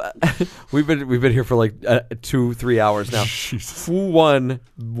 so we've been here for like 2-3 hours now. Who won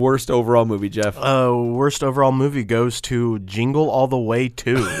worst overall movie, Jeff? Worst overall movie goes to Jingle All the Way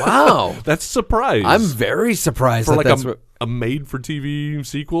 2. Wow, that's a surprise. I'm very surprised for that like that's a made-for-TV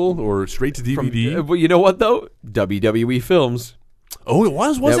sequel or straight to DVD. Well, you know what though? WWE Films. Oh, it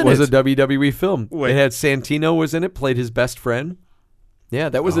was, wasn't it? That was it? a WWE film. Wait. It had Santino was in it, played his best friend. Yeah,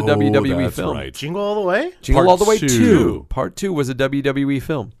 that was a WWE that's film. right. Jingle All the Way? Jingle All the Way 2. 2. Part 2 was a WWE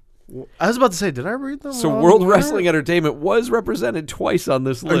film. I was about to say, did I read them So wrong? World Wrestling Entertainment was represented twice on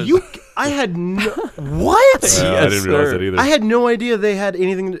this list. Are you? I had no. What? Yes, I didn't realize sir. that either. I had no idea they had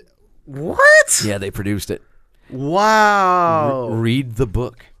anything. What? Yeah, they produced it. Wow. Read the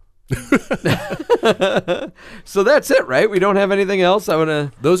book. So that's it, right? We don't have anything else. I want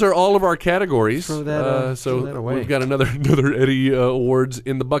to. Those are all of our categories. Throw that, so throw that away. we've got another Eddy Awards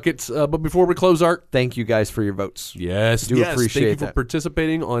in the buckets. But before we close, Art, Thank you guys for your votes. yes, Do appreciate thank you for that.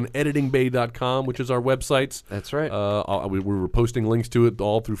 participating on editingbay.com, which is our website. That's right. We were posting links to it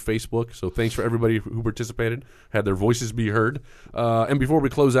all through Facebook. So thanks for everybody who participated, had their voices be heard. And before we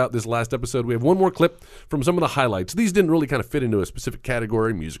close out this last episode, we have one more clip from some of the highlights. These didn't really kind of fit into a specific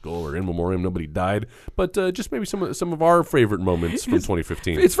category, musical or in memoriam. Nobody died, but just maybe some of our favorite moments from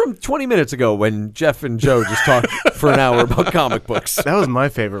 2015. It's from 20 minutes ago when Jeff and Joe just talked for an hour about comic books. That was my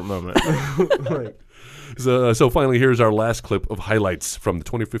favorite moment. So finally, here's our last clip of highlights from the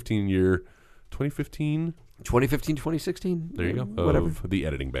 2015 year. 2015? 2015, 2016. There you go. Whatever. Of the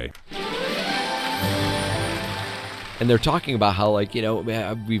Editing Bay. And they're talking about how, like, you know,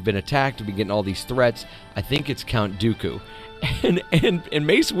 we've been attacked, we've been getting all these threats. I think it's Count Dooku. And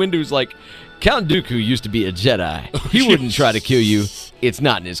Mace Windu's like, Count Dooku used to be a Jedi. He wouldn't try to kill you. It's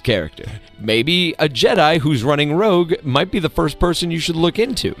not in his character. Maybe a Jedi who's running rogue might be the first person you should look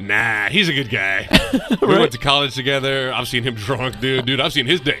into. Nah, he's a good guy. We went to college together. I've seen him drunk, dude. I've seen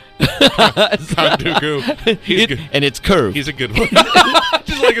his dick. Count Dooku. He's good. And it's curved. He's a good one.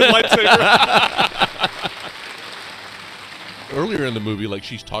 Just like his lightsaber. Earlier in the movie, like,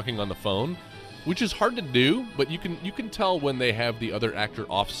 she's talking on the phone, which is hard to do, but you can tell when they have the other actor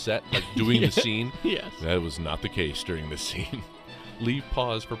offset, like doing the scene. Yes. That was not the case during this scene. Leave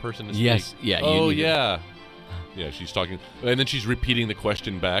pause for person to speak. Yes, yeah, you Oh, need it. yeah. Yeah, she's talking, and then she's repeating the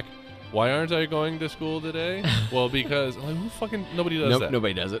question back. Why aren't I going to school today? Well, because nobody does that.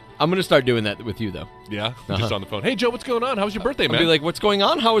 Nobody does it. I'm going to start doing that with you, though. Yeah, just on the phone. Hey, Joe, what's going on? How was your birthday, I'll man? be like, what's going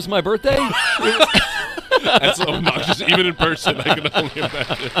on? How was my birthday? That's obnoxious. Even in person, I can only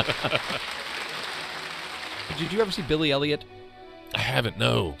imagine. Did you ever see Billy Elliot? I haven't,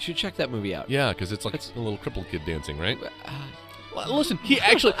 no. You should check that movie out. Yeah, because it's like a little crippled kid dancing, right? Listen, he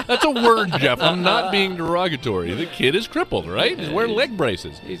actually, that's a word, Jeff. I'm not being derogatory. The kid is crippled, right? He's wearing leg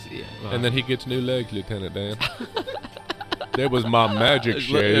braces. And then he gets new legs, Lieutenant Dan. That was my magic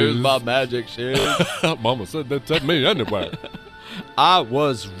shoes. It was my magic shoes. Mama said that's me anyway. I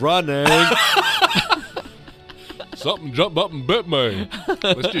was running. Something jumped up and bit me.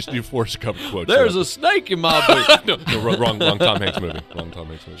 Let's just do Forrest Gump quotes. There's a snake in my boot. No, wrong Tom Hanks movie. Wrong Tom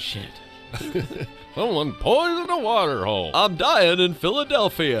Hanks movie. Shit. Someone poisoned a water hole. I'm dying in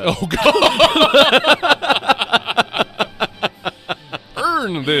Philadelphia. Oh, God.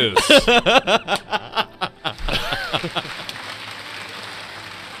 Earn this.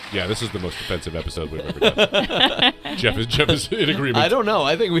 Yeah, this is the most offensive episode we've ever done. Jeff is in agreement. I don't know.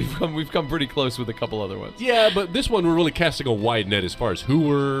 I think we've come pretty close with a couple other ones. Yeah, but this one we're really casting a wide net as far as who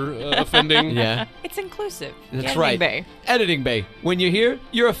we're offending. Yeah. It's inclusive. That's Editing right. Bay. Editing Bay. When you're here,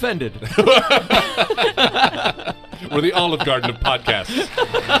 you're offended. We're the Olive Garden of podcasts.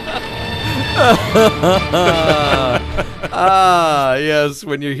 Yes.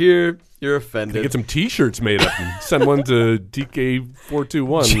 When you're here, you're offended. Get some T-shirts made up and send one to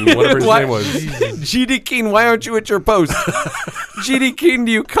DK421, whatever his name was. GD Keen, why aren't you at your post? GD Keen,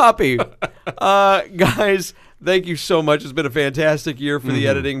 do you copy? Guys, thank you so much. It's been a fantastic year for the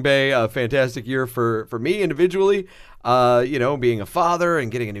Editing Bay. A fantastic year for me individually. Being a father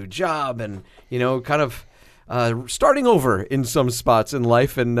and getting a new job and, kind of starting over in some spots in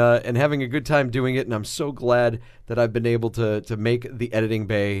life and having a good time doing it. And I'm so glad that I've been able to make the Editing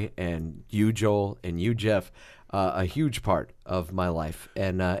Bay and you, Joel, and you, Jeff, a huge part of my life,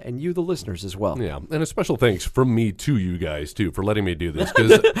 and you, the listeners, as well. Yeah, and a special thanks from me to you guys too for letting me do this.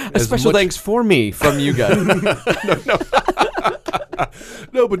 A special thanks for me from you guys.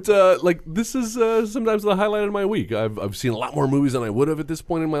 No, but like this is sometimes the highlight of my week. I've seen a lot more movies than I would have at this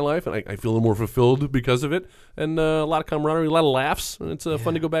point in my life, and I feel a little more fulfilled because of it. And a lot of camaraderie, a lot of laughs, and it's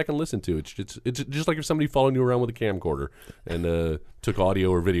fun to go back and listen to. It's just like if somebody following you around with a camcorder and took audio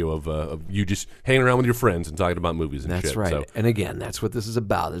or video of you just hanging around with your friends and talking about movies and shit. That's right. So. And again, that's what this is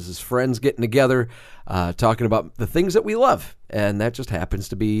about. This is friends getting together, talking about the things that we love, and that just happens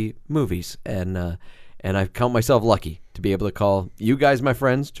to be movies. And I count myself lucky to be able to call you guys my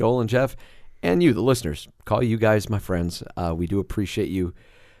friends, Joel and Jeff, and you, the listeners, call you guys my friends. We do appreciate you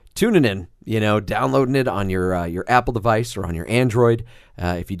tuning in, downloading it on your Apple device or on your Android.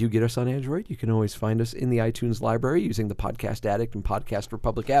 If you do get us on Android, you can always find us in the iTunes library using the Podcast Addict and Podcast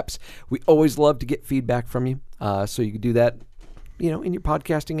Republic apps. We always love to get feedback from you, so you can do that, in your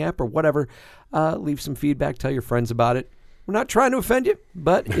podcasting app or whatever. Leave some feedback, tell your friends about it. We're not trying to offend you,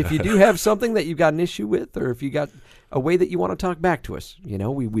 but if you do have something that you've got an issue with, or if you got a way that you want to talk back to us,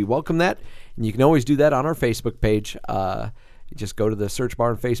 we welcome that, and you can always do that on our Facebook page. You just go to the search bar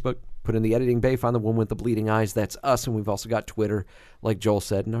on Facebook, put in the Editing Bay, find the one with the bleeding eyes. That's us, and we've also got Twitter, like Joel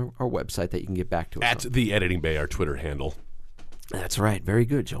said, and our website that you can get back to us At the Editing Bay, our Twitter handle. That's right. Very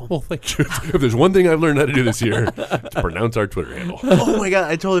good, Joel. Well, thank you. If there's one thing I've learned how to do this year, it's pronounce our Twitter handle. Oh my God,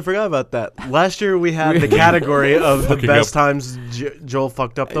 I totally forgot about that. Last year we had the category of the best times Joel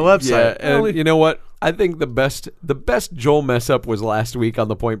fucked up the website. Yeah, and you know what? I think the best Joel mess up was last week on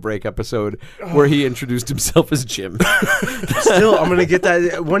the Point Break episode where he introduced himself as Jim. Still, I'm gonna get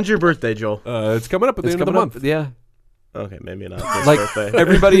that. When's your birthday, Joel? It's coming up at the end of the month. Yeah. Okay, maybe not this like birthday.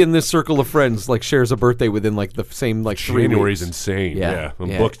 Everybody in this circle of friends shares a birthday within the same 3 January's weeks. insane. Yeah, I'm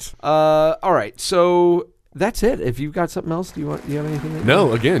booked. All right, so that's it. If you've got something else, do you have anything?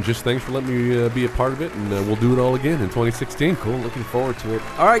 No, again, just thanks for letting me be a part of it, and we'll do it all again in 2016. Cool, looking forward to it.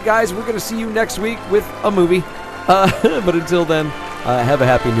 All right, guys, we're going to see you next week with a movie. But until then, have a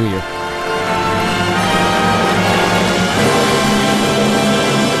happy New Year.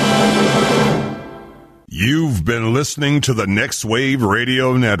 You've been listening to the Next Wave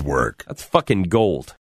Radio Network. That's fucking gold.